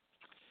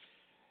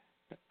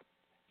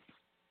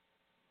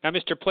 Now,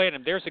 Mr.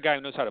 Platinum, there's a guy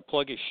who knows how to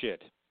plug his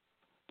shit.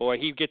 Boy,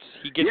 he gets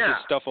his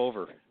stuff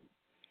over.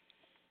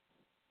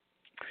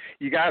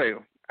 You got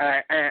to,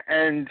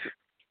 and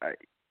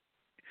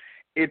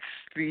it's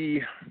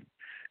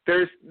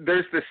there's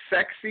the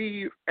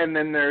sexy, and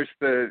then there's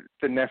the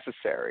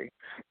necessary.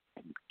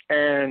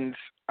 And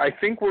I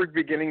think we're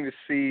beginning to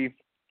see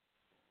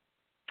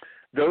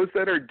those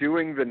that are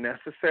doing the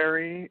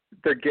necessary,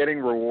 they're getting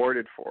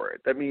rewarded for it.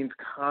 That means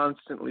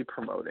constantly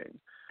promoting,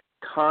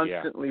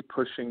 constantly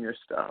pushing your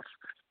stuff,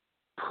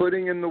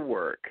 putting in the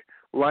work,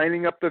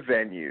 lining up the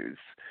venues.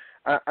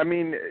 I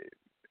mean,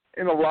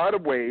 in a lot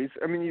of ways,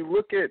 I mean, you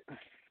look at,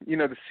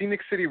 the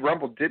Scenic City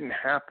Rumble didn't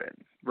happen,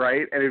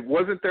 right? And it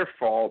wasn't their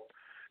fault.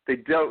 They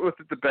dealt with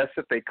it the best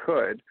that they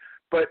could.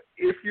 But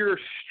if you're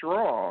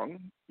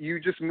strong, you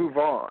just move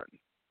on.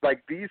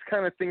 Like, these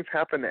kind of things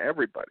happen to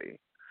everybody.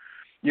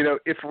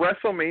 If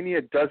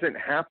WrestleMania doesn't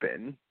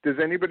happen, does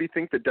anybody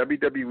think that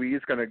WWE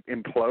is going to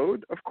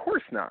implode? Of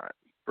course not,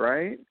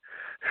 right?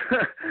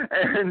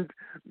 And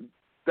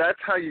that's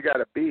how you got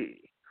to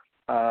be.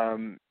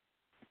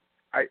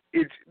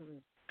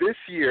 This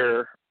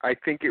year, I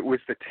think it was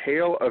the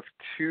tale of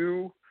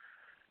 2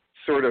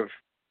 sort of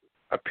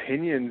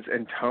opinions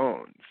and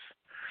tones.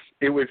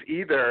 It was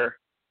either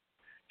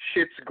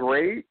shit's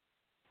great,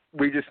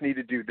 we just need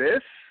to do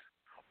this,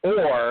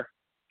 or,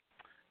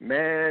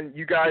 man,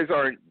 you guys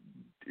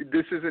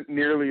this isn't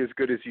nearly as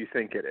good as you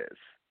think it is.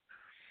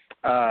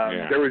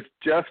 There was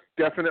just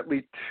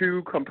definitely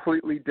 2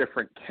 completely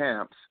different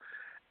camps,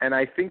 and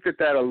I think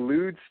that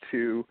alludes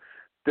to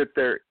that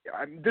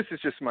this is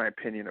just my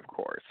opinion, of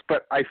course,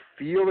 but I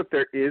feel that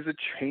there is a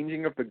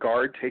changing of the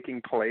guard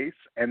taking place,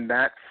 and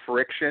that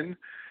friction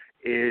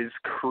is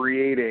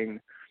creating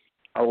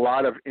a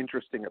lot of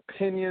interesting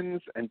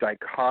opinions and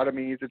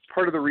dichotomies. It's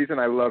part of the reason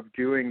I love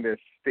doing this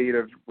State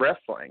of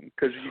Wrestling,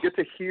 because you get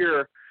to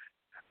hear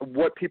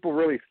what people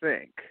really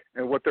think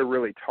and what they're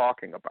really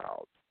talking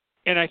about.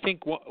 And I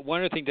think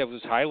one of the things that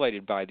was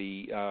highlighted by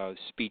the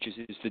speeches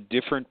is the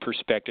different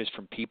perspectives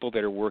from people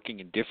that are working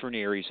in different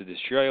areas of this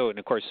show. And,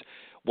 of course,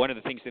 one of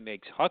the things that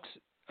makes Huck's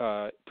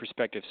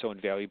perspective so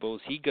invaluable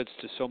is he goes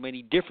to so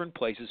many different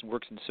places and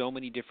works in so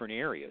many different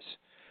areas.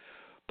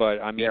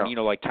 But, I mean,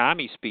 like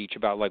Tommy's speech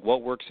about, like,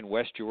 what works in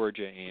West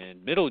Georgia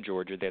and Middle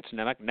Georgia that's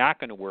not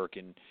going to work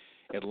in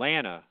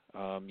Atlanta.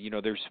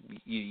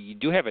 You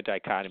do have a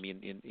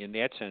dichotomy in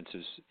that sense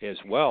as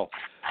well.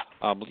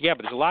 But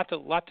there's a lot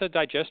to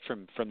digest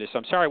from this.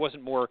 I'm sorry I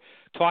wasn't more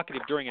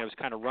talkative during it. I was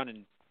kind of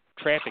running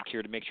traffic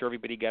here to make sure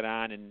everybody got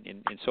on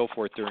and so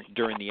forth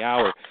during the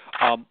hour.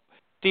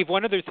 Steve,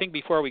 one other thing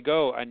before we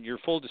go, on your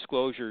full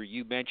disclosure,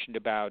 you mentioned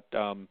about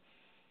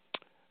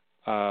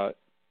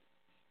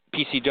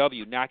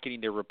PCW not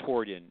getting their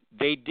report in.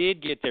 They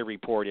did get their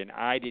report in.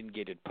 I didn't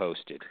get it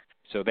posted.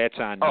 So that's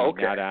on me,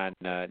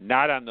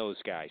 not on those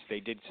guys. They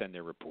did send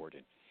their report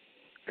in.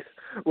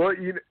 Well,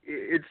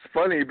 it's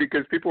funny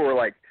because people were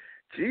like,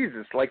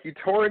 Jesus, like you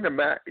tore into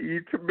Matt.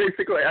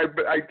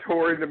 I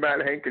tore into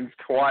Matt Hankins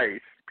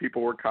twice.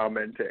 People were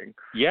commenting.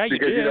 Yeah, you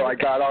because did. I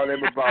got on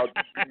him about.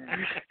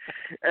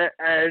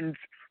 and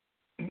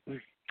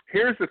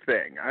here's the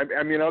thing.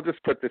 I mean, I'll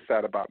just put this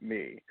out about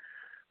me.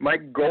 My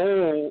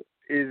goal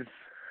is,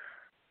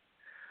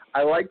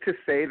 I like to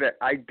say that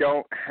I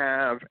don't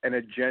have an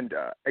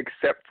agenda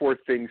except for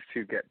things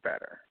to get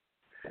better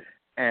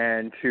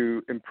and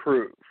to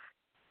improve.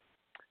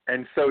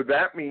 And so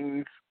that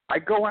means I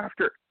go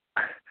after.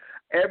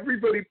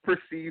 Everybody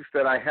perceives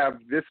that I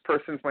have this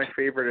person's my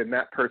favorite and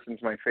that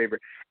person's my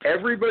favorite.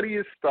 Everybody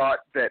has thought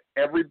that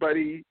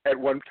everybody at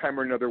one time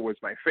or another was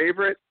my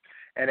favorite,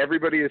 and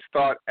everybody has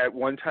thought at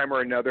one time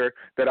or another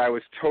that I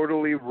was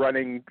totally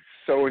running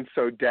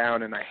so-and-so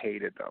down and I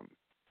hated them.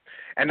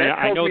 And that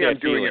tells me I'm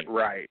doing it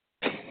right.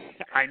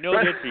 I know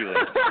that feeling.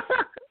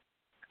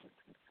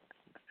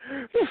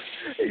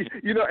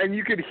 And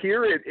you could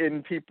hear it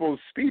in people's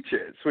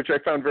speeches, which I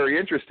found very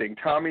interesting.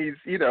 Tommy's,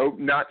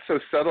 not so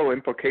subtle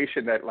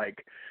implication that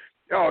like,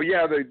 oh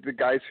yeah, the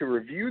guys who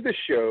review the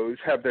shows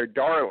have their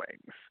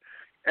darlings.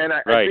 And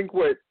I think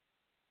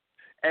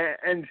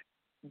and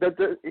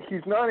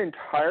he's not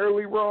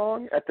entirely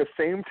wrong at the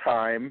same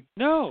time.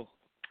 No.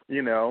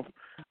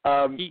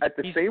 At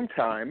the same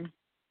time,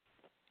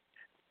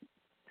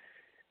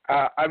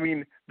 I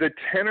mean, the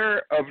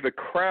tenor of the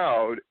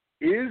crowd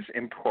is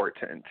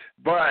important,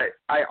 but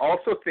I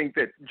also think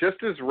that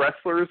just as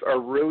wrestlers are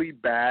really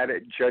bad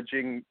at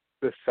judging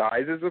the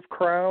sizes of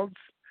crowds,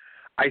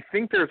 I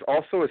think there's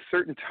also a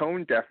certain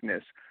tone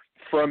deafness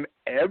from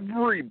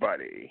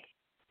everybody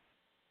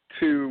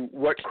to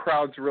what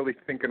crowds really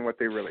think and what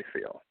they really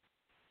feel.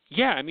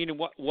 Yeah, I mean,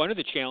 one of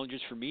the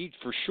challenges for me,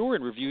 for sure,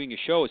 in reviewing a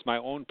show is my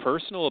own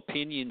personal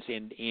opinions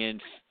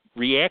and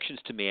reactions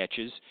to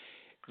matches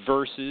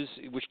versus,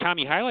 which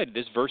Tommy highlighted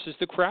this, versus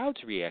the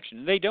crowd's reaction.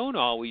 And they don't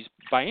always,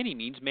 by any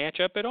means, match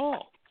up at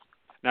all.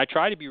 And I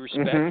try to be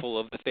respectful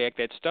of the fact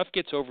that stuff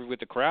gets over with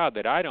the crowd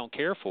that I don't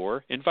care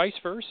for, and vice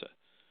versa.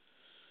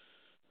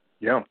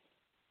 Yeah.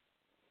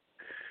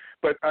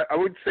 But I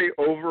would say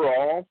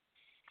overall,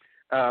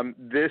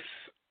 this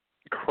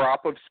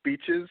crop of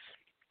speeches,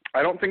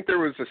 I don't think there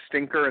was a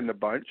stinker in the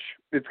bunch.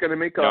 It's going to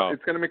make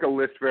a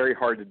list very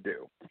hard to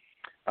do.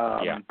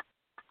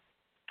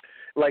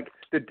 Like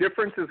the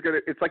difference is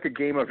it's like a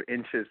game of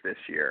inches this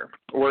year.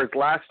 Whereas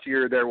last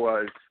year there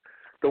was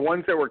the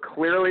ones that were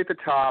clearly at the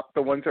top,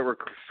 the ones that were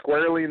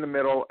squarely in the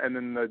middle, and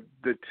then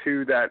the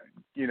two that,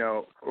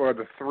 or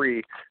the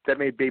three that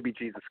made Baby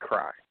Jesus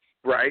cry.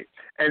 Right?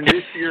 And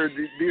this year,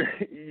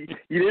 you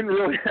didn't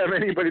really have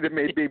anybody that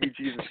made Baby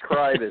Jesus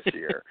cry this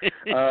year.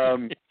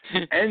 And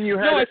you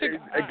had,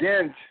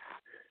 again,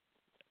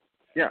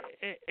 yeah.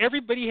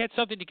 Everybody had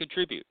something to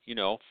contribute,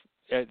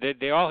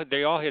 They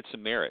all had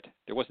some merit.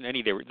 There wasn't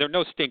any. There were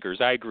no stinkers.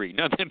 I agree.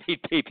 None of them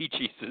made Baby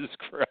Jesus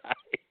cry.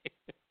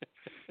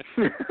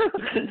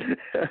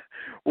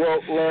 Well,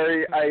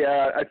 Larry,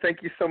 I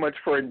thank you so much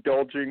for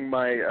indulging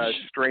my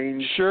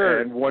strange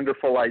and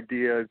wonderful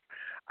ideas.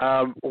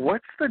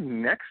 What's the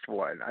next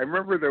one? I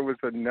remember there was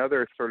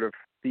another sort of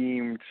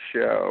themed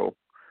show.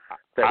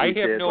 I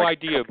have no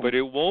idea, but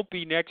it won't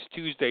be next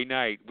Tuesday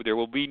night. There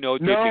will be no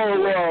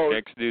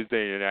next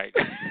Tuesday night.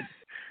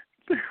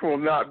 There will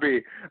not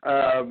be.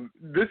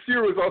 This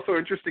year was also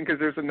interesting because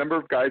there's a number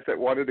of guys that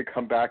wanted to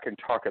come back and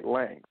talk at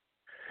length,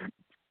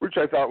 which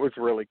I thought was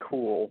really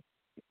cool.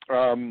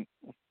 I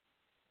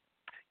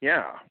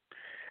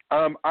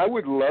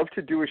would love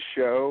to do a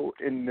show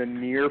in the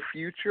near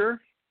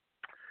future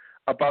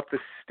about the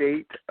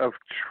state of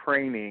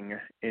training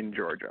in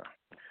Georgia.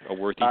 A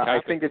worthy topic. I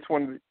think it's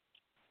one.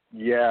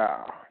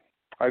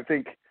 I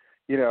think,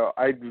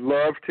 I'd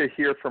love to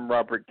hear from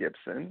Robert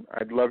Gibson.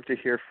 I'd love to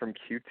hear from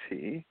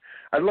QT.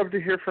 I'd love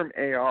to hear from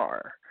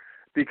AR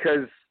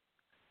because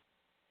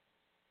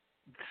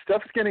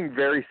stuff's getting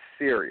very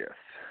serious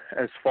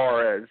as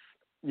far as,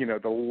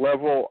 the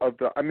level of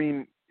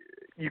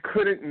you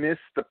couldn't miss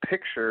the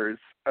pictures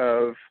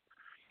of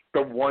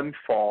the one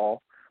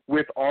fall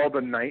with all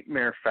the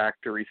Nightmare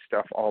Factory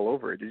stuff all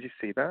over it. Did you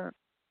see that?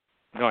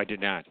 No, I did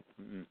not.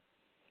 Mm-mm.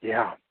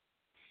 Yeah.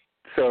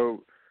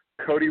 So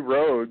Cody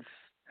Rhodes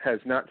has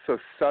not so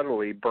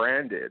subtly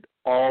branded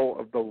all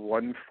of the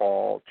One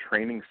Fall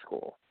training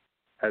school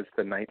as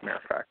the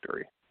Nightmare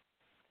Factory.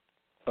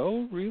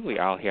 Oh, really?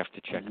 I'll have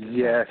to check this out.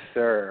 Yes,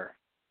 sir.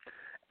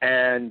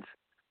 And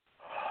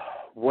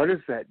what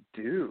does that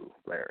do,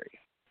 Larry?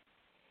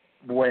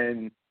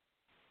 When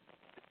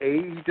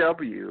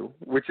AEW,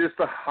 which is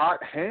the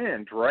hot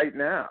hand right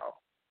now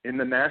in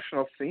the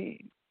national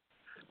scene,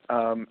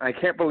 I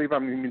can't believe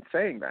I'm even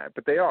saying that,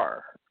 but they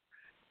are.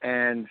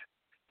 And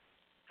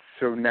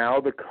So now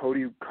the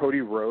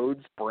Cody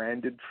Rhodes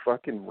branded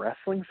fucking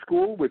wrestling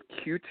school with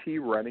QT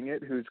running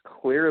it, who's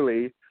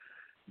clearly,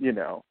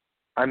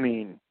 I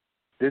mean,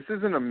 this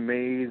is an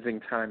amazing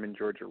time in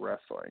Georgia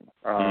wrestling.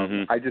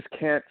 I just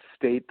can't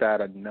state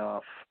that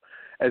enough.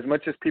 As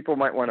much as people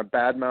might want to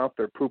badmouth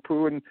or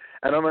poo-poo, and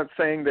I'm not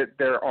saying that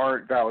there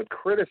aren't valid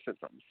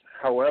criticisms.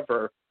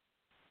 However,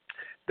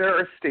 there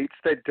are states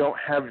that don't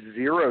have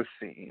zero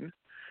scene.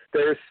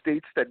 There are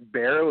states that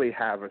barely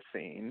have a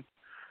scene.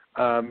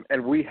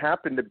 And we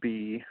happen to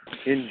be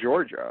in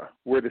Georgia,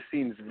 where the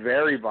scene's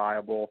very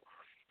viable,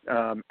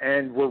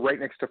 and we're right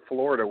next to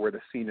Florida, where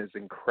the scene is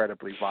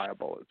incredibly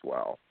viable as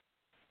well.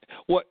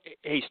 Well,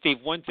 hey, Steve,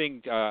 one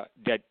thing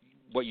that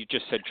what you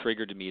just said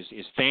triggered to me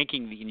is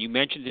thanking, and you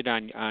mentioned it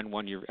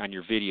on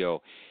your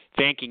video,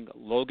 thanking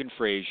Logan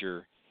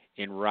Frazier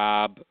and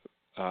Rob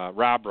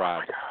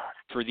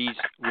for these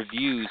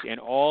reviews and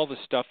all the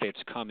stuff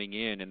that's coming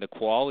in, and the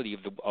quality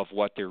of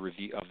what their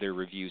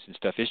reviews and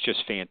stuff is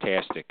just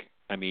fantastic.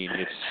 I mean,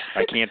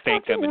 I can't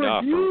thank them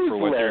enough for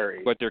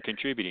what they're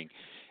contributing.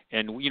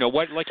 And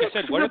what, like you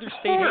said, what other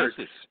state has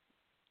this?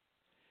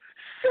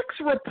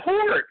 6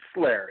 reports,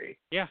 Larry.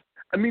 Yeah.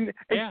 I mean,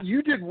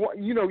 you did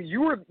one.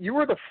 You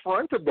were the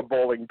front of the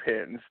bowling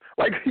pins.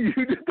 Like, you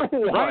did the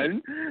one.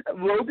 Right.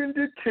 Logan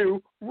did 2.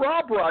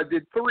 Rob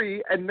did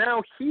 3, and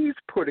now he's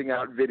putting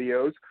out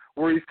videos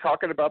where he's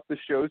talking about the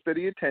shows that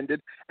he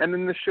attended, and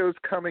then the shows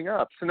coming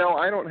up. So now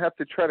I don't have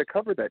to try to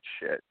cover that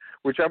shit,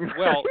 which I'm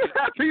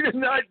happy to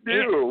not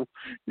do.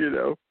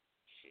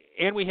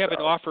 And we have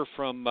an offer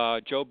from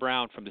Joe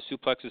Brown from the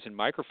Suplexes and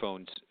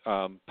Microphones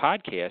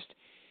podcast.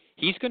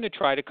 He's going to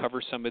try to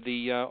cover some of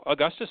the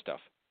Augusta stuff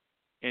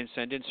and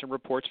send in some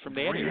reports from that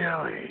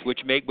area,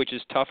 which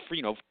is tough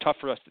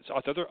for us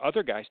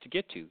other guys to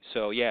get to.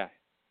 So yeah,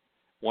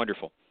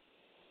 wonderful.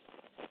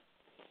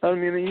 I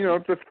mean,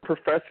 if the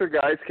professor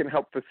guys can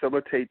help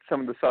facilitate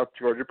some of the South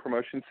Georgia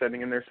promotion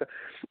sending in their stuff.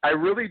 I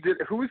really did.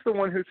 Who was the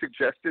one who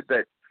suggested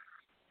that,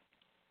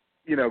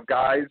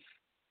 guys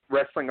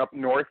wrestling up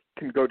north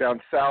can go down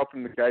south,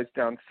 and the guys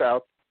down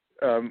south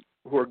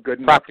who are good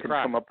enough can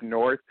come up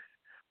north?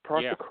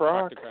 Proctor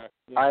Croc.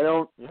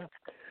 Yeah.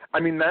 I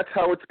mean, that's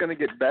how it's going to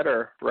get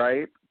better,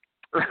 right?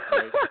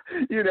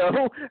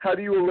 How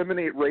do you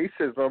eliminate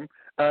racism?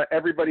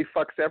 Everybody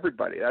fucks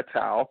everybody. That's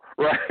how,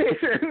 right?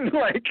 And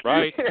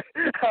right.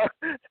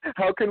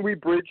 How can we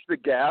bridge the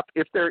gap?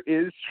 If there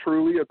is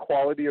truly a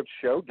quality of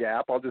show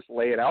gap, I'll just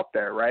lay it out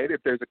there, right?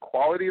 If there's a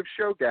quality of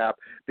show gap,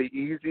 the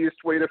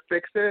easiest way to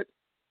fix it,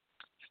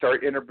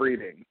 start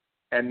interbreeding,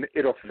 and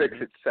it'll fix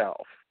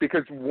itself.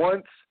 Because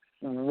once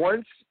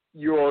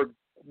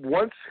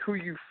who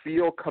you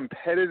feel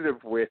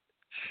competitive with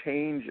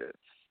changes,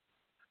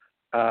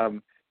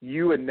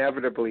 you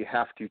inevitably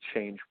have to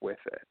change with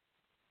it,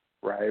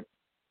 right?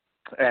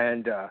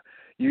 And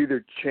you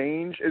either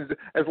change,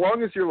 as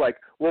long as you're like,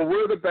 well,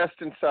 we're the best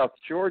in South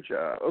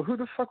Georgia. Who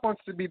the fuck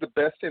wants to be the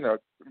best in a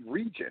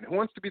region? Who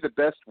wants to be the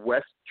best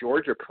West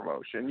Georgia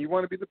promotion? You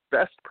want to be the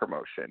best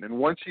promotion. And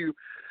once you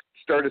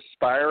start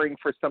aspiring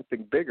for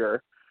something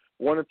bigger,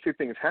 one of two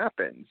things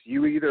happens.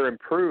 You either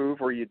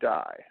improve or you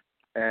die.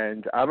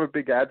 And I'm a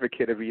big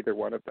advocate of either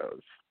one of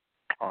those,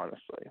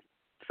 honestly.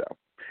 So,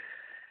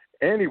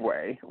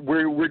 anyway,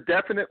 we're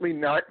definitely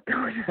not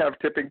going to have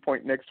Tipping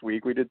Point next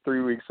week. We did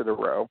 3 weeks in a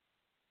row.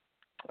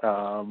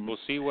 We'll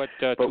see what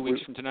 2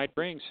 weeks from tonight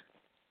brings.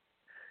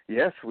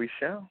 Yes, we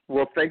shall.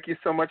 Well, thank you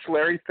so much,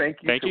 Larry.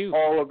 Thank you to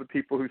all of the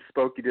people who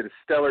spoke. You did a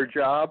stellar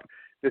job.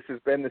 This has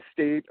been the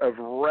State of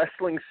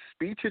Wrestling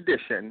Speech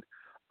edition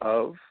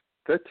of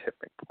The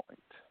Tipping Point.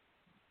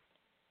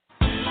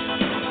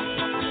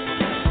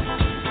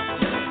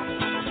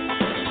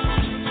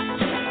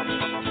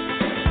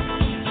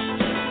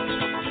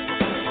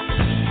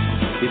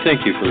 We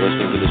thank you for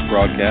listening to this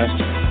broadcast,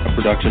 a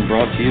production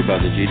brought to you by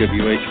the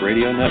GWH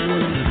Radio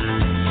Network.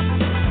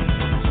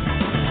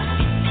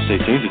 Stay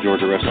tuned to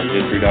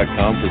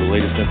GeorgiaWrestlingHistory.com for the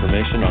latest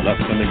information on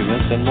upcoming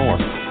events and more.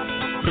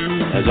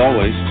 As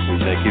always, we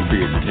thank you for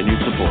your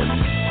continued support.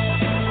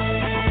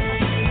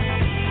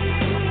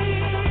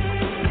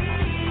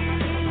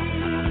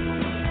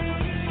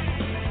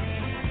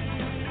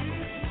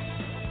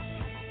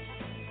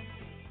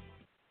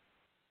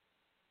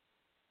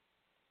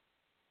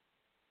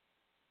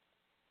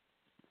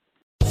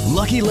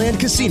 Lucky Land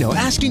Casino,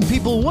 asking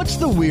people, what's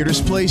the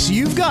weirdest place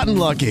you've gotten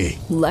lucky?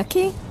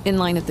 Lucky? In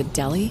line at the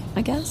deli,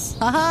 I guess?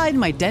 Aha, in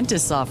my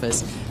dentist's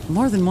office.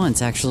 More than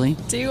once, actually.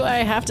 Do I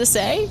have to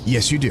say?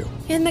 Yes, you do.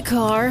 In the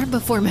car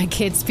before my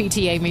kids'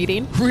 PTA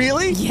meeting.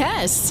 Really?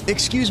 Yes.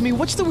 Excuse me,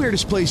 what's the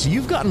weirdest place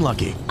you've gotten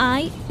lucky?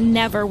 I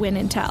never win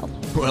and tell.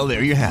 Well,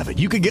 there you have it.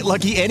 You can get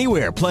lucky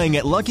anywhere, playing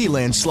at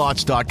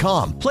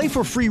LuckyLandSlots.com. Play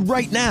for free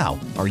right now.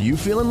 Are you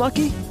feeling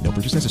lucky? No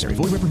purchase necessary.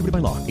 Void where prohibited by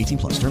law.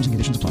 18+. Terms and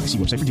conditions apply. See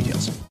website for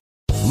details.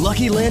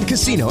 Lucky Land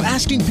Casino,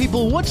 asking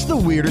people, what's the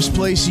weirdest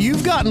place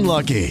you've gotten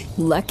lucky?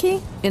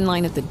 Lucky? In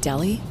line at the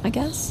deli, I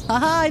guess?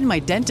 Aha, in my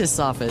dentist's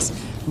office.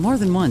 More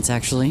than once,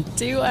 actually.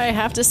 Do I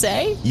have to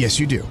say? Yes,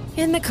 you do.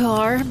 In the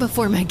car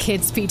before my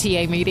kids'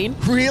 PTA meeting.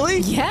 Really?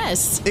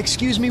 Yes.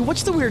 Excuse me,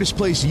 what's the weirdest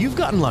place you've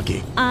gotten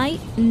lucky? I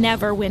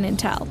never win and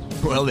tell.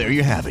 Well, there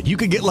you have it. You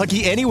can get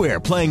lucky anywhere,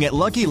 playing at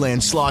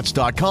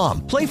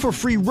LuckyLandSlots.com. Play for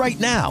free right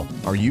now.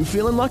 Are you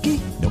feeling lucky?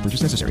 No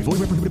purchase necessary. Void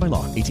where prohibited by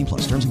law.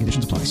 18+. Terms and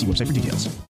conditions apply. See website for details.